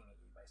you looking at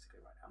you basically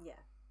right now. Yeah.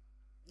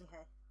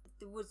 Okay.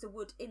 Was the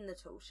wood in the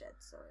tool shed?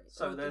 Sorry.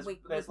 So Or there's we've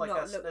like not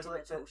a looked there's in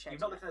like the tool shed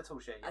you've not yet. looked in the tool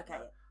shed yet. Okay.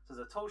 No. So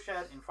there's a tool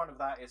shed. In front of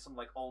that is some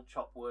like old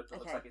chopped wood that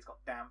looks Okay. like it's got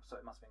damp, so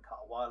it must have been cut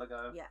a while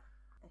ago. Yeah.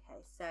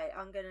 Okay, so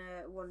I'm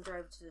gonna wander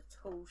over to the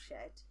tool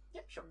shed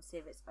Yep, sure. and see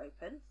if it's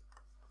open.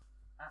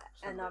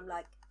 Absolutely. And I'm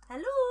like,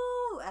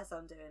 "Hello!" as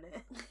I'm doing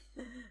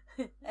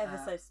it, ever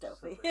so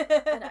stealthy. I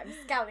know, I'm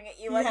scowling at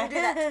you while you do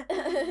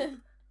that.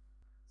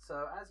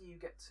 So as you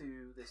get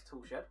to this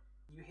tool shed,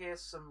 you hear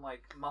some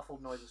like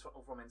muffled noises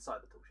from inside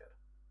the tool shed.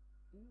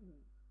 Mm.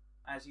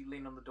 As you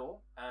lean on the door,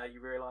 you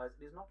realise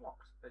it is not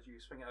locked. As you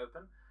swing it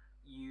open,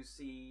 you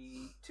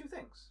see two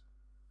things.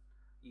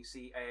 You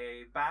see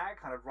a bag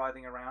kind of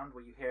writhing around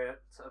where you hear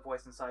a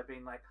voice inside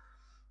being like,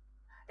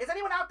 "Is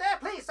anyone out there?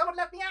 Please, someone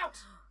let me out!"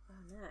 Oh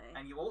no.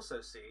 And you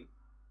also see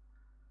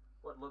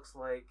what looks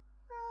like,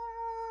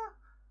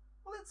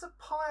 well, it's a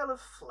pile of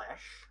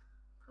flesh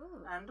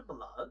Ooh. and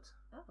blood.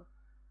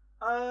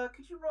 Oh.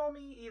 Could you roll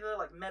me either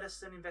like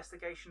medicine,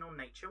 investigation, or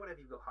nature,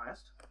 whatever you've got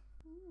highest?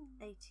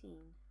 18.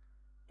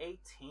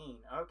 18.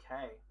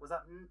 Okay. Was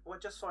that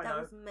what? Just so I That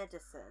know. was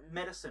medicine.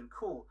 Medicine.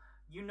 Cool.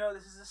 You know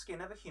this is the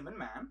skin of a human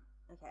man.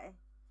 Okay.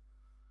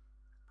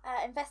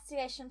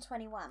 Investigation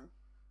 21.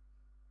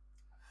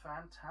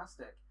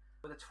 Fantastic.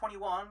 With a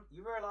 21,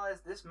 you realise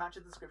this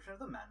matches the description of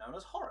the man known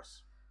as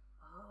Horace.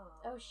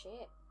 Oh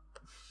shit.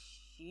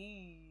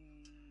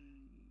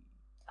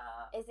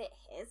 Uh, Is it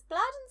his blood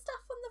and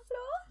stuff on the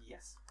floor?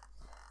 yes.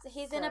 So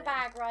he's in a So-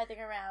 bag writhing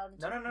around.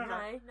 No.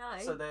 No.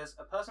 So there's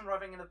a person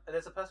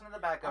there's a person in the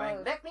bag going,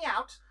 Oh. "Let me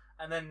out!"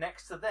 And then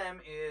next to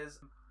them is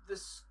the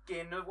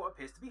skin of what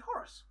appears to be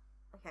Horace.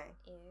 Okay.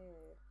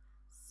 Ew.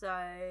 So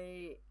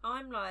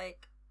I'm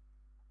like,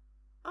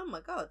 "Oh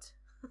my god."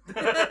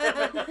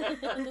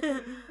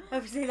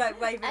 Obviously, like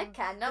waving, I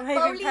cannot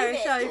waving believe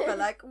Parish it. over,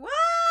 like,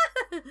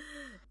 what?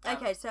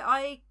 Okay, so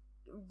I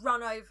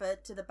run over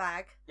to the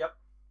bag. Yep.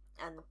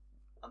 And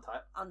Untie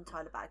it.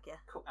 untie the bag. Yeah.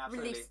 Cool,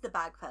 absolutely. Release the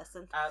bag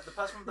person. The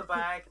person with the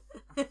bag.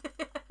 I'm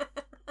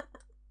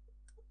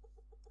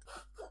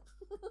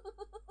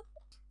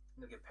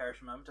gonna give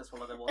Parish a moment to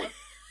swallow their water. I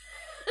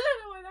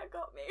don't know why that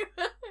got me.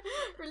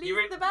 Release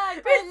You the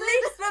bag.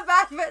 Release the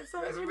bag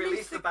person. As we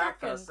release the bag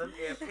kraken. person,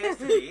 it appears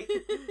to be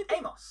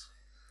Amos.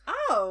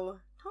 Oh,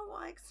 not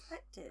what I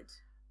expected.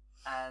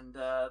 And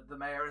the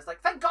mayor is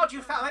like, "Thank God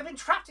you found. I've been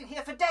trapped in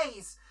here for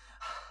days.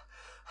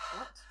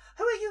 What?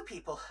 Who are you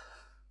people?"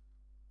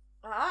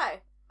 Oh.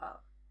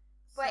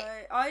 So Wait,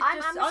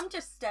 I'm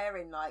just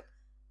staring like,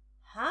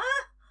 huh?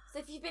 So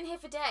if you've been here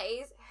for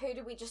days, who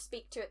did we just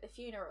speak to at the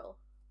funeral?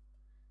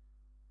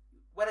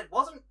 Well, it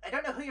wasn't. I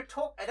don't know who you're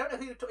talking.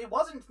 It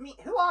wasn't me.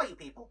 Who are you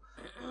people?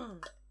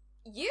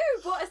 You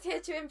brought us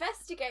here to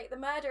investigate the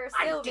murder of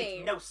I Sylvie.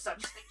 did no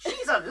such thing.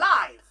 She's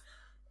alive.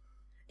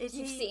 Is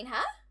You've he... seen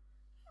her?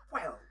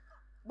 Well,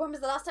 When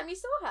was the last time you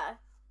saw her?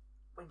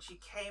 when she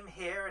came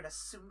here and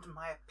assumed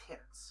my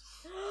appearance.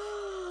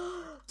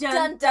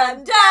 Dun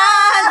dun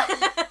dun!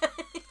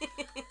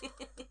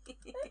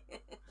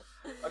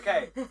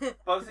 Okay,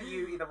 both of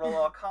you either roll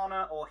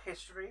Arcana or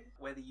History,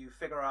 whether you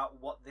figure out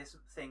what this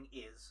thing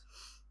is.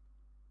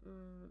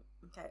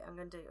 Okay, I'm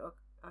going to do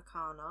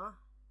Arcana,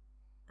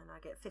 and I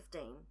get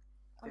 15.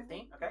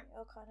 15, okay.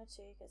 Oh, kind of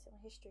too, because my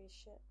history is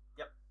shit.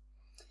 Yep.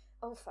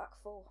 Oh, fuck,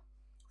 4.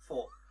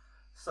 4.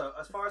 So,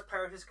 as far as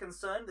Parish is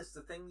concerned, this is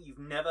a thing you've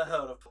never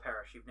heard of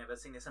Parish. You've never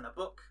seen this in a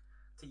book.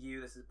 To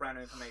you, this is brand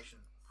new information.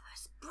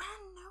 It's brand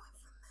new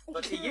information.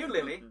 But to you,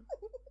 Lily,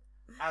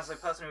 as a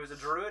person who is a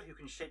druid who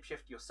can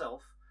shapeshift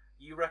yourself,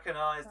 you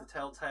recognise the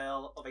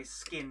telltale of a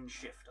skin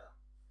shifter.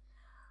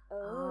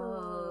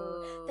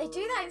 Oh. They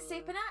do that in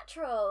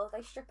Supernatural.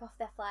 They strip off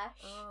their flesh.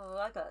 Oh,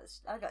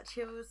 I got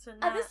chills from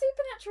Are the that.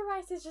 Supernatural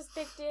writers just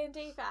big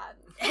D&D fans?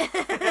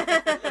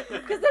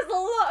 Because there's a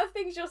lot of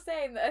things you're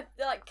saying that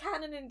are like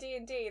canon in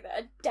D&D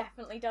that are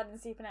definitely done in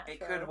Supernatural.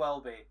 It could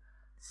well be.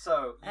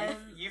 So,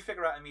 Um, you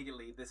figure out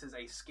immediately this is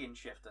a skin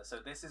shifter. So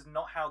this is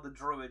not how the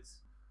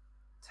druids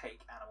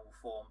take animal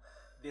form.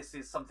 This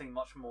is something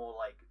much more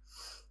like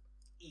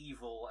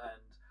evil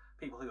and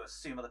people who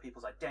assume other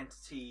people's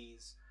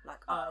identities.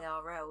 Like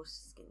IRL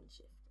skin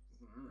shift.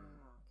 Mm.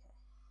 Okay.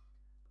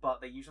 But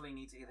they usually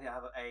need to either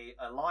have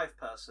a live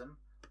person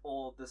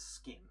or the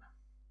skin.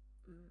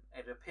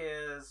 It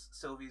appears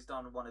Sylvie's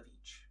done one of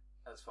each,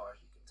 as far as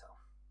you can tell.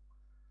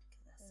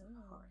 That's some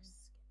horror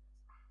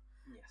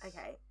skin. Yes.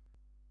 Okay.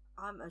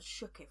 I'm a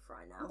shooketh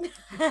right now.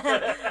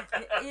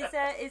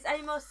 Is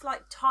Amos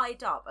like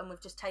tied up and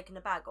we've just taken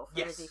the bag off? Or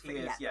Yes, is he free?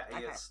 is. Yeah, he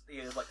okay. is. He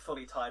is like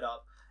fully tied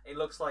up. It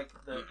looks like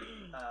the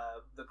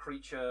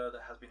creature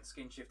that has been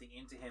skin shifting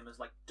into him has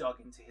like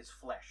dug into his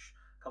flesh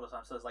a couple of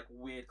times. So there's like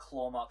weird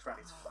claw marks around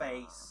his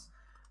face.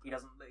 He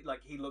doesn't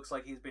like. He looks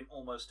like he's been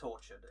almost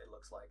tortured. It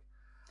looks like.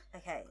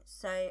 Okay,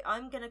 so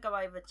I'm gonna go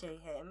over to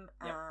him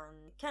Yep.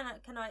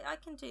 and I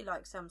can do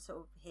like some sort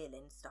of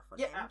healing stuff on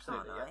Yeah, him,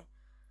 absolutely, can't yeah. I?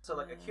 So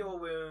like a cure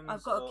wounds.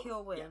 I've got a or-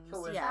 cure wounds,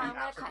 cure wounds yeah. would I'm be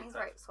going to cut absolutely his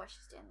perfect. ropes while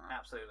she's doing that.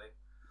 Absolutely.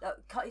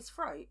 Cut his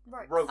throat.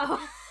 Ropes. Rope.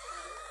 Oh.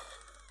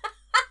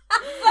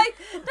 like,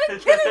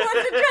 don't kill him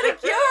once you're trying to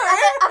cure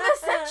it. I'm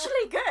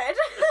essentially good.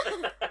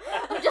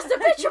 I'm just a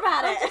bitch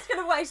about I'm it. just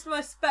going to waste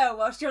my spell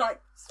whilst you're like,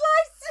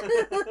 slice!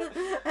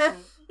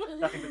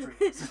 Nothing but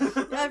dreams.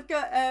 I've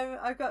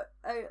got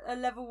a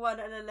level 1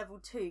 and a level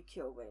 2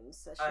 cure wounds.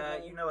 So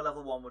You know a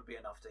level 1 would be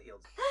enough to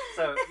heal.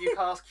 So you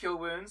cast Cure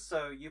Wounds,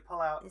 so you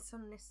pull out... It's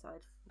on this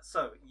side.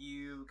 So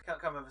you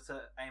come over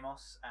to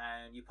Amos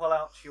and you pull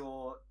out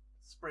your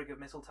sprig of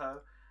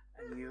mistletoe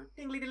and you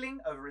dingly-ding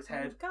over his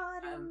head.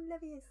 Wingardium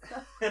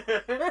Leviosa.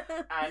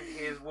 And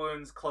his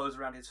wounds close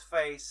around his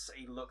face.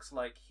 He looks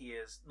like he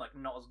is like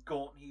not as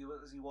gaunt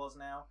as he was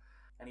now.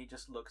 And he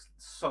just looks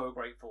so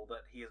grateful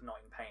that he is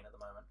not in pain at the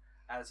moment.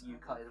 As you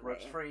cut his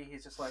ropes free,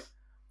 he's just like,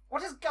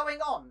 "What is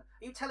going on?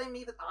 Are you telling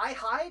me that I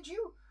hired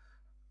you?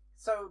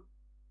 So,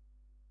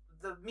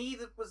 the me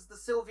that was the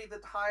Sylvie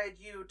that hired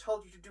you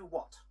told you to do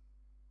what?"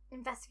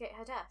 Investigate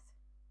her death.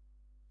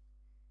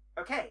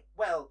 Okay,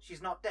 well,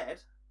 she's not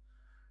dead.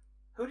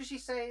 Who did she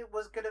say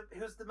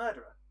who's the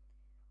murderer?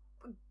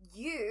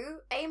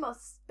 You,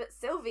 Amos, but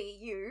Sylvie,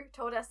 you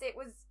told us it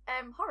was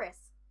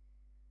Horace.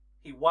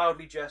 He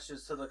wildly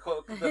gestures to the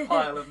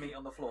pile of meat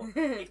on the floor.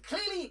 It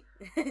clearly...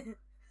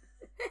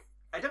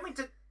 I don't mean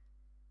to...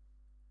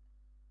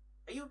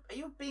 Are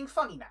you being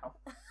funny now?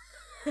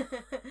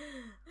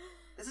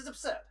 This is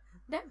absurd.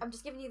 No, I'm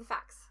just giving you the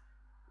facts.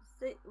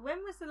 So,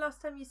 when was the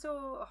last time you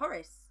saw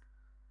Horace?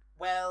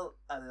 Well,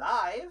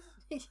 alive?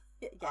 Yes.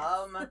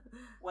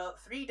 Well,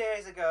 3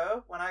 days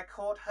ago when I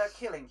caught her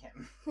killing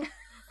him.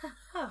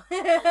 Oh.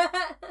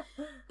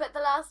 But the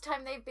last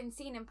time they've been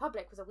seen in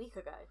public was a week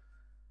ago.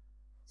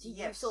 So you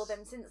Yes. saw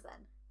them since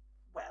then.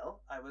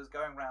 Well, I was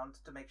going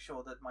round to make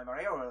sure that my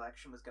mayoral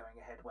election was going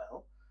ahead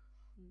well.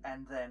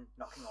 And then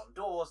knocking on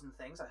doors and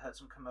things. I heard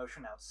some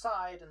commotion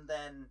outside and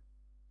then...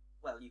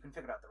 Well, you can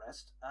figure out the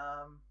rest.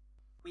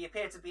 We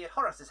appeared to be at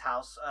Horace's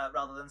house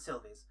rather than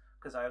Sylvie's.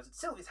 Because I was at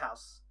Sylvie's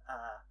house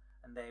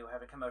and they were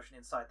having commotion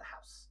inside the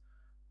house.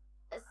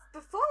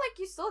 Before,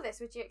 you saw this,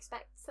 would you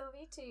expect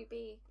Sylvie to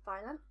be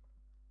violent?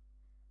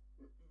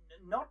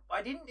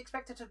 I didn't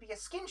expect her to be a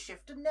skin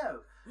shifter,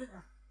 no.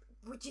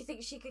 Would you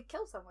think she could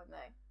kill someone,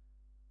 though?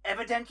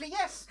 Evidently,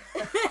 yes.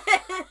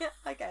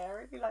 Okay, I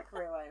really like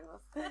real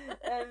Amos.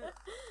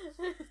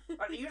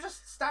 Are you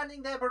just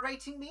standing there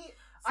berating me?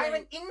 So- I'm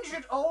an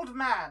injured old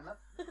man.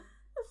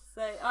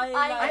 So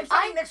I'm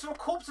standing next to a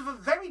corpse of a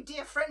very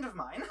dear friend of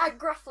mine. I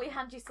gruffly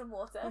hand you some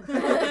water.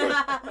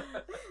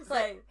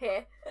 So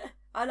Here.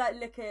 I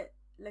look at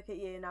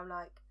you and I'm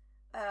like,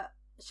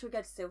 should we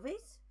go to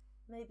Sylvie's?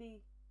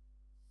 Maybe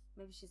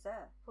she's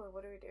there. Well,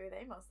 what do we do with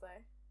Amos,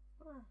 though?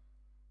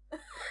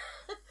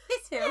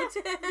 He's healed.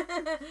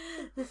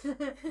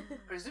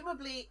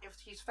 Presumably, if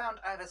she's found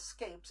I've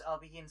escaped, I'll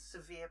be in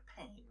severe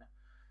pain.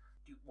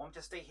 Do you want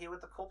to stay here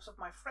with the corpse of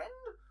my friend?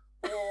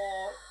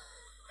 Or...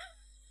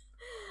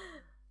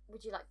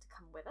 Would you like to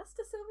come with us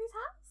to Sylvie's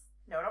house?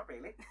 No, not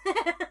really.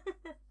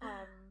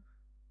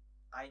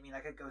 I mean, I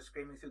could go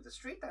screaming through the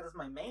street. That is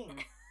my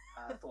main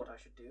thought I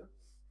should do.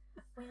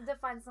 We need to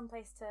find some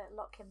place to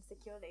lock him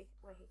securely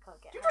where he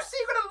can't get You out. just say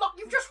you're gonna lock...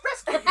 You've just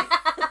rescued me!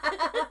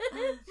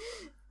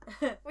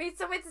 We need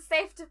somewhere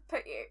safe to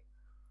put you.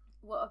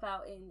 What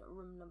about in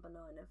room number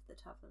 9 of the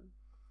tavern?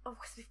 Oh,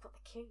 because we've got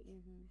the key.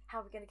 Mm-hmm. How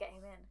are we going to get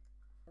him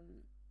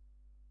in?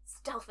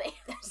 Stealthy.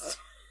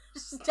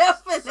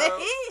 Stealthily.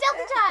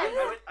 Stealthy time!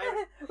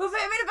 We'll put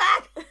him in a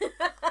bag.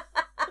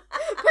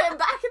 Put him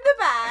back in the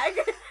bag.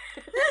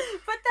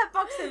 Put that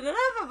box in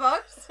another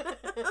box.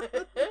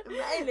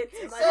 Mail it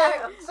to my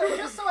So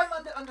just so I'm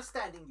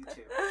understanding you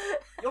two,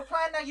 your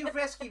plan now you've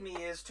rescued me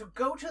is to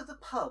go to the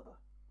pub.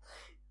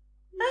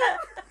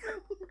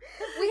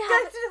 We Go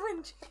have to the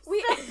wind. we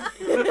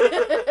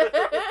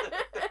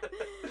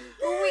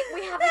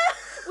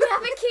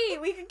have a key.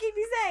 We can keep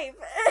you safe.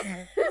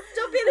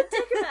 Stop being a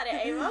dick about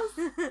it, Amos.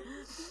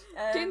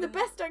 Doing the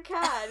best I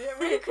can. I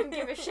really couldn't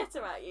give a shit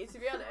about you, to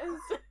be honest.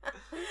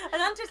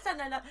 And I'm just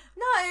standing there,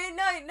 no.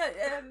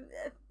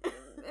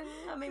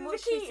 I mean, what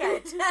The she key.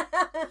 said.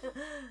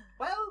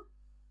 Well,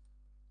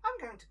 I'm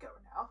going to go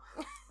now.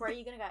 Where are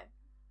you gonna go?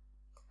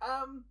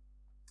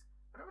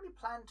 I don't really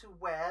plan to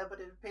where, but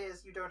it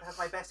appears you don't have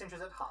my best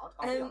interest at heart,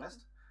 I'll be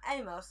honest.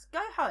 Amos, go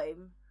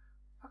home.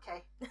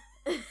 Okay.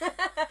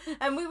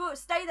 And we will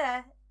stay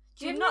there.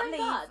 Do you Do have not no leave,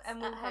 guards and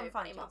we'll at come home,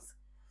 find you. Amos?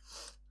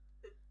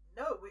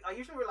 No, I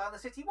usually rely on the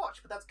City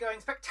Watch, but that's going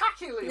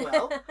spectacularly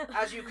well,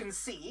 as you can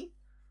see.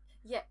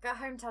 Yeah, go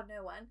home, tell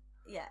no one.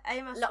 Yeah,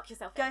 Amos, Lock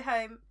yourself go in.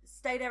 home.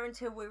 Stay there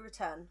until we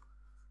return.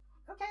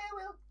 Okay, I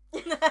will.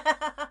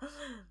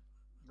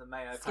 The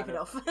mayor Skip it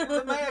off.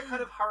 The mayor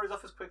kind of hurries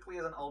off as quickly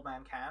as an old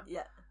man can.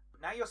 Yeah.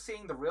 Now you're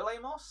seeing the real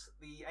Amos.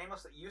 The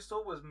Amos that you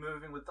saw was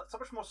moving with so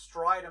much more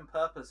stride and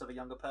purpose of a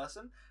younger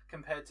person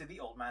compared to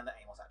the old man that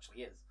Amos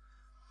actually is.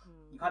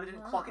 You kind of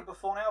didn't clock it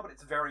before now, but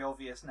it's very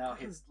obvious now.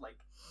 His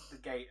the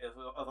gait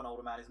of an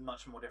older man is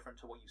much more different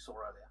to what you saw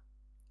earlier.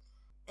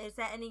 Is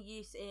there any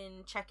use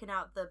in checking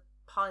out the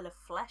pile of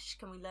flesh?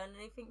 Can we learn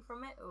anything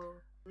from it,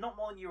 or? Not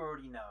more than you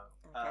already know.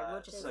 Okay,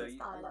 we'll just so leave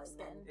that pile of alone skin.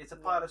 then. it's a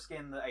pile of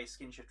skin that a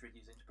skin shifter is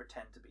using to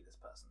pretend to be this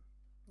person.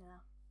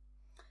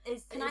 Yeah.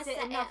 Can I is it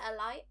set enough? it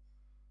alight?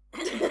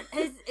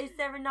 Is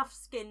there enough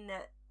skin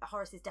that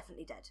Horace is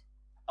definitely dead?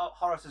 Oh,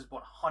 Horace is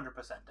 100%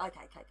 dead.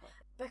 Okay.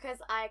 Because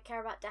I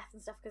care about death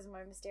and stuff because of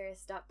my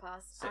mysterious dark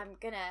past. Sick. I'm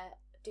gonna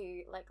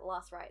do like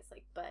last rites,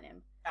 like burn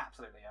him,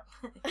 Absolutely,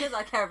 yeah. Because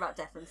I care about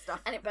death and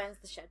stuff. and it burns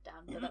the shed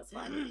down, but that's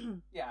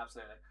fine. Yeah,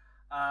 absolutely.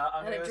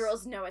 I'm And it gonna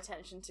draws no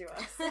attention to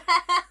us.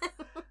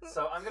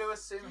 So I'm going to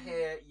assume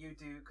here you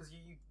do, because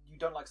you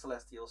don't like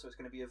Celestial, so it's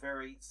going to be a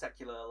very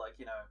secular, like,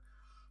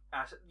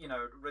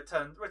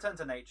 return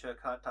to nature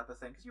type of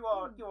thing. Because you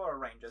are a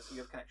ranger, so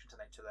you have a connection to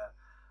nature there.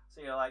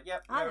 So you're like,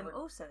 yep. I am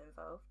also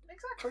involved.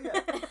 Exactly,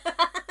 yeah.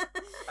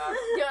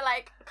 You're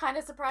like kind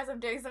of surprised I'm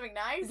doing something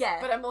nice, Yeah.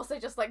 but I'm also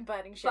just like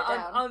burning shit But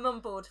down I'm on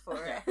board for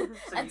Yeah. it.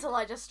 So until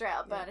I just straight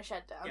up burn a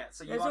shed down. yeah,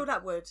 so you There's all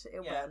that wood.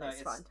 It'll burn. no,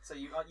 It's fine. So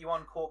you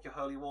uncork your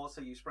holy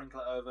water, you sprinkle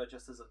it over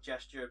just as a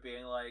gesture,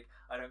 being like,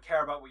 I don't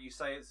care about what you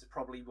say. It's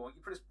probably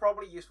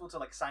useful to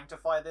like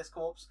sanctify this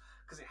corpse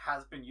because it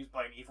has been used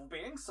by an evil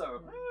being.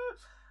 So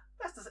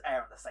let's just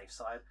err on the safe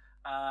side.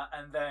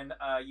 And then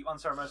you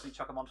unceremoniously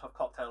chuck a Molotov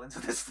cocktail into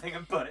this thing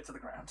and burn it to the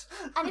ground.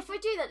 And if I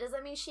do that, does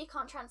that mean she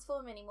can't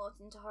transform anymore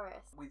into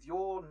Horace? With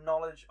your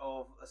knowledge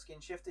of a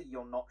skin shifter,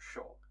 you're not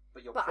sure,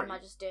 but you're But pretty. am I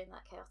just doing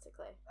that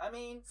chaotically? I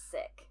mean,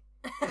 Sick.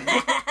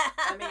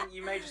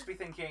 you may just be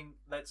thinking,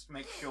 let's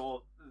make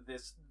sure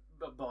this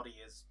body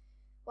is.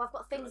 Well, I've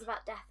got things Good.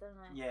 about death, haven't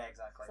I? Yeah,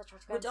 exactly. So I try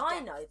to go Would into I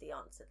death. know the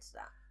answer to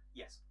that?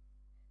 Yes.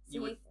 So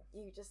You would.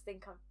 you just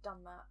think I've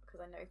done that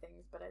because I know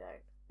things, but I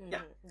don't.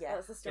 Yeah. Yeah.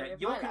 That's the story Yeah,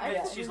 of you're my life.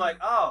 convinced. She's like,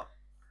 oh,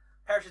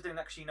 Parrish is doing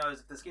that because she knows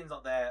if the skin's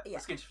not there, Yeah.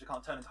 the skin shifter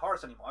can't turn into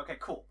Horace anymore. Okay,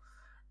 cool.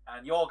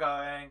 And you're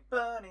going,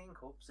 burning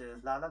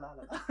corpses, la la la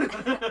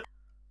la.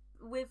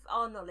 With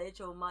our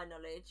knowledge or my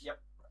knowledge, Yep.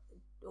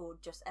 or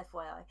just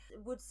FYI,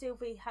 would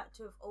Sylvie had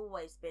to have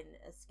always been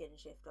a skin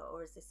shifter,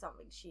 or is this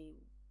something she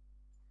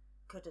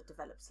could have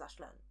developed /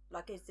 learned?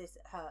 Like, is this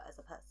her as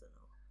a person?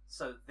 Or...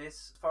 So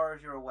this, as far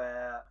as you're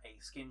aware,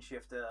 a skin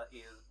shifter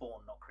is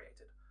born, not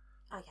created.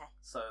 Okay.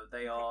 So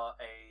they are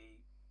a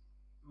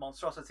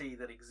monstrosity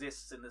that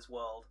exists in this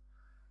world,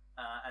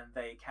 and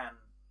they can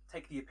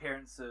take the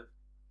appearance of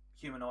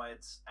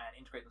humanoids and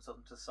integrate themselves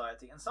into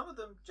society. And some of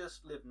them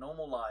just live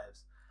normal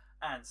lives,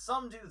 and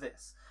some do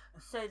this.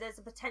 So there's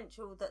a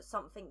potential that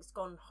something's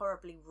gone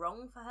horribly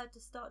wrong for her to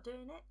start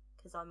doing it?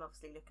 Because I'm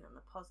obviously looking on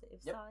the positive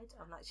Yep. side.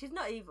 I'm like, she's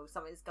not evil.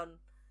 Something's gone...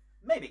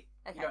 Maybe.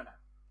 Okay. You don't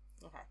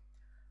know. Okay.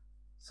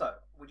 So,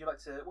 what would you like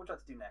to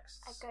do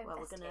next? I go Well,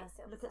 we're going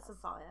investigate to look at some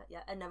fire.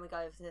 Yeah, and then we go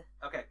over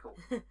to... Okay, cool.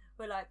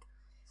 We're like...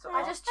 So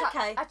I just chuck,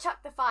 okay. I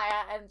chuck the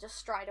fire and just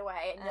stride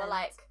away, and you're And-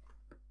 like,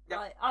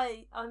 Yep.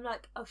 I'm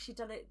like, oh, she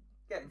done it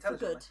yeah, for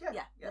intelligently. good.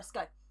 Yeah. Let's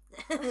go.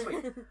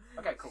 Sweet.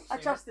 Okay, cool. I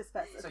trust this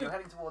person. So you're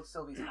heading towards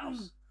Sylvie's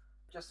house.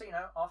 Just so you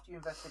know, after you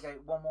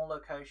investigate one more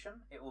location,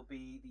 it will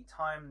be the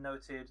time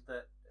noted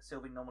that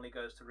Sylvie normally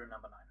goes to room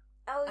number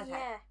 9. oh Okay.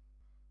 yeah.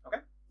 Okay?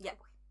 Yeah.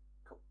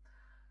 Cool.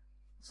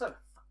 So,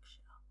 Fuck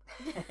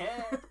shit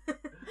up.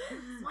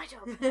 It's my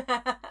job.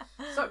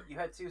 so you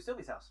head to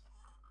Sylvie's house.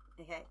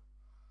 Okay.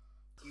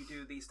 You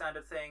do the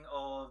standard thing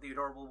of the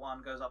adorable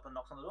one goes up and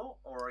knocks on the door,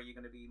 or are you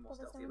going to be more Well,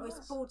 there's stealthy no about It's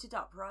this? boarded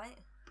up, right?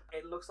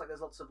 It looks like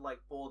there's lots of like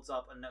boards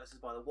up and notices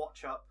by the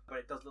watch up, but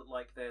it does look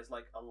like there's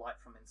like a light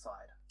from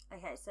inside.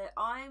 Okay, so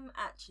I'm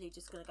actually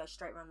just going to go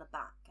straight around the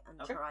back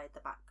and Okay. try the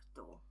back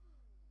door.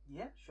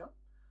 Yeah, sure.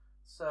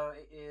 So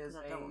it is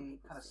 'Cause I a don't want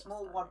people kind of to see us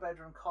small that one way.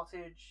 bedroom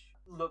cottage.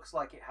 Looks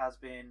like it has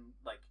been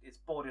like it's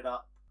boarded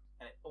up,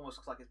 and it almost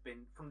looks like it's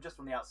been from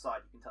the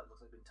outside. You can tell it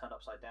looks like it's been turned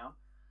upside down.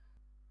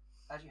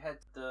 As you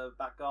head to the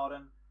back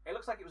garden, it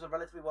looks like it was a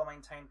relatively well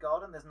maintained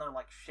garden. There's no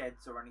like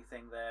sheds or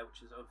anything there,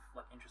 which is of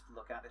like interest to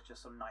look at. There's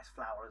just some nice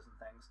flowers and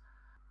things.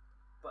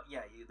 But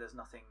yeah, there's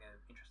nothing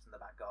of interest in the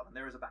back garden.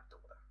 There is a back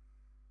door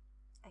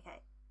though.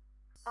 Okay,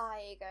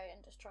 I go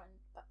and just try and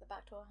back the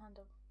back door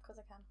handle because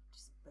I can.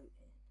 just boot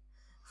in.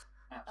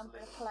 I'm Absolutely.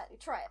 going to politely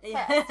try it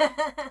Yeah.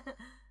 first.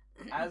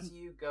 As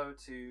you go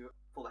to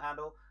pull the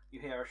handle, you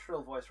hear a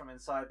shrill voice from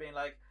inside being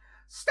like,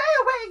 "Stay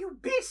away, you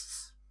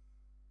beasts!"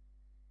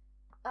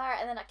 All right,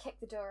 and then I kick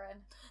the door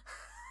in.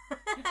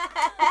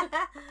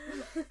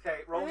 Okay,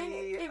 roll I mean, me.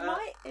 it roll-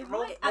 might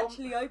roll-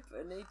 actually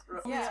open.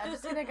 Yeah, I'm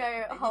just going to go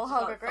You whole just,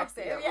 hog like,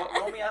 aggressive. fuck it. Yeah,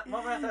 roll me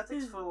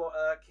athletics for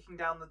kicking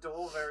down the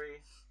door,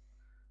 very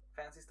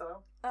fancy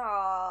style.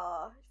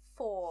 Aw,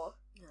 4.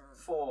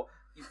 4.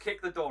 You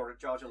kick the door, it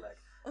jars your leg.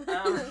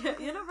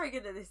 You're not very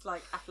good at this,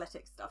 like,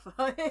 athletic stuff,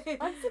 are you?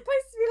 I'm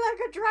supposed to be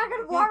like a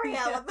dragon warrior.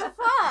 What the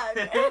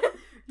fuck?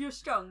 You're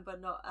strong,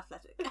 but not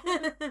athletic.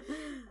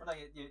 Well, no,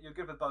 you're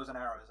good with bows and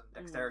arrows and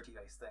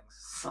dexterity-based things,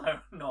 so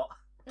not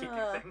kicking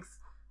things.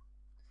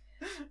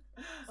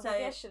 So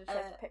Maybe I should have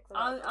tried to pick them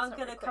up. I'm That's not going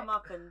to really come quick.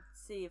 up and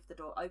see if the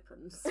door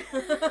opens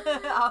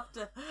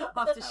after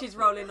she's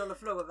rolling on the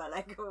floor with her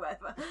leg or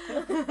whatever.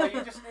 No,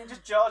 it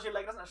just jars your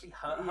leg. It doesn't actually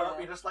hurt. Yeah.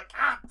 You're just like,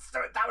 that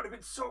would have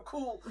been so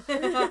cool.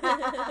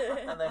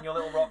 And then your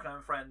little rock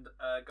gnome friend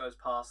goes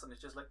past and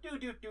it's just like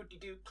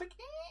do click.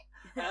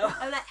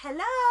 I'm like,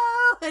 hello,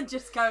 and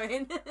just go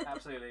in.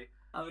 Absolutely.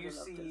 I would You have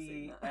loved to have see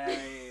seen that.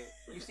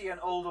 you see an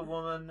older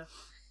woman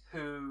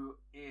who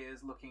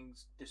is looking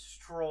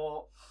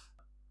distraught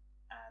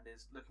and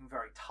is looking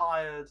very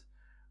tired,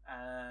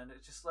 and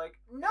it's just like,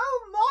 no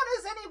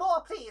mourners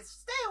anymore, please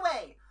stay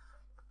away.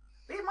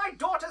 Leave my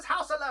daughter's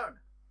house alone.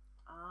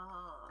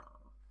 Ah.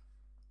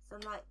 So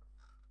I'm like,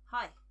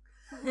 hi.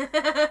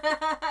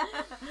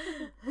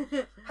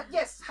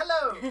 Yes,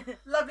 hello.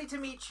 Lovely to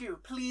meet you.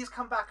 Please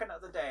come back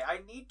another day. I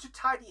need to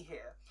tidy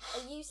here.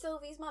 Are you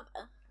Sylvie's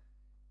mother?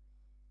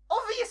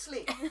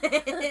 Obviously.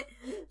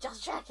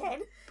 Just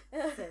checking.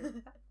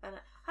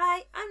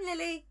 Hi, I'm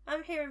Lily.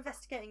 I'm here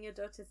investigating your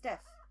daughter's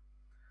death.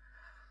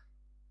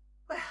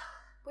 Well,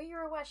 Were you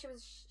aware she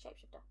was a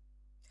shapeshifter?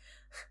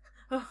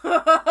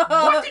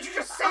 what did you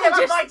just say I'm about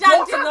just my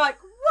standing daughter? like,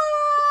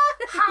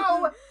 what?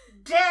 How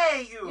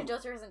dare you? Your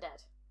daughter isn't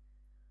dead.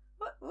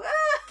 What?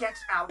 Get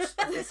out of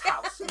this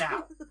house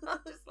now. I'm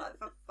just like,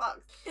 for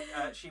fuck's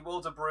sake. She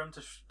wields a broom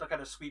to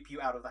kind of sweep you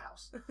out of the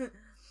house.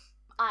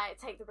 I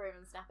take the broom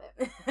and snap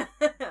it.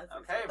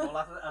 Okay, well,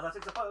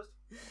 athletics opposed.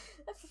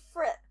 For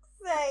frick's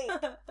sake.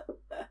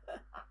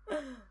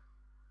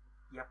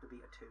 You have to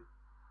beat a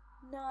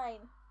 2. 9.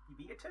 You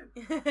beat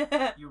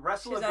a 2. You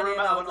wrestle She's a only broom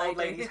out of an old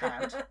lady. lady's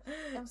hand.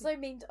 I'm so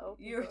mean to old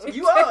You're people.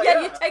 You are, yeah,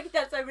 yeah. you're taking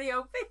out so many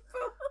old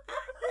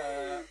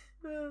people.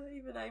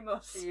 Even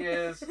Amos. She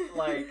is,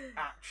 like,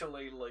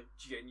 actually, like,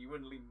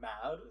 genuinely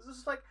mad. It's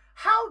just like,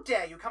 how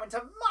dare you come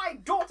into my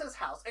daughter's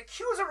house,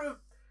 accuse her of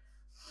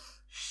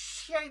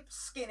shape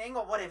skinning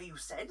or whatever you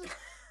said.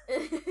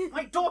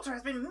 My daughter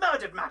has been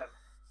murdered, madam.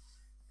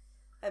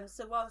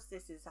 So whilst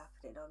this is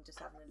happening, I'm just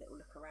having a little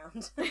look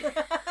around.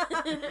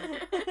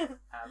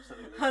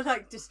 Absolutely. I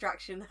like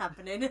distraction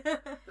happening.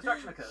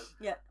 Distraction occurs.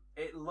 Yeah.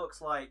 It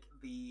looks like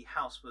the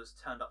house was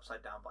turned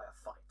upside down by a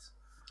fight.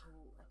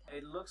 Ooh, okay.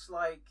 It looks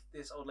like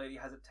this old lady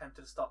has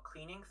attempted to start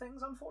cleaning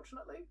things,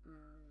 unfortunately.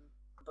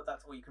 But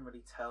that's all you can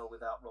really tell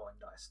without rolling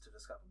dice to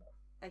discover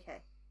more.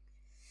 Okay.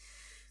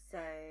 So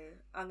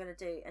I'm going to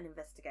do an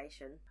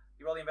investigation.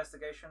 You roll the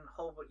investigation,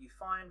 hold what you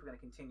find. We're going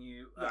to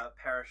continue Yeah.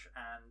 Parrish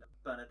and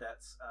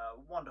Bernadette's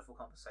wonderful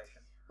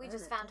conversation. We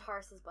just found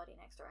Horace's body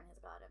next door in his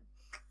garden,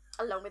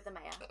 along with the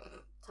mayor,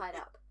 tied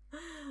up.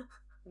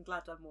 I'm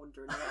glad I'm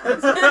wandering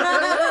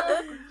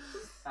around.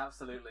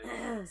 Absolutely.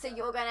 So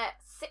you're gonna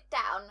sit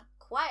down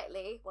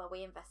quietly while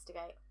we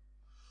investigate.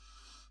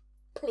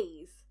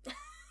 Please.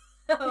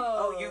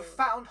 Oh, you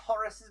found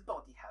Horace's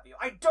body, have you?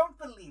 I don't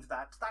believe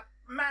that. That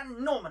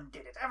man Norman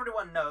did it.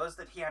 Everyone knows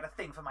that he had a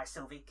thing for my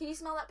Sylvie. Can you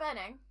smell that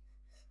burning?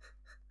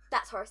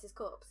 That's Horace's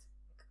corpse.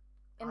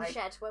 In the I-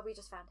 shed where we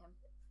just found him.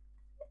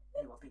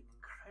 You are being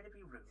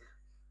incredibly rude.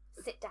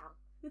 Sit down.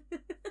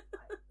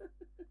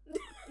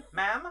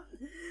 Ma'am,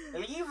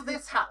 leave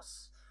this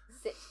house.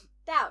 Sit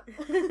down.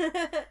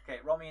 Okay,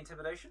 roll me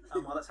intimidation.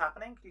 And while that's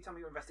happening, can you tell me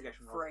your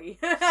investigation roll? 3.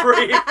 3.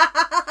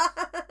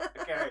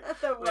 Okay.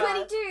 The worst.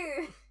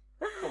 22!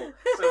 Cool.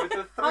 So with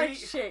the 3... Oh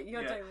shit,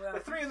 you're yeah, doing well. the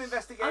 3 in the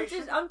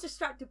investigation... I'm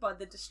distracted by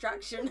the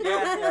distraction.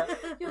 Yeah.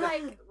 You're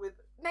like, With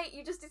mate,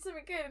 you just did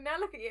something good and now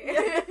look at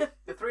you.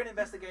 the 3 in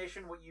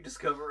investigation, what you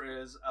discover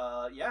is,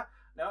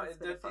 That's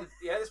been fun.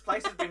 this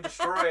place has been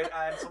destroyed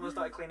and someone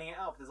started cleaning it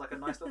up. There's like a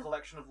nice little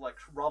collection of like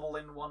rubble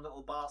in one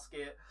little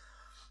basket.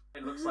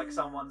 It looks like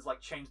someone's like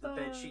changed the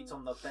bed sheets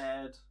on the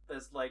bed.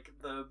 There's like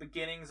the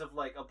beginnings of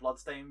like a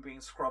bloodstain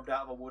being scrubbed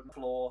out of a wooden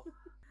floor.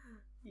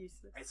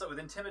 Useless. And so with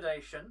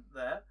intimidation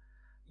there,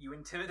 you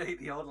intimidate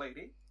the old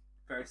lady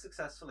very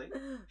successfully.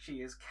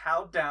 She is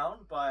cowed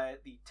down by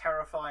the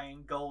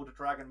terrifying gold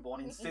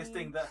dragonborn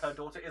insisting that her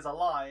daughter is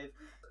alive.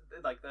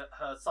 Like that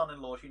her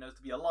son-in-law she knows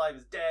to be alive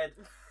is dead.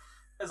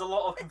 There's a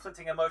lot of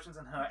conflicting emotions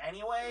in her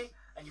anyway,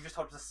 and you just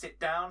told her to sit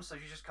down, so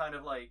she's just kind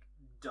of like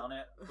done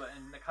it, but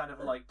in a kind of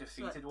like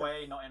defeated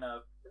way, not in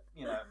a,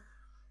 in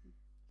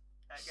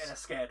a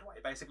scared way.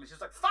 Basically, she's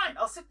like, fine,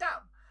 I'll sit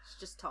down. She's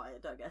just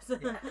tired, I guess.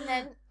 Yeah. And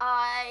then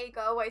I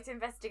go away to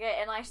investigate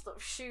and I sort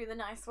of shoo the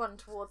nice one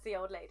towards the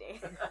old lady.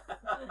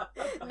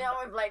 Now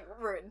I've like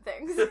ruined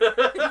things.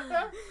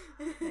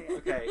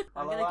 Okay, I'm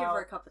I'll gonna give allow-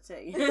 her a cup of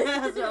tea.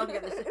 That's what I'm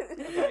gonna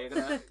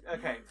do.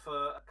 Okay, for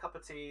a cup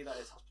of tea, that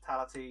is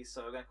hospitality,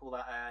 so we're gonna call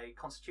that a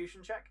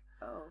constitution check.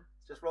 Oh.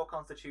 Just roll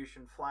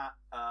constitution flat.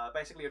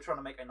 Basically, you're trying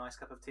to make a nice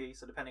cup of tea,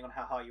 so depending on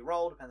how high you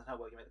roll, depends on how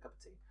well you make the cup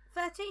of tea.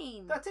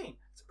 13. 13.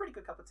 It's a pretty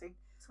good cup of tea.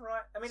 It's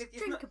alright. I mean, It's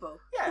it's not, drinkable.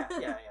 yeah.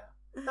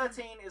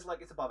 13 is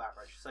like, it's above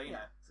average, so you know,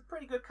 it's a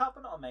pretty good cup,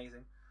 but not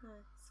amazing. No,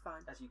 it's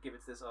fine. As you give it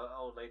to this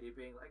old lady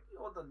being like,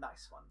 you're the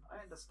nice one,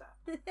 I understand.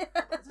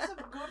 Is this a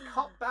good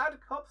cop, bad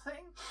cop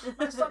thing?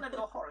 My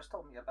son-in-law Horace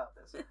told me about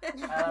this.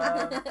 And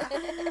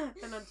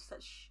I'm just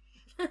like, shh.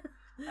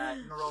 You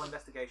can roll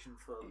investigation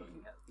for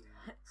looking at the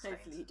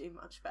Hopefully you stains. do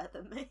much better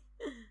than me.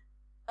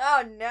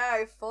 Oh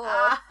no, 4.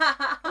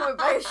 We're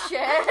both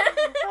shit.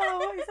 Oh,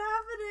 what is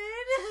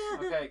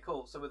happening? Okay,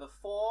 cool. So with a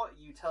 4,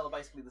 you tell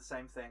basically the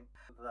same thing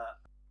that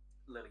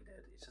Lily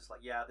did. It's just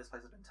like, yeah, this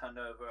place has been turned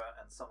over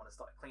and someone has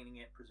started cleaning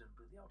it,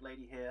 presumably the old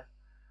lady here.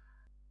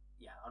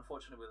 Yeah,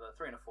 unfortunately with a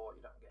 3 and a 4,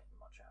 you don't get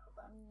much out of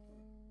that.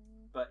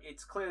 But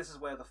it's clear this is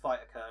where the fight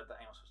occurred that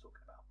Amos was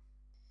talking about.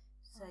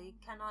 So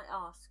can I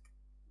ask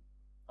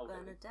Old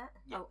lady. Bernadette?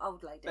 Yeah. Oh,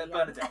 old lady.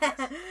 Bernadette, Yeah.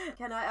 yes.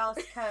 Can I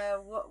ask her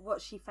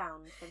what she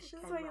found when she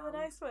Just came like the round?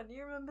 nice one.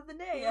 You remember the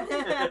Yeah.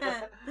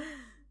 name?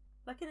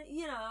 Like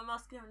I'm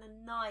asking her in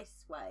a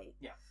nice way.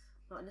 Yeah.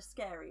 Not in a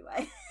scary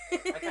way.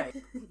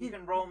 Okay, you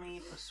can roll me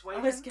I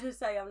persuasion. was gonna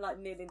say I'm like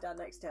kneeling down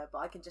next to her, but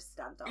I can just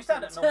stand up. You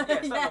stand up and- normal,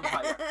 yeah, stand up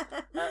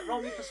higher.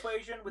 Roll me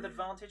persuasion with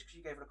advantage because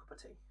you gave her a cup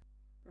of tea.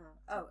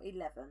 Oh,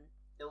 11.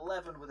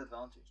 11 with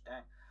advantage,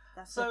 dang.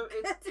 That's So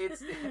not good.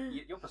 it's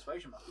your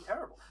persuasion must be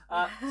terrible.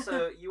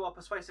 So you are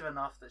persuasive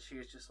enough that she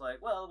was just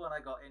like, well, when I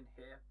got in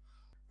here,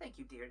 thank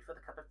you, dearie, for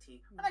the cup of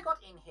tea. When I got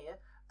in here,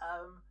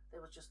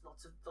 there was just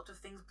lot of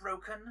things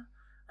broken,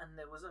 and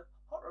there was a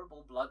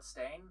horrible blood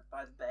stain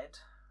by the bed,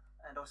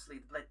 and obviously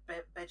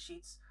the bed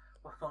sheets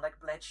were more like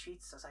bled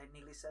sheets, as I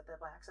nearly said there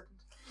by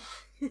accident.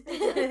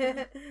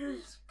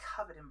 It's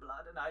covered in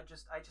blood, and I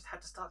just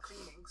had to start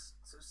cleaning,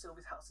 so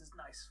Sylvie's house is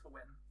nice for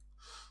when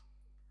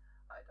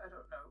I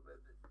don't know,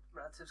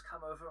 relatives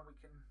come over and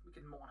we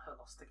can mourn her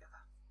loss together.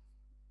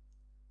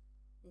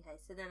 Okay,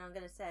 so then I'm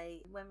gonna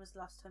say, when was the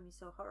last time you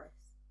saw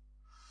Horace?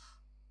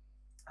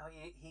 Oh,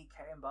 he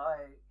came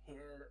by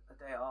here the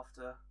day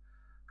after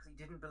because he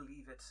didn't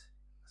believe it.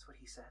 That's what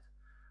he said.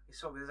 He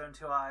saw it with his own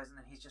 2 eyes, and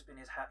then he's just been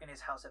in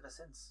his house ever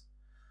since.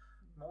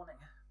 Mourning.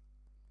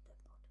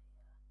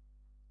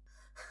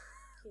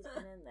 He's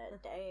been in there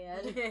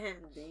dead.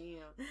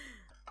 Damn.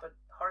 But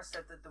Horace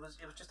said that it was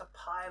just a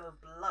pile of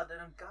blood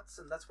and guts,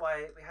 and that's why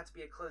it had to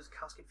be a closed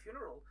casket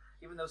funeral.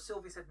 Even though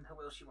Sylvie said in her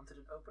will she wanted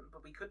it open,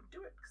 but we couldn't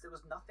do it because there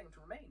was nothing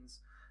to remains.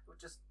 It was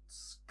just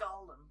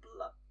skull and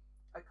blood.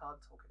 I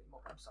can't talk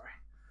anymore. I'm sorry.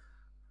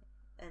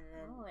 And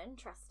then Oh,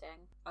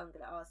 interesting. I'm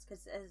gonna ask,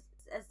 has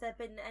there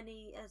been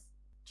any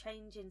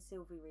change in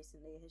Sylvie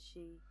recently? Has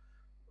she,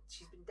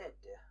 She's been dead,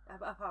 dear.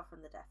 apart from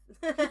the death,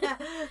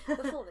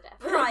 Before the death.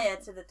 prior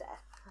to the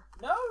death?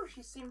 No,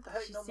 she seemed her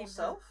She normal seemed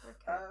self.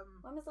 okay.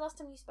 When was the last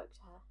time you spoke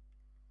to her?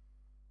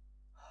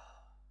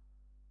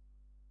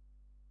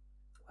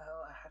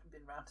 Well, I hadn't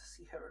been round to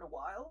see her in a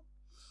while,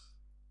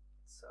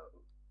 so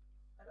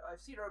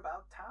I've seen her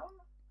about town.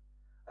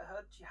 I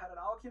heard she had an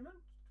argument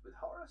with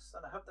Horace,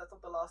 and I hope that's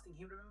not the last thing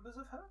he remembers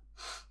of her.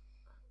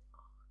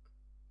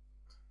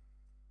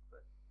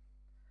 But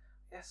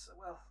yes,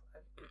 well,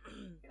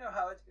 you know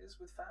how it is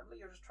with family.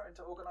 You're just trying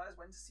to organise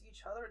when to see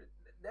each other, and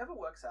it never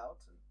works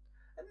out.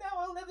 And now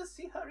I'll never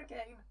see her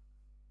again.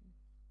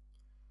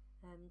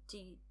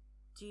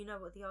 Do you know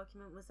what the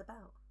argument was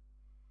about?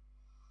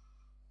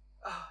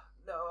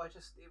 No, it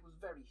was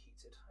very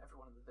heated.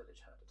 Everyone in the village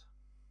heard it.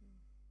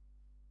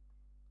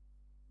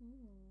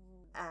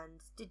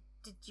 And did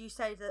you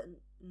say that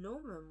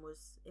Norman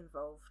was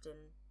involved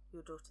in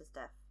your daughter's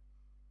death?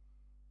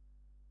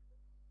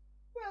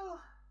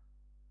 Well,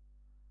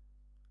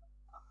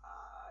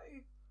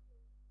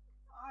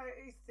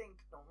 I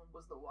think Norman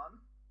was the one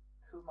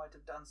who might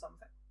have done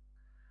something.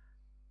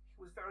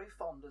 He was very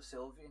fond of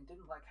Sylvie and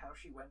didn't like how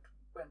she went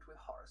with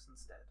Horace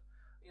instead.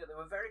 You know, they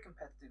were very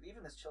competitive,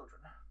 even as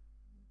children.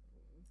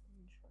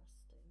 Interesting.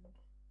 Did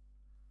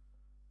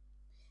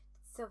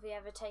Sylvie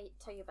ever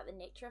tell you about the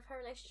nature of her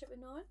relationship with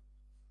Norman?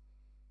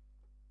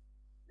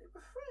 They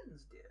were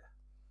friends, dear.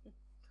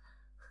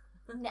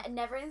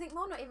 Never anything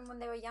more, not even when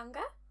they were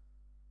younger?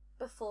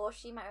 Before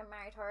she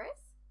married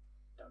Horace?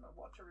 Don't know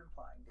what you're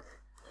implying, dear.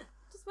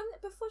 Just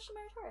before she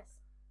married Horace?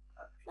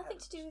 Nothing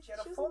to do with- She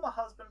had she a was former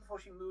husband before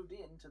she moved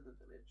into the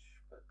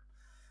village, but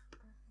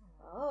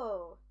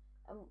Oh.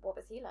 And what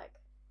was he like?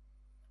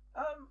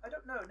 I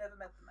don't know. Never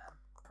met the man.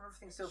 From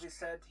everything Sylvie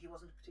said, he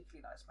wasn't a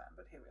particularly nice man.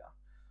 But here we are.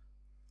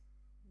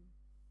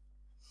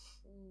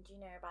 Do you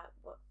know about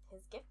what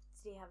his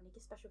gifts? Did he have any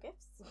special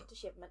gifts? Did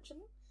she ever mention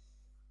them?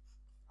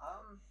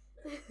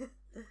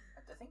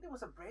 I think there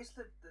was a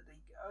bracelet that he.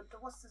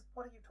 What's this?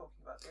 What are you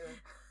talking about?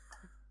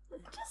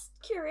 Just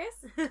curious.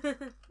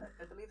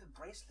 I believe the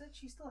bracelet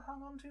she still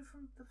hung on to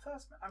from the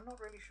first. I'm not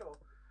really sure.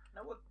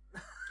 No, what?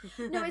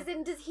 No, as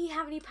in, does he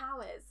have any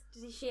powers?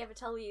 Did she ever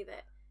tell you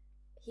that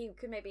he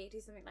could maybe do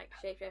something like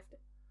shapeshift?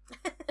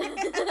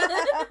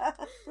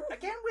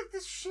 Again with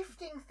this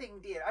shifting thing,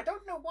 dear. I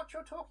don't know what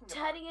you're talking about.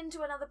 Turning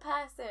into another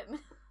person.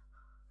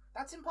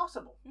 That's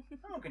impossible.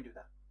 No one can do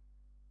that.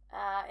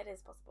 It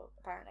is possible,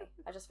 apparently.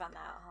 I just found that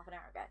out half an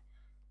hour ago.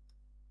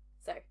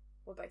 So,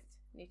 we're both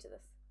new to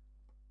this.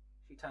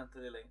 She turned to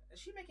Lily. Is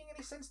she making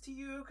any sense to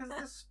you? Because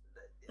this,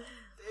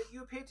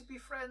 you appear to be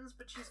friends,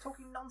 but she's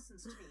talking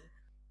nonsense to me.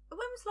 When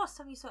was the last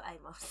time you saw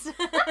Amos?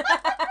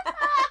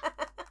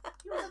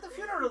 He was at the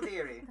funeral,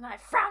 dearie. And I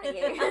frown at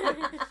you.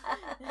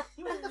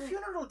 He was at the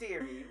funeral,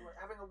 dearie,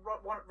 having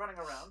running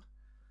around.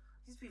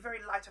 He seems to be very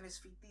light on his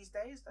feet these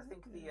days. I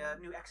think the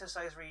new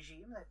exercise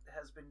regime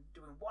has been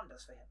doing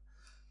wonders for him.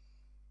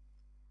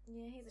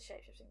 Yeah, he's a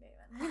shapeshifting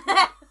demon.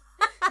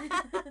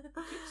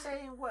 Keep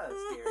saying words,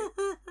 dearie.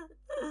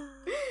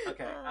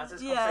 Okay, as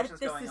this conversation's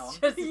going on,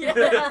 Just, Yeah,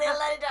 let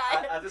it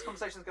die. as this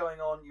conversation's going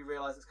on, you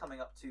realise it's coming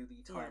up to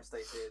the time Yeah.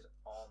 stated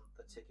on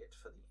the ticket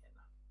for the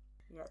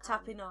inn. Yeah,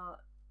 tapping our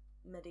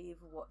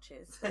medieval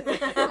watches.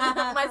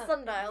 My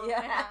sundial in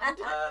my hand.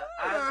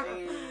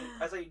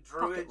 As a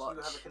druid, watch.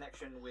 you have a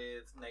connection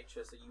with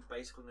nature, so you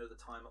basically know the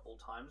time at all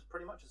times,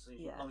 pretty much, as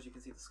long as you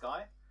can see the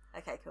sky.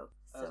 Okay, cool.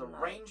 As a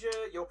ranger,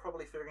 you're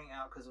probably figuring it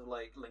out because of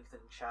like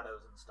lengthened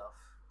shadows and stuff.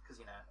 Because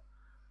you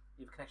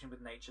have a connection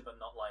with nature, but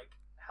not like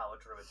how a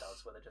druid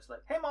does, where they're just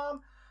like, "Hey,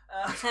 mom."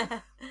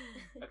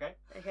 Okay.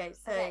 Okay,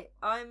 so Okay.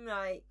 I'm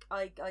like,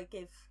 I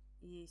give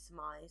you some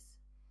eyes,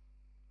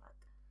 like,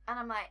 And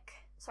I'm like,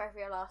 sorry for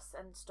your loss,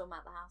 and storm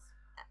out the house.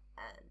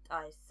 and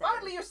I say,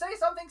 Finally, you say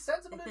something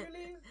sensible, and you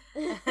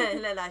leave.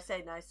 and then I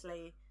say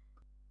nicely,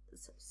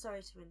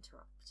 sorry to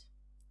interrupt.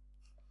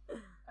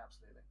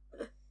 Absolutely.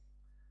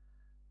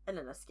 And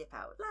then I skip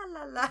out.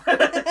 La la la.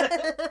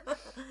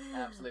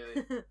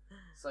 Absolutely.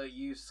 So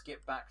you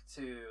skip back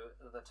to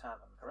the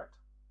tavern, correct?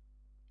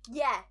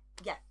 Yeah.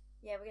 Yeah.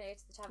 Yeah, we're gonna go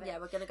to the tavern. Yeah,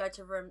 we're gonna go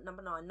to room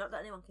number 9. Not that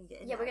anyone can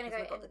get in. Yeah, we're there,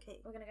 gonna go. 'cause we've got In, the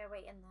key. we're gonna go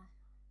wait in there.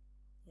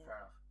 Yeah. Fair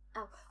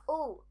enough.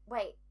 Oh,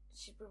 wait.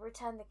 Should we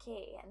return the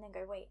key and then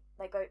go wait?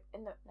 Like go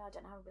in the. No, I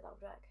don't know how that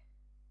would work.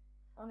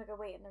 I want to go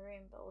wait in the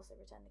room, but also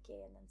return the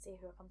key and then see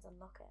who comes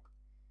unlock it.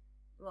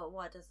 Well,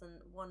 why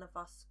doesn't one of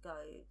us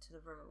go to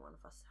the room and one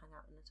of us hang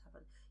out in the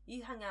tavern?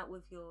 You hang out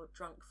with your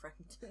drunk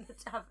friend in the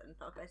tavern.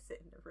 I'll go sit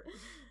in the room.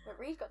 But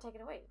Reed got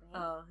taken away, didn't he?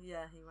 Oh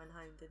yeah, he went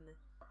home, didn't he?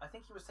 I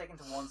think he was taken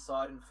to one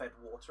side and fed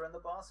water in the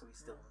bar, so he's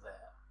still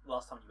there.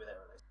 Last time you were there,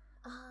 at least.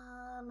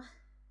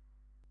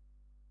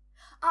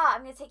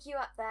 I'm gonna take you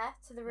up there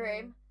to the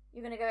room.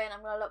 You're gonna go in.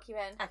 I'm gonna lock you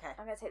in. Okay.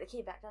 I'm gonna take the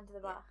key back down to the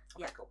bar.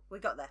 Okay, Yeah. cool. We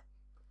got there.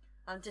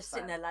 I'm just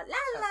sitting there like la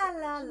la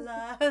la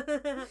la.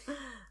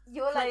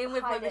 You're Playing like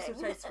with my hiding.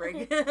 mistletoe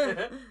spring.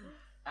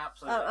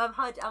 Absolutely. I'm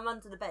I'm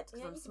under the bed because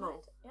Yeah, I'm you can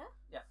small. hide.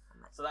 Yeah.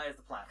 So that is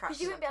the plan. Crap.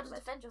 Because you wouldn't be able to Under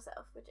the defend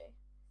yourself, would you?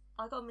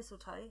 I got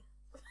mistletoe.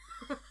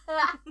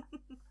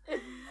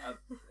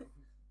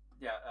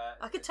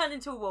 I could turn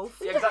into a wolf.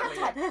 Yeah, exactly.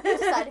 You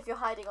decide if you're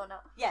hiding or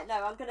not. Yeah,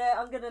 no, I'm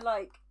gonna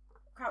like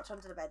crouch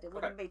under the bed. It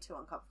wouldn't be too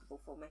uncomfortable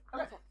for me.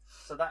 Okay.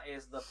 So that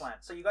is the plan.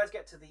 So you guys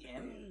get to the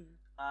inn.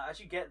 As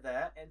you get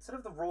there, instead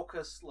of the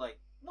raucous, like,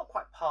 not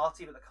quite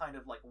party, but the kind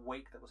of, like,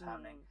 wake that was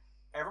happening,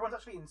 everyone's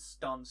actually in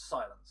stunned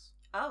silence.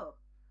 Oh.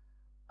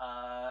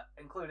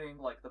 Including,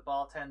 like, the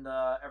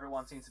bartender.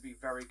 Everyone seems to be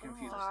very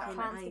confused what's Our happening.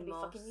 plan's gonna be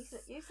Amos. fucking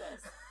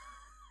useless.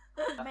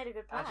 I made a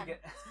good plan. As you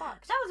get... It's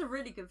fucked. That was a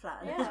really good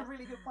plan. Yeah. It's a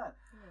really good plan.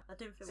 I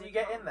didn't feel So we you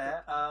get got in a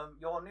there, good plan.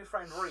 your new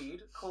friend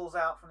Reed calls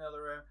out from the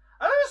other room,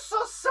 "Oh, so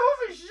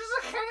Sylvie, she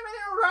just came in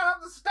and ran up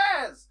the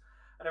stairs!"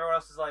 And everyone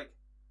else is like,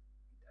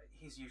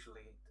 he's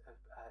usually,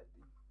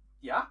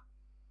 yeah?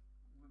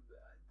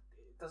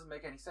 It doesn't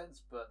make any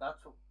sense, but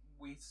that's what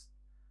we...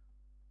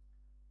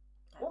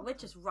 No, we're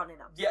just running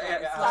up. Yeah, stairs.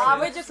 yeah, Like,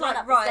 absolutely. we're just Run like,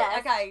 up the right, stairs.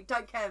 okay,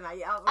 don't care,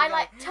 mate. Out we I go.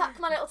 like tuck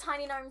my little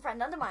tiny gnome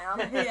friend under my arm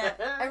Yeah.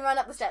 and run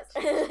up the stairs.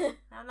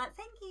 I'm like,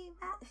 thank you,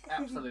 Matt.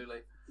 Absolutely.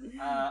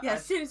 Yeah, and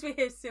as soon as we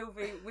hear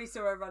Sylvie, we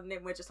saw her running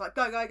in, we're just like,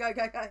 go, go, go,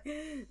 go, go.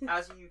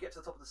 as you get to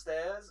the top of the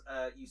stairs,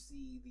 you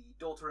see the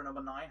daughter in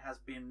number 9 has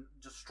been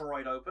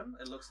destroyed open.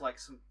 It looks like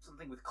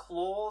something with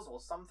claws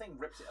or something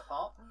rips it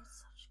apart. Oh,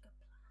 such a good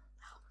plan.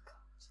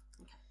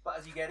 But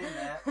as you get in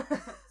there...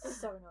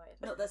 So annoyed.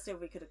 Not that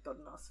Sylvie could have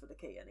gotten us for the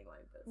key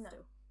anyway, but No.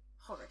 still.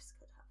 Horace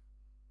could have.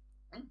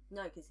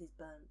 No, because he's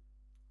burnt.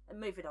 And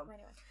moving on.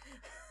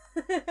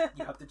 Anyway.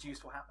 You have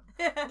deduced what happened.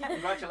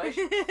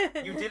 Congratulations.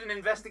 You did an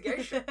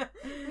investigation.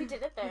 We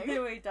did a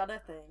thing. We done a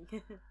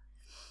thing.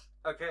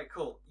 Okay,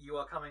 cool. You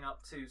are coming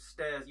up to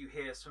stairs. You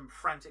hear some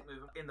frantic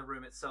movement in the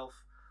room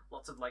itself.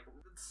 Lots of, like,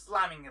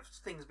 slamming of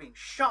things being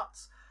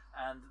shut.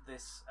 And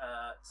this,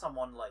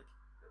 someone, like,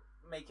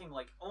 making,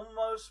 like,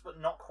 almost but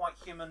not quite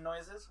human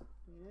noises.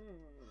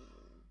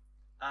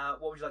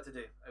 What would you like to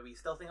do? Are we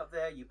stealthing up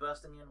there? You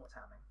bursting in? What's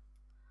happening?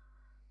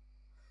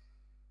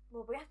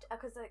 Well, we have to,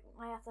 because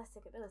my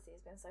athletic ability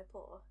has been so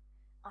poor.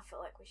 I feel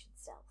like we should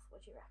stealth.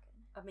 What do you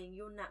reckon? I mean,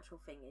 your natural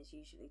thing is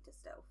usually to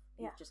stealth.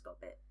 Yeah. You've just got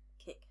a bit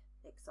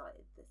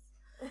excited this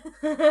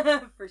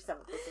through some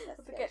of this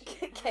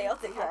investigation.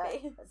 Chaotic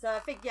happy. So I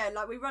think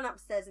like we run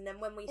upstairs and then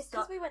when we It's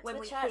start, because we went to when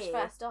the we church hear,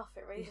 first off.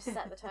 It really just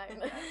set the tone.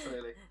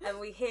 Absolutely. and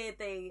we hear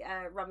the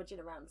rummaging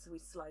around, so we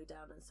slow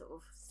down and sort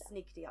of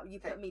sneakily up. You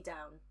Okay. put me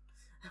down.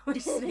 We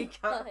sneak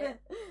up. Oh, yeah.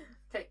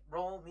 Okay,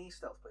 roll me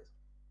stealth, please.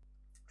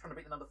 Trying to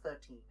beat the number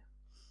 13.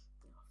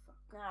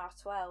 Ah,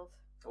 12.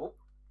 Oh.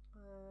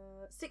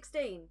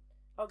 16.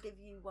 I'll give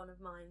you one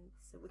of mine.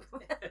 So we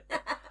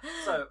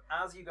So,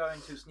 as you go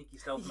into sneaky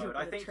stealth You're mode, I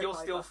gonna think trip you're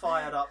still over.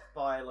 fired up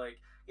by, like,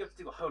 you have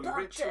to do a holy Doctor.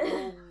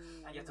 ritual,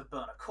 and you have to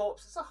burn a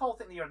corpse. It's a whole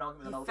thing that you're an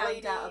argument with You an old found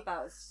lady. out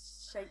about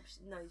Skin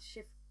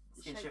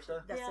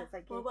shifter? That's Yeah. it,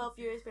 thank My you.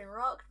 worldview has been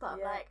rocked, but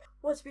Yeah. I'm like,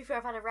 well, to be fair,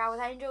 I've had a row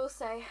with angels,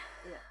 so,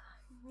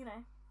 you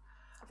know.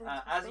 everything's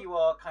As possible. you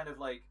are kind of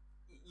like,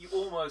 you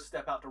almost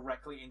step out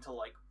directly into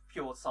like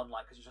pure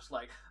sunlight because you're just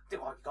like, oh, you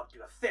got to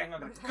do a thing,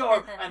 I'm going to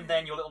go, and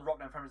then your little rock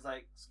gnome friend is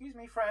like, excuse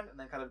me, friend, and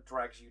then kind of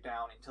drags you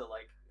down into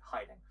like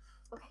hiding.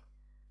 Okay.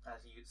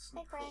 As you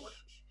sneak Hey, friend. forward.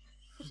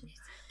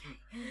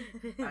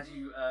 As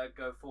you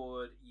go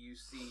forward, you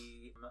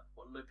see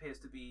what appears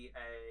to be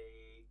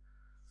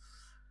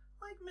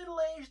like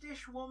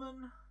middle-aged-ish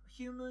woman,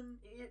 human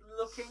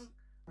looking,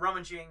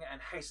 rummaging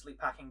and hastily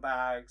packing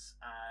bags,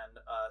 and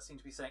seems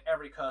to be saying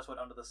every curse word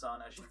under the sun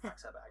as she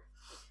packs her bag.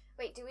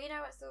 Wait, do we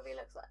know what Sylvie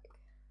looks like?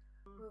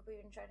 We've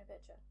been shown a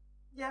picture.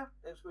 Yeah,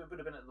 it would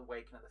have been at the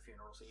wake and at the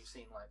funeral, so you've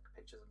seen like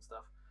pictures and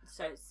stuff.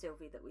 So it's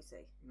Sylvie that we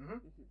see. Mm-hmm.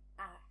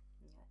 Ah.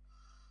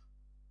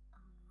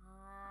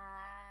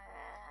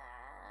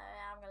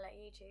 I'm gonna let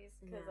you choose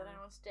because I don't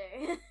know what to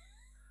do.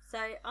 So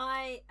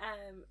I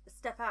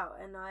step out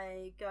and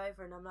I go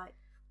over and I'm like,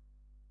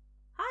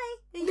 "Hi,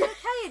 are you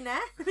okay in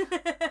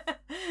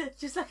there?"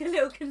 Just like a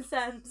little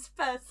concerned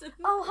person.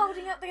 Oh,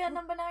 holding up the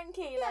number 9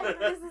 key, like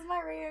this is my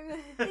room.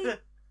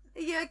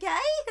 Are you okay?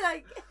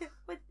 Like,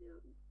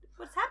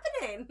 what's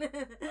happening?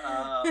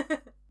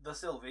 The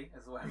Sylvie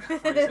is the way I'm going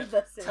to phrase it.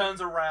 The Sylvie.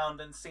 Turns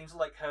around and seems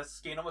like her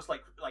skin almost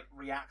like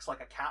reacts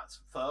like a cat's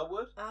fur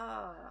would.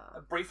 Ah.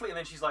 Briefly, and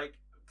then she's like,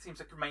 seems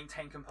to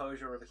maintain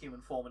composure of a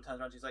human form and turns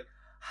around and she's like,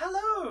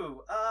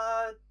 "Hello,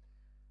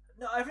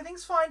 no,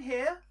 everything's fine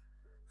here.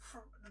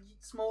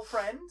 Small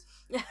friend.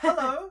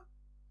 Hello.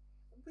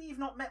 We've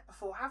not met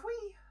before, have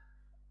we?"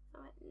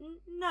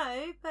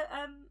 No, but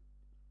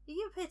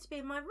you appear to be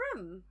in my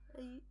room.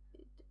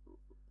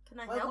 Can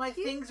I Well, help my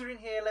you? things are in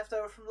here left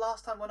over from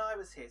last time when I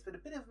was here. It's been a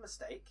bit of a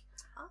mistake.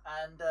 Oh.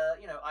 And,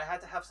 I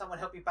had to have someone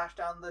help me bash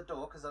down the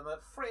door because I'm a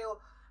frail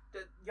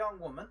young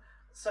woman.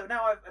 So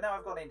now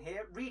I've got in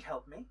here. Reed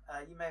helped me.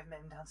 You may have met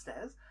him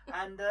downstairs.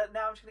 And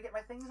now I'm just going to get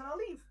my things and I'll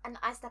leave. And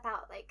I step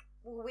out like,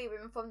 well, we were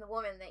informed the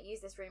woman that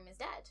used this room is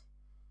dead.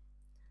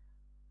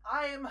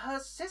 I am her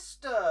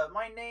sister.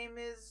 My name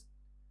is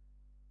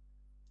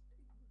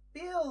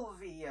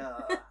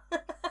Bilvia.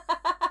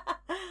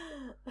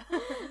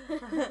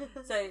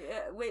 So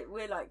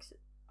we're like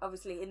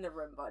obviously in the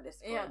room by this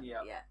point.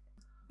 Yeah. Yeah.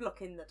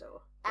 Blocking the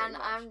door. And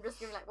pretty I'm just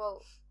gonna be like,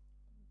 well,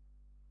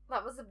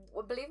 that was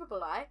a believable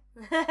lie.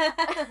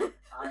 much.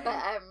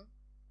 But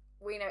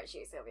we know it's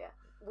you, Sylvia.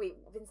 We've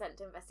been sent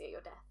to investigate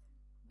your death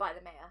by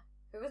the mayor,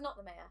 who is not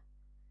the mayor.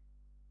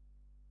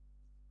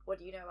 What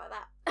do you know about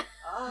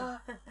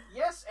that?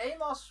 Yes,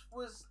 Amos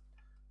was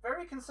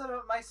very concerned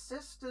about my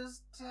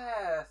sister's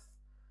death.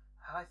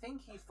 I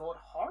think he thought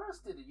Horace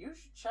did it. You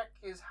should check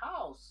his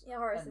house. Yeah,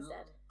 Horace And is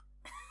dead.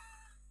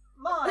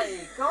 My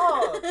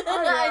God! I'm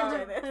I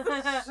doing am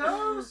this. so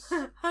I'm just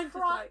like,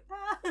 surprised.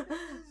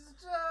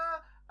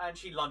 And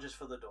she lunges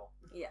for the door.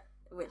 yeah,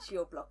 which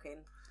you're blocking.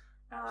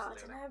 I don't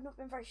Absolutely. know, I've not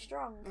been very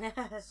strong.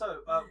 So,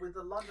 with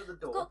the lunge of the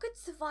door, Got good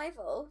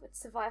survival. Would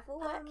survival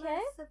work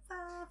here?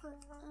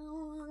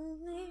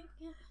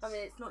 I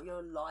mean, it's not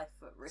your life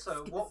at risk.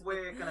 so what is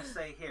we're it? going to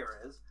say here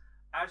is,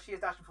 as she is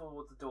dashing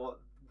towards the door,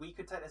 we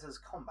could take this as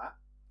combat,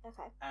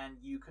 Okay. and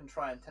you can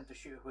try and attempt to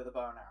shoot her with a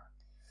bow and arrow.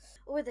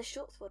 Or with a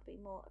short sword would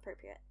be more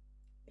appropriate.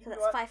 You Because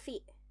can that's do 5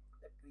 feet.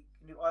 You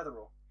can do either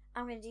roll.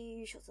 I'm going to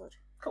do short sword.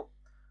 Cool.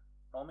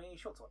 Roll me a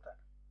short sword attack.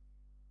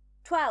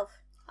 12.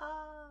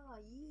 Ah,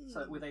 yeah.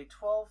 So with a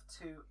 12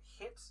 to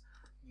hit,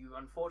 you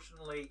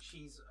unfortunately,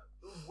 she's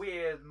a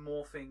weird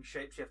morphing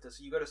shapeshifter,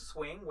 so you go to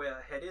swing where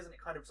her head is, and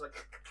it kind of just like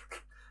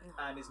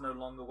and is no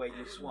longer where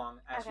you swung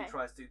as Okay. she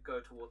tries to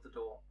go towards the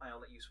door. I'll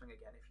let you swing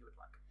again if you would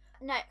like.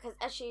 No, because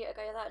as she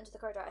goes out into the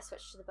corridor, I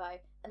switch to the bow,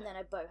 and then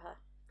I bow her.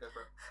 Go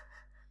for it.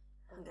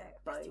 I'm gonna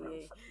Let's bow do roll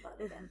you. for the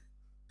bow again.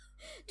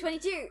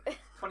 22!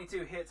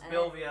 22 hits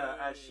Bilvia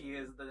as Hey. she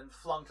is then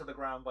flung to the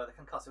ground by the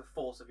concussive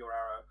force of your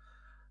arrow.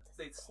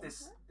 It's Pin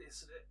this, her?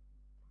 this,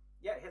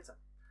 yeah, it hits her.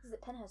 Does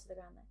it pin her to the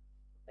ground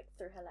though? Like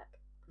through her leg?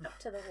 No.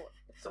 To the wall.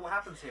 So what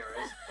happens here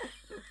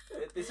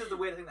is, this is the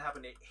weird thing that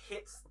happened. It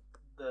hits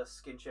the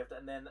skin shifter,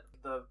 and then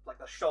the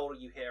shoulder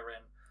you hear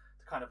in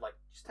to kind of like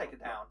just take it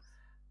down.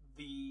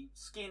 The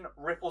skin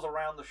ripples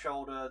around the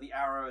shoulder. The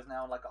arrow is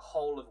now like a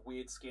hole of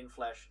weird skin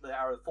flesh. The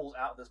arrow falls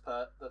out of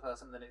the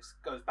person, and then it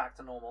goes back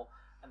to normal.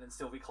 And then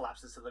Sylvie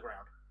collapses to the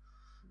ground,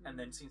 and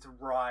then seems to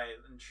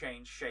writhe and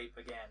change shape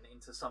again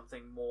into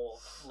something more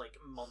like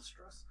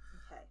monstrous.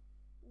 Okay.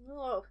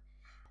 Whoa.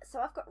 So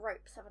I've got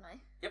ropes, haven't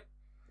I? Yep.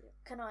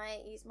 Can I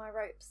use my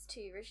ropes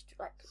to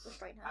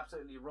restrain her?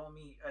 Absolutely. Roll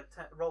me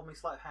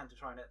sleight of hand to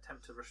try and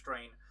attempt to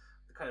restrain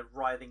the kind of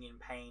writhing in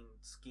pain,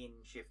 skin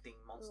shifting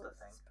monster Ooh,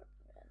 thing. this is probably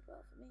gonna end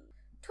well for me.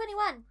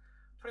 21!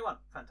 21.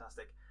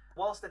 Fantastic.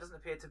 Whilst there doesn't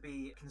appear to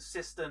be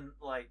consistent,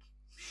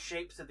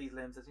 shapes of these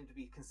limbs, there seem to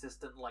be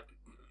consistent,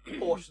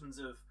 portions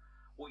of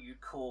what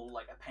you'd call,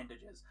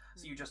 appendages.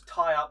 So you just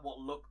tie up what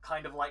look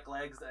kind of like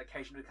legs that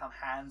occasionally become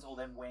hands or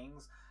then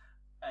wings.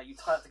 You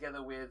tie it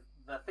together with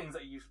the things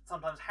that you use,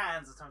 sometimes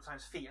hands and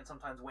sometimes feet and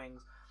sometimes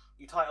wings.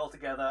 You tie it all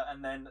together,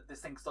 and then this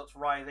thing starts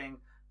writhing,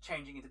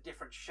 changing into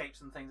different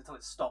shapes and things until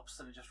it stops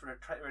and it just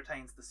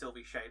retains the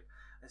Sylvie shape.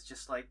 It's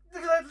just like,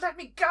 let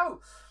me go!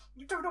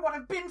 You don't know what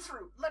I've been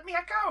through! Let me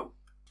go!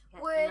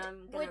 Okay, and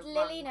I'm Would gonna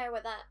Lily run. know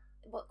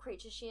what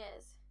creature she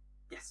is?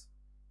 Yes,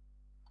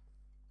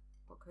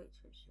 What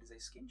creature is it is a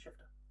skin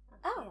shifter.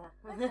 Oh,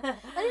 Yeah.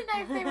 I didn't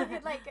know if they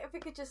were if we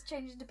could just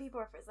change into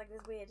people or if it's like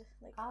this weird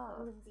Oh.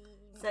 Lindsay.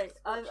 So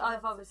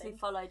I've obviously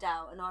followed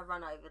out, and I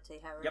run over to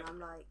her, and Yep. I'm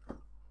like,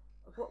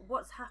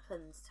 "What's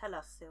happened? Tell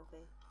us,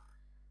 Sylvie."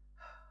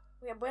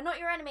 We're not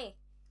your enemy.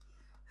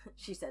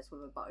 She says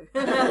with a bow.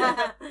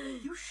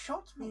 You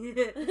shot me.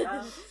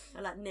 I'm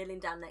like kneeling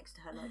down next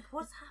to her, like,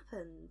 what's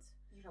happened?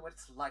 You know what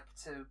it's like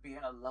to be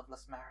in a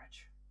loveless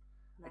marriage.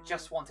 I No.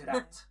 just wanted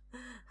out.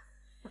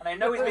 And I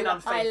know he's been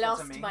unfaithful I to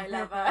lost me. my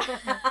lover.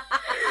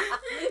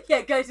 Yeah,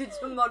 it goes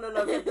into a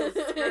monologue at the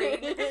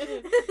screen.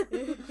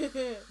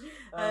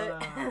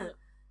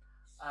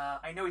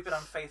 I know he's been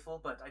unfaithful,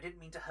 but I didn't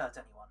mean to hurt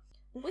anyone.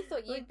 We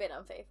thought you'd been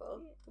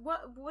unfaithful.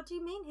 What do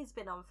you mean he's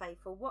been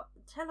unfaithful? What?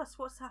 Tell us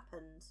what's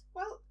happened.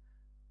 Well,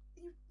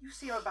 you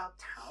see him about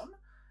town,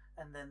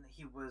 and then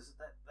he was.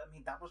 I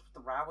mean, that was what the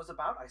row was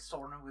about. I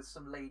saw him with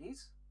some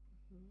ladies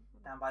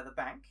down by the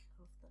bank.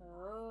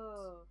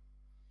 Oh.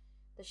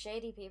 The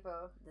shady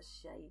people. The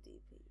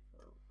shady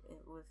people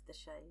with the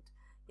shade.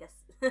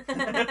 Yes.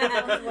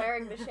 Someone's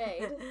wearing the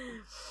shade.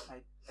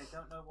 I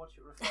don't know what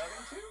you're referring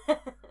to.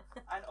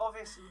 And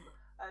obviously,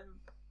 and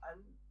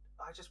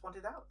I just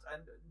wanted out,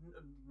 and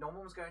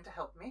Norman was going to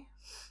help me.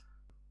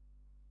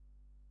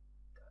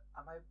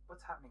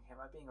 What's happening here?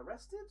 Am I being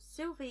arrested?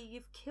 Sylvie,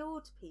 you've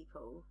killed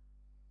people.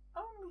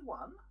 Only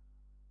one.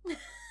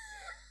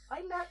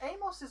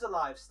 Amos is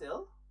alive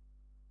still,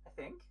 I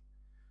think.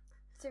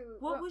 So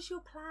What was your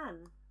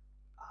plan?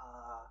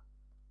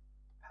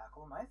 Pack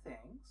all my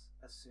things,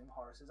 assume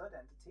Horace's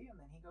identity, and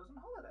then he goes on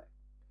holiday.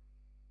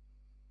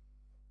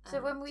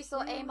 So when we saw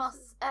Who was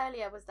Amos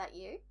earlier, was that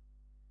you?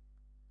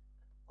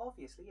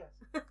 Obviously, yes.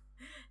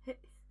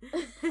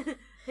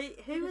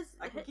 Who was?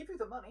 I can give you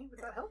the money. Would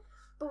that help?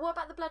 But what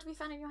about the blood we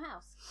found in your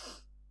house?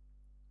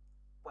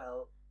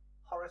 Well,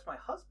 Horace, my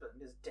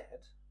husband, is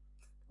dead.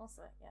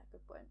 Also, yeah,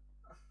 good point.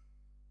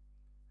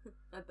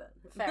 I burn.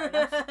 Fair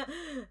enough.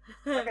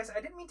 Like I said,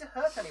 I didn't mean to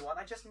hurt anyone.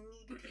 I just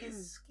needed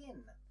his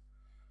skin.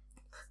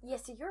 Yeah,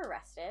 so you're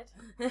arrested.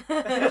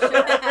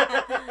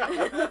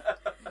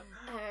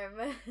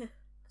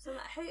 So,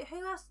 like,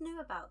 who else knew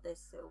about this,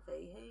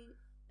 Sylvie?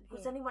 Who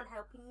was anyone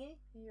helping you?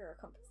 Your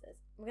accomplices.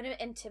 I'm going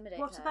to intimidate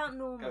What her. about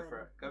Norman? Go for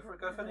it. Go for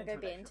I'm an going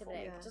to be intimidation for me.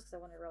 intimidating, Yeah. just because I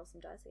want to roll some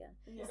dice again.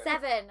 Yeah.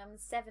 7. I'm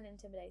 7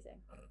 intimidating.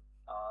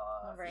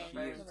 Not very She is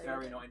intimidating.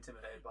 very not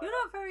intimidated by You're that.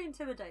 not very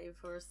intimidating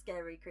for a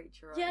scary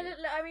creature, are Yeah, you? look,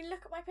 I mean,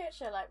 look at my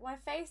picture. Like, my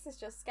face is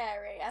just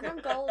scary, and I'm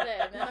golden,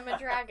 and I'm a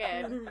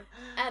dragon,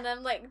 and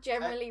I'm like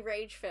generally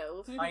rage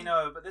filled. I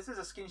know, but this is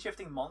a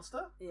skin-shifting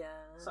monster, Yeah.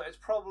 so it's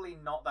probably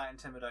not that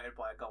intimidated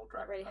by a gold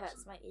That dragon really person.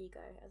 hurts my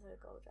ego as a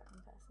gold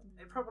dragon person.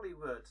 It probably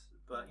would,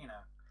 but you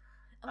know.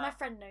 And my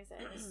friend knows it,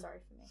 and is sorry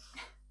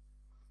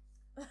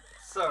for me.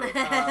 So,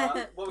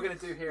 what we're going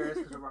to do here is,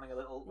 because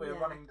we're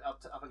running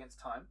up against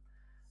time.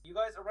 You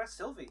guys arrest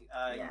Sylvie. You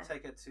Yeah.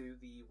 take her to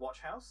the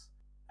watch house,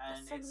 and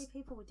There's so many it's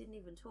people we didn't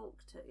even talk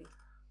to.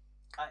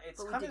 it's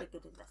But we kind did of a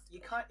good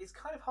investigation. it's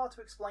kind of hard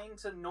to explain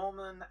to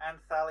Norman and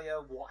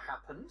Thalia what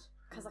happened.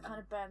 Because I kind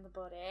of burned the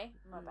body.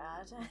 My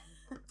bad.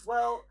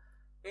 Well,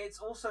 it's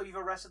also you've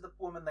arrested the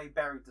woman they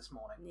buried this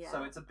morning, Yeah.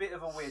 so it's a bit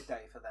of a weird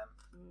day for them.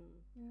 Mm.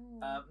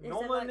 Is there,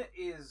 Norman like-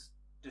 is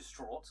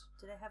distraught.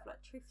 Do they have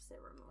like truth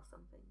serum or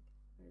something?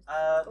 Or is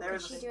There Or could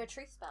is she do a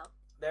truth spell?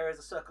 There is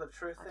a circle of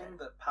truth I thing don't-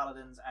 that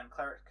paladins and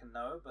clerics can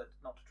know, but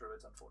not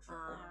druids,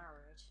 unfortunately.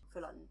 I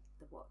feel like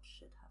the watch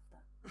should have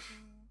that.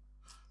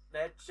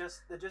 They're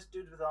just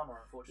dudes with armor,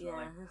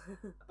 unfortunately.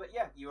 Yeah. But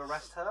yeah, you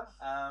arrest her.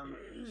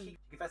 She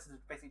confesses to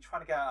basically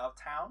trying to get out of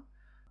town,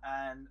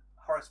 and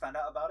Horace found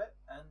out about it,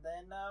 and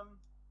then,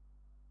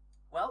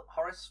 well,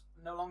 Horace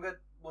no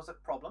longer was a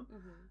problem,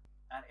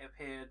 and it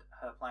appeared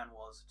her plan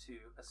was to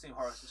assume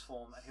Horace's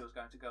form, and he was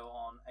going to go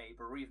on a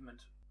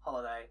bereavement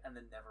holiday and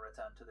then never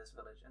return to this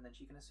village, and then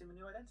she can assume a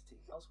new identity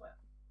elsewhere.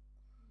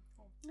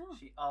 No.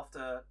 She,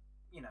 after,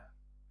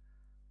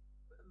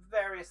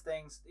 various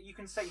things, you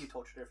can say you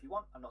tortured her if you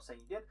want. I'm not saying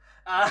you did.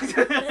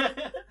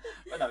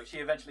 But no, she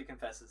eventually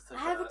confesses to I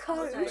have the a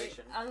code.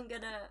 motivation. I'm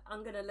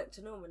gonna look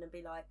to Norman and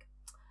be like,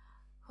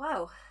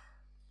 "Wow,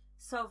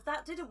 solved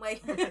that, didn't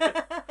we?"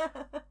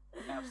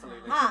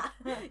 Absolutely. Ha!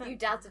 You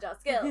doubted our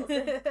skills.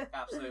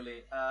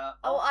 Absolutely.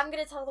 I'm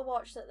going to tell the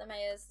watch that the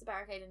mayor's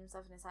barricaded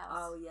himself in his house.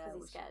 Oh, yeah, Because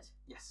we he's scared.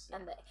 Yes.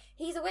 And that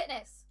he's a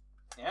witness.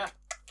 Yeah.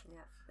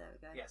 Yeah, there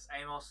we go. Yes,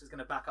 Amos is going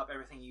to back up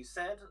everything you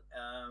said.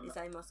 Is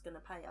Amos gonna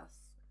pay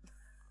us?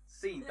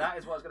 See, that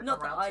is what I was going to Not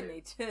come that around I to.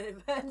 need to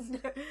invest.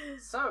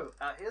 So,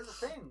 here's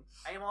the thing.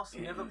 Amos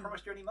never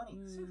promised you any money.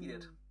 Sophie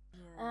did. Yeah.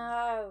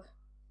 Oh.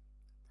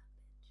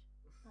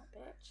 That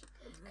bitch.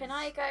 Can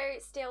I go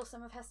steal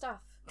some of her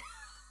stuff?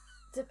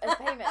 As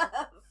payment?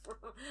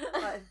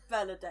 Like,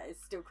 Bernadette is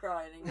still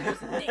crying and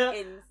just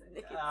nicking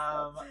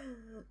stuff.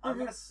 I'm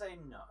going to say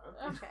no.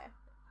 Okay.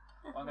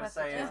 What I'm going to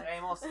say is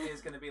Amos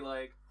is going to be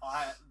like,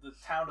 the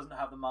town doesn't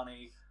have the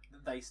money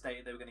that they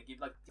stated they were going to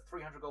give, like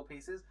 300 gold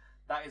pieces.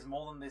 That is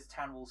more than this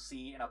town will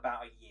see in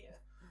about a year.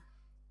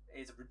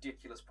 It's a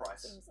ridiculous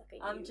price. Seems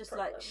like a I'm you just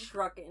problem. like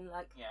shrugging,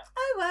 like, Yeah.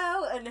 oh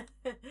well, and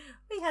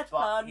we had But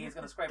fun. he's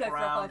going to scrape Go for a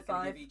around, high he's going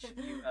to five. give each of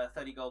you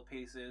 30 gold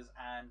pieces,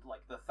 and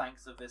like the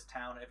thanks of this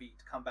town. If you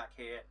come back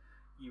here,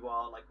 you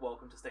are like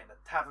welcome to stay in the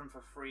tavern for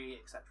free,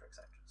 etc.,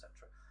 etc.,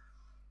 etc.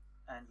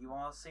 And you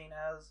are seen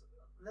as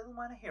little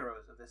minor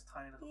heroes of this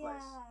tiny little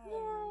place.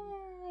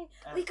 Yay!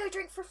 And- We go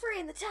drink for free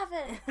in the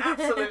tavern.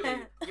 Absolutely.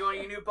 You want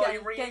your new buddy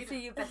Go Reed?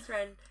 see your best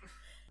friend.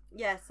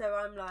 Yeah, so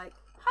I'm like,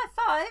 high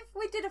five,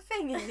 we did a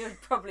thing, and you're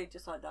probably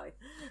just like, no.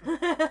 No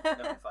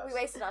high fives. We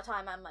wasted our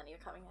time and money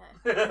coming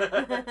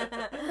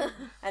here.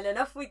 And then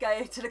off we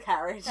go to the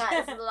carriage.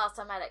 Right, this is the last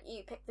time I let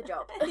you pick the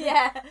job.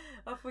 Yeah,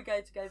 off we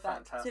go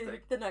back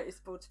Fantastic. to the notice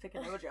board to pick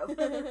another job.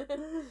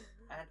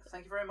 And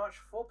thank you very much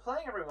for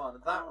playing, everyone.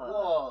 That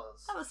Oh,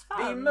 was that was The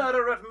fun.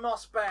 Murder at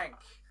Moss Bank.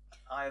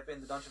 I have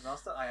been the Dungeon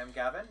Master. I am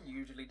Gavin. You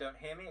usually don't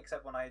hear me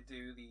except when I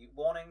do the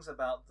warnings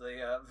about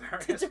the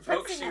various books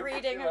Depressing you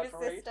reading you of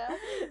have his to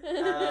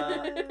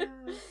read. sister.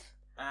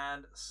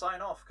 And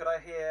sign off. Could I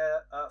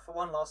hear, for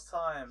one last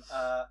time,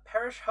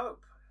 Perish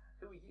Hope?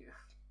 Who are you?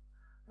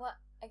 What?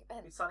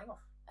 Who's signing off?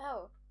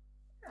 Oh.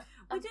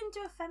 We didn't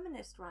do a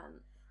feminist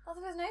rant. Oh,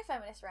 there was no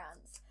feminist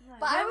rants. No,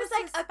 But there I was a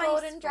like a space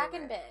golden for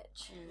dragon it.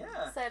 bitch.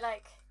 Yeah. So,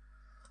 like,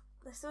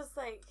 this was,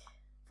 like,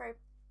 very,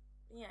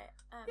 you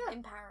know, Yeah.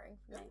 empowering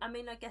for me. I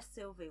mean, I guess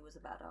Sylvie was a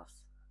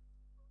badass.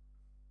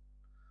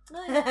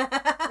 Oh,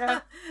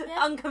 yeah.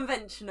 Yeah.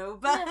 Unconventional,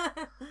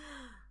 but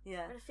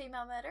yeah. With a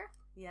female murder.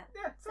 Yeah,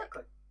 Yeah,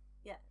 exactly.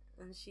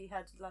 and she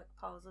had like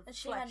piles of And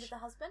she flesh. handed the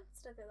husband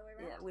instead of the other way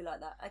Yeah, around. we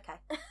like that. Okay.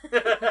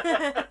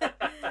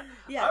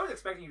 Yeah. I was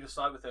expecting you to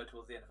side with her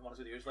towards the end, if I'm honest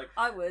with you. It's like,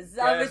 I was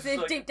it's in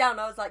like- deep down.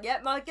 I was like,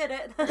 "Yep, I get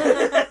it."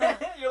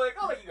 you're like,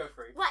 I'll let you go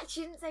free. What?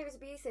 She didn't say he was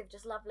abusive,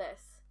 just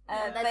loveless.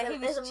 Yeah. But he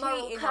was there's a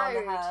moral cheating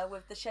code. on her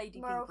with the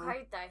shady Moral people.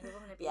 code, though. He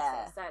wasn't abusive.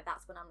 Yeah. So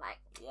that's when I'm like,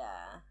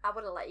 Yeah. I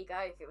would have let you go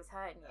if it was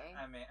hurting you.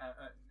 I mean,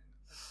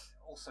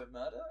 also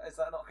murder? Is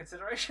that not a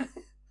consideration?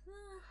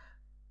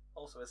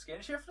 Also a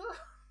skin shifter?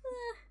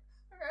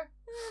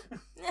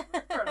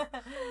 Okay. Fair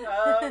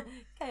enough.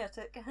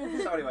 Chaotic.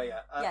 So anyway,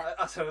 yeah. Yeah.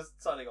 As I was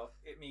signing off,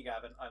 me,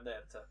 Gavin. I'm the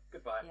editor.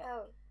 Goodbye. Yeah.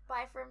 Oh,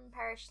 bye from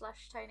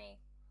Parish/Tony.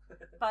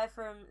 Bye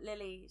from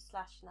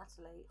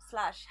Lily/Natalie/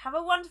 have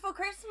a wonderful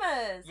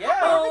Christmas. Yeah.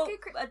 Have a Or,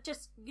 good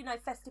just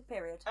festive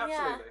period.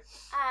 Absolutely.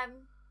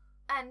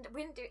 And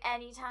we didn't do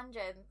any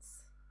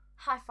tangents.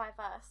 High five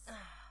us.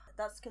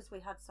 That's because we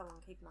had someone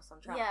keeping us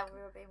on track. Yeah, we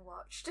were being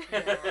watched.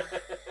 Yeah.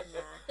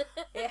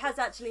 It has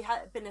actually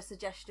been a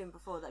suggestion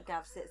before that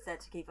Gav said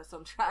to keep us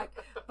on track,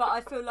 but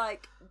I feel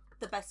like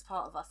the best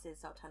part of us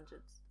is our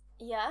tangents.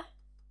 Yeah.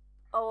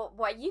 Or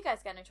what? You guys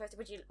got no choice.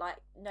 Would you like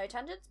no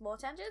tangents? More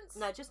tangents?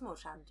 No, just more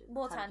tangents.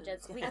 More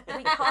tangents. We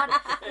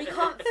We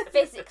can't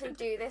physically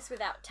do this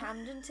without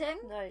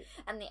tangenting, No.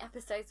 and the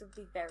episodes would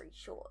be very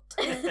short.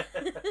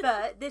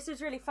 But this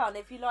was really fun.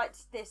 If you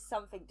liked this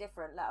something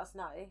different, let us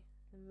know.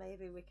 And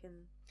maybe we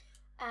can.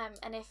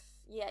 And if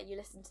you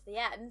listen to the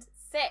end,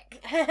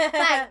 sick.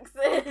 Thanks.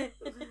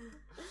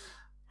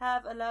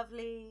 Have a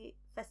lovely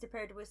festive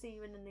period. We'll see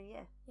you in the new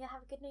year. Yeah,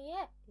 have a good New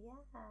Year. Yeah.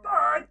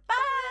 Bye.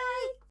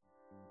 Bye.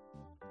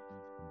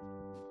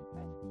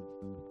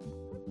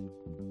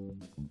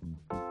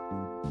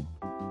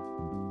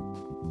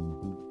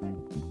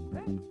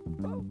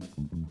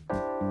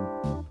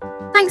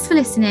 Thanks for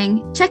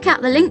listening. Check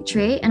out the link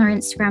tree in our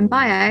Instagram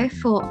bio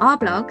for our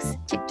blogs,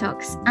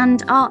 TikToks,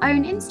 and our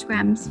own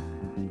Instagrams.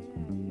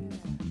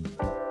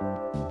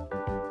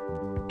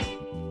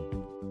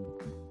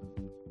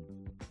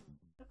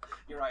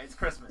 You're right, it's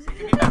Christmas. You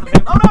can be better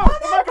than... Oh no!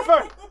 The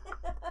microphone!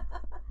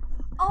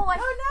 Oh, I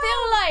no.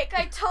 feel like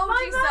I told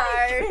My you so.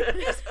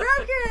 mic! It's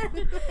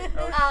broken!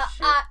 Oh,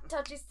 shit. I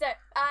told you so.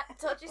 I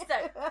told you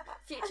so.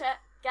 Future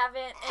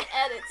Gavin and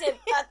editing.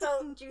 I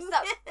told you so.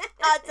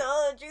 I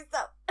told you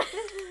so.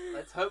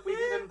 Let's hope we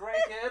didn't break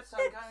it. I'm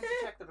going to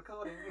check the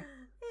recording.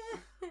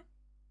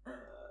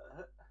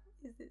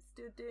 Is it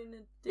still doing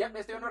it? Yep,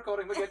 it's doing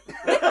recording. We're good.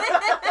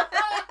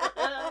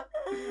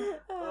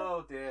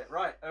 Oh dear.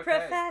 Right, okay.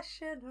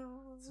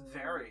 Professional. It's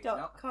very...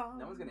 No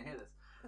one's going to hear this.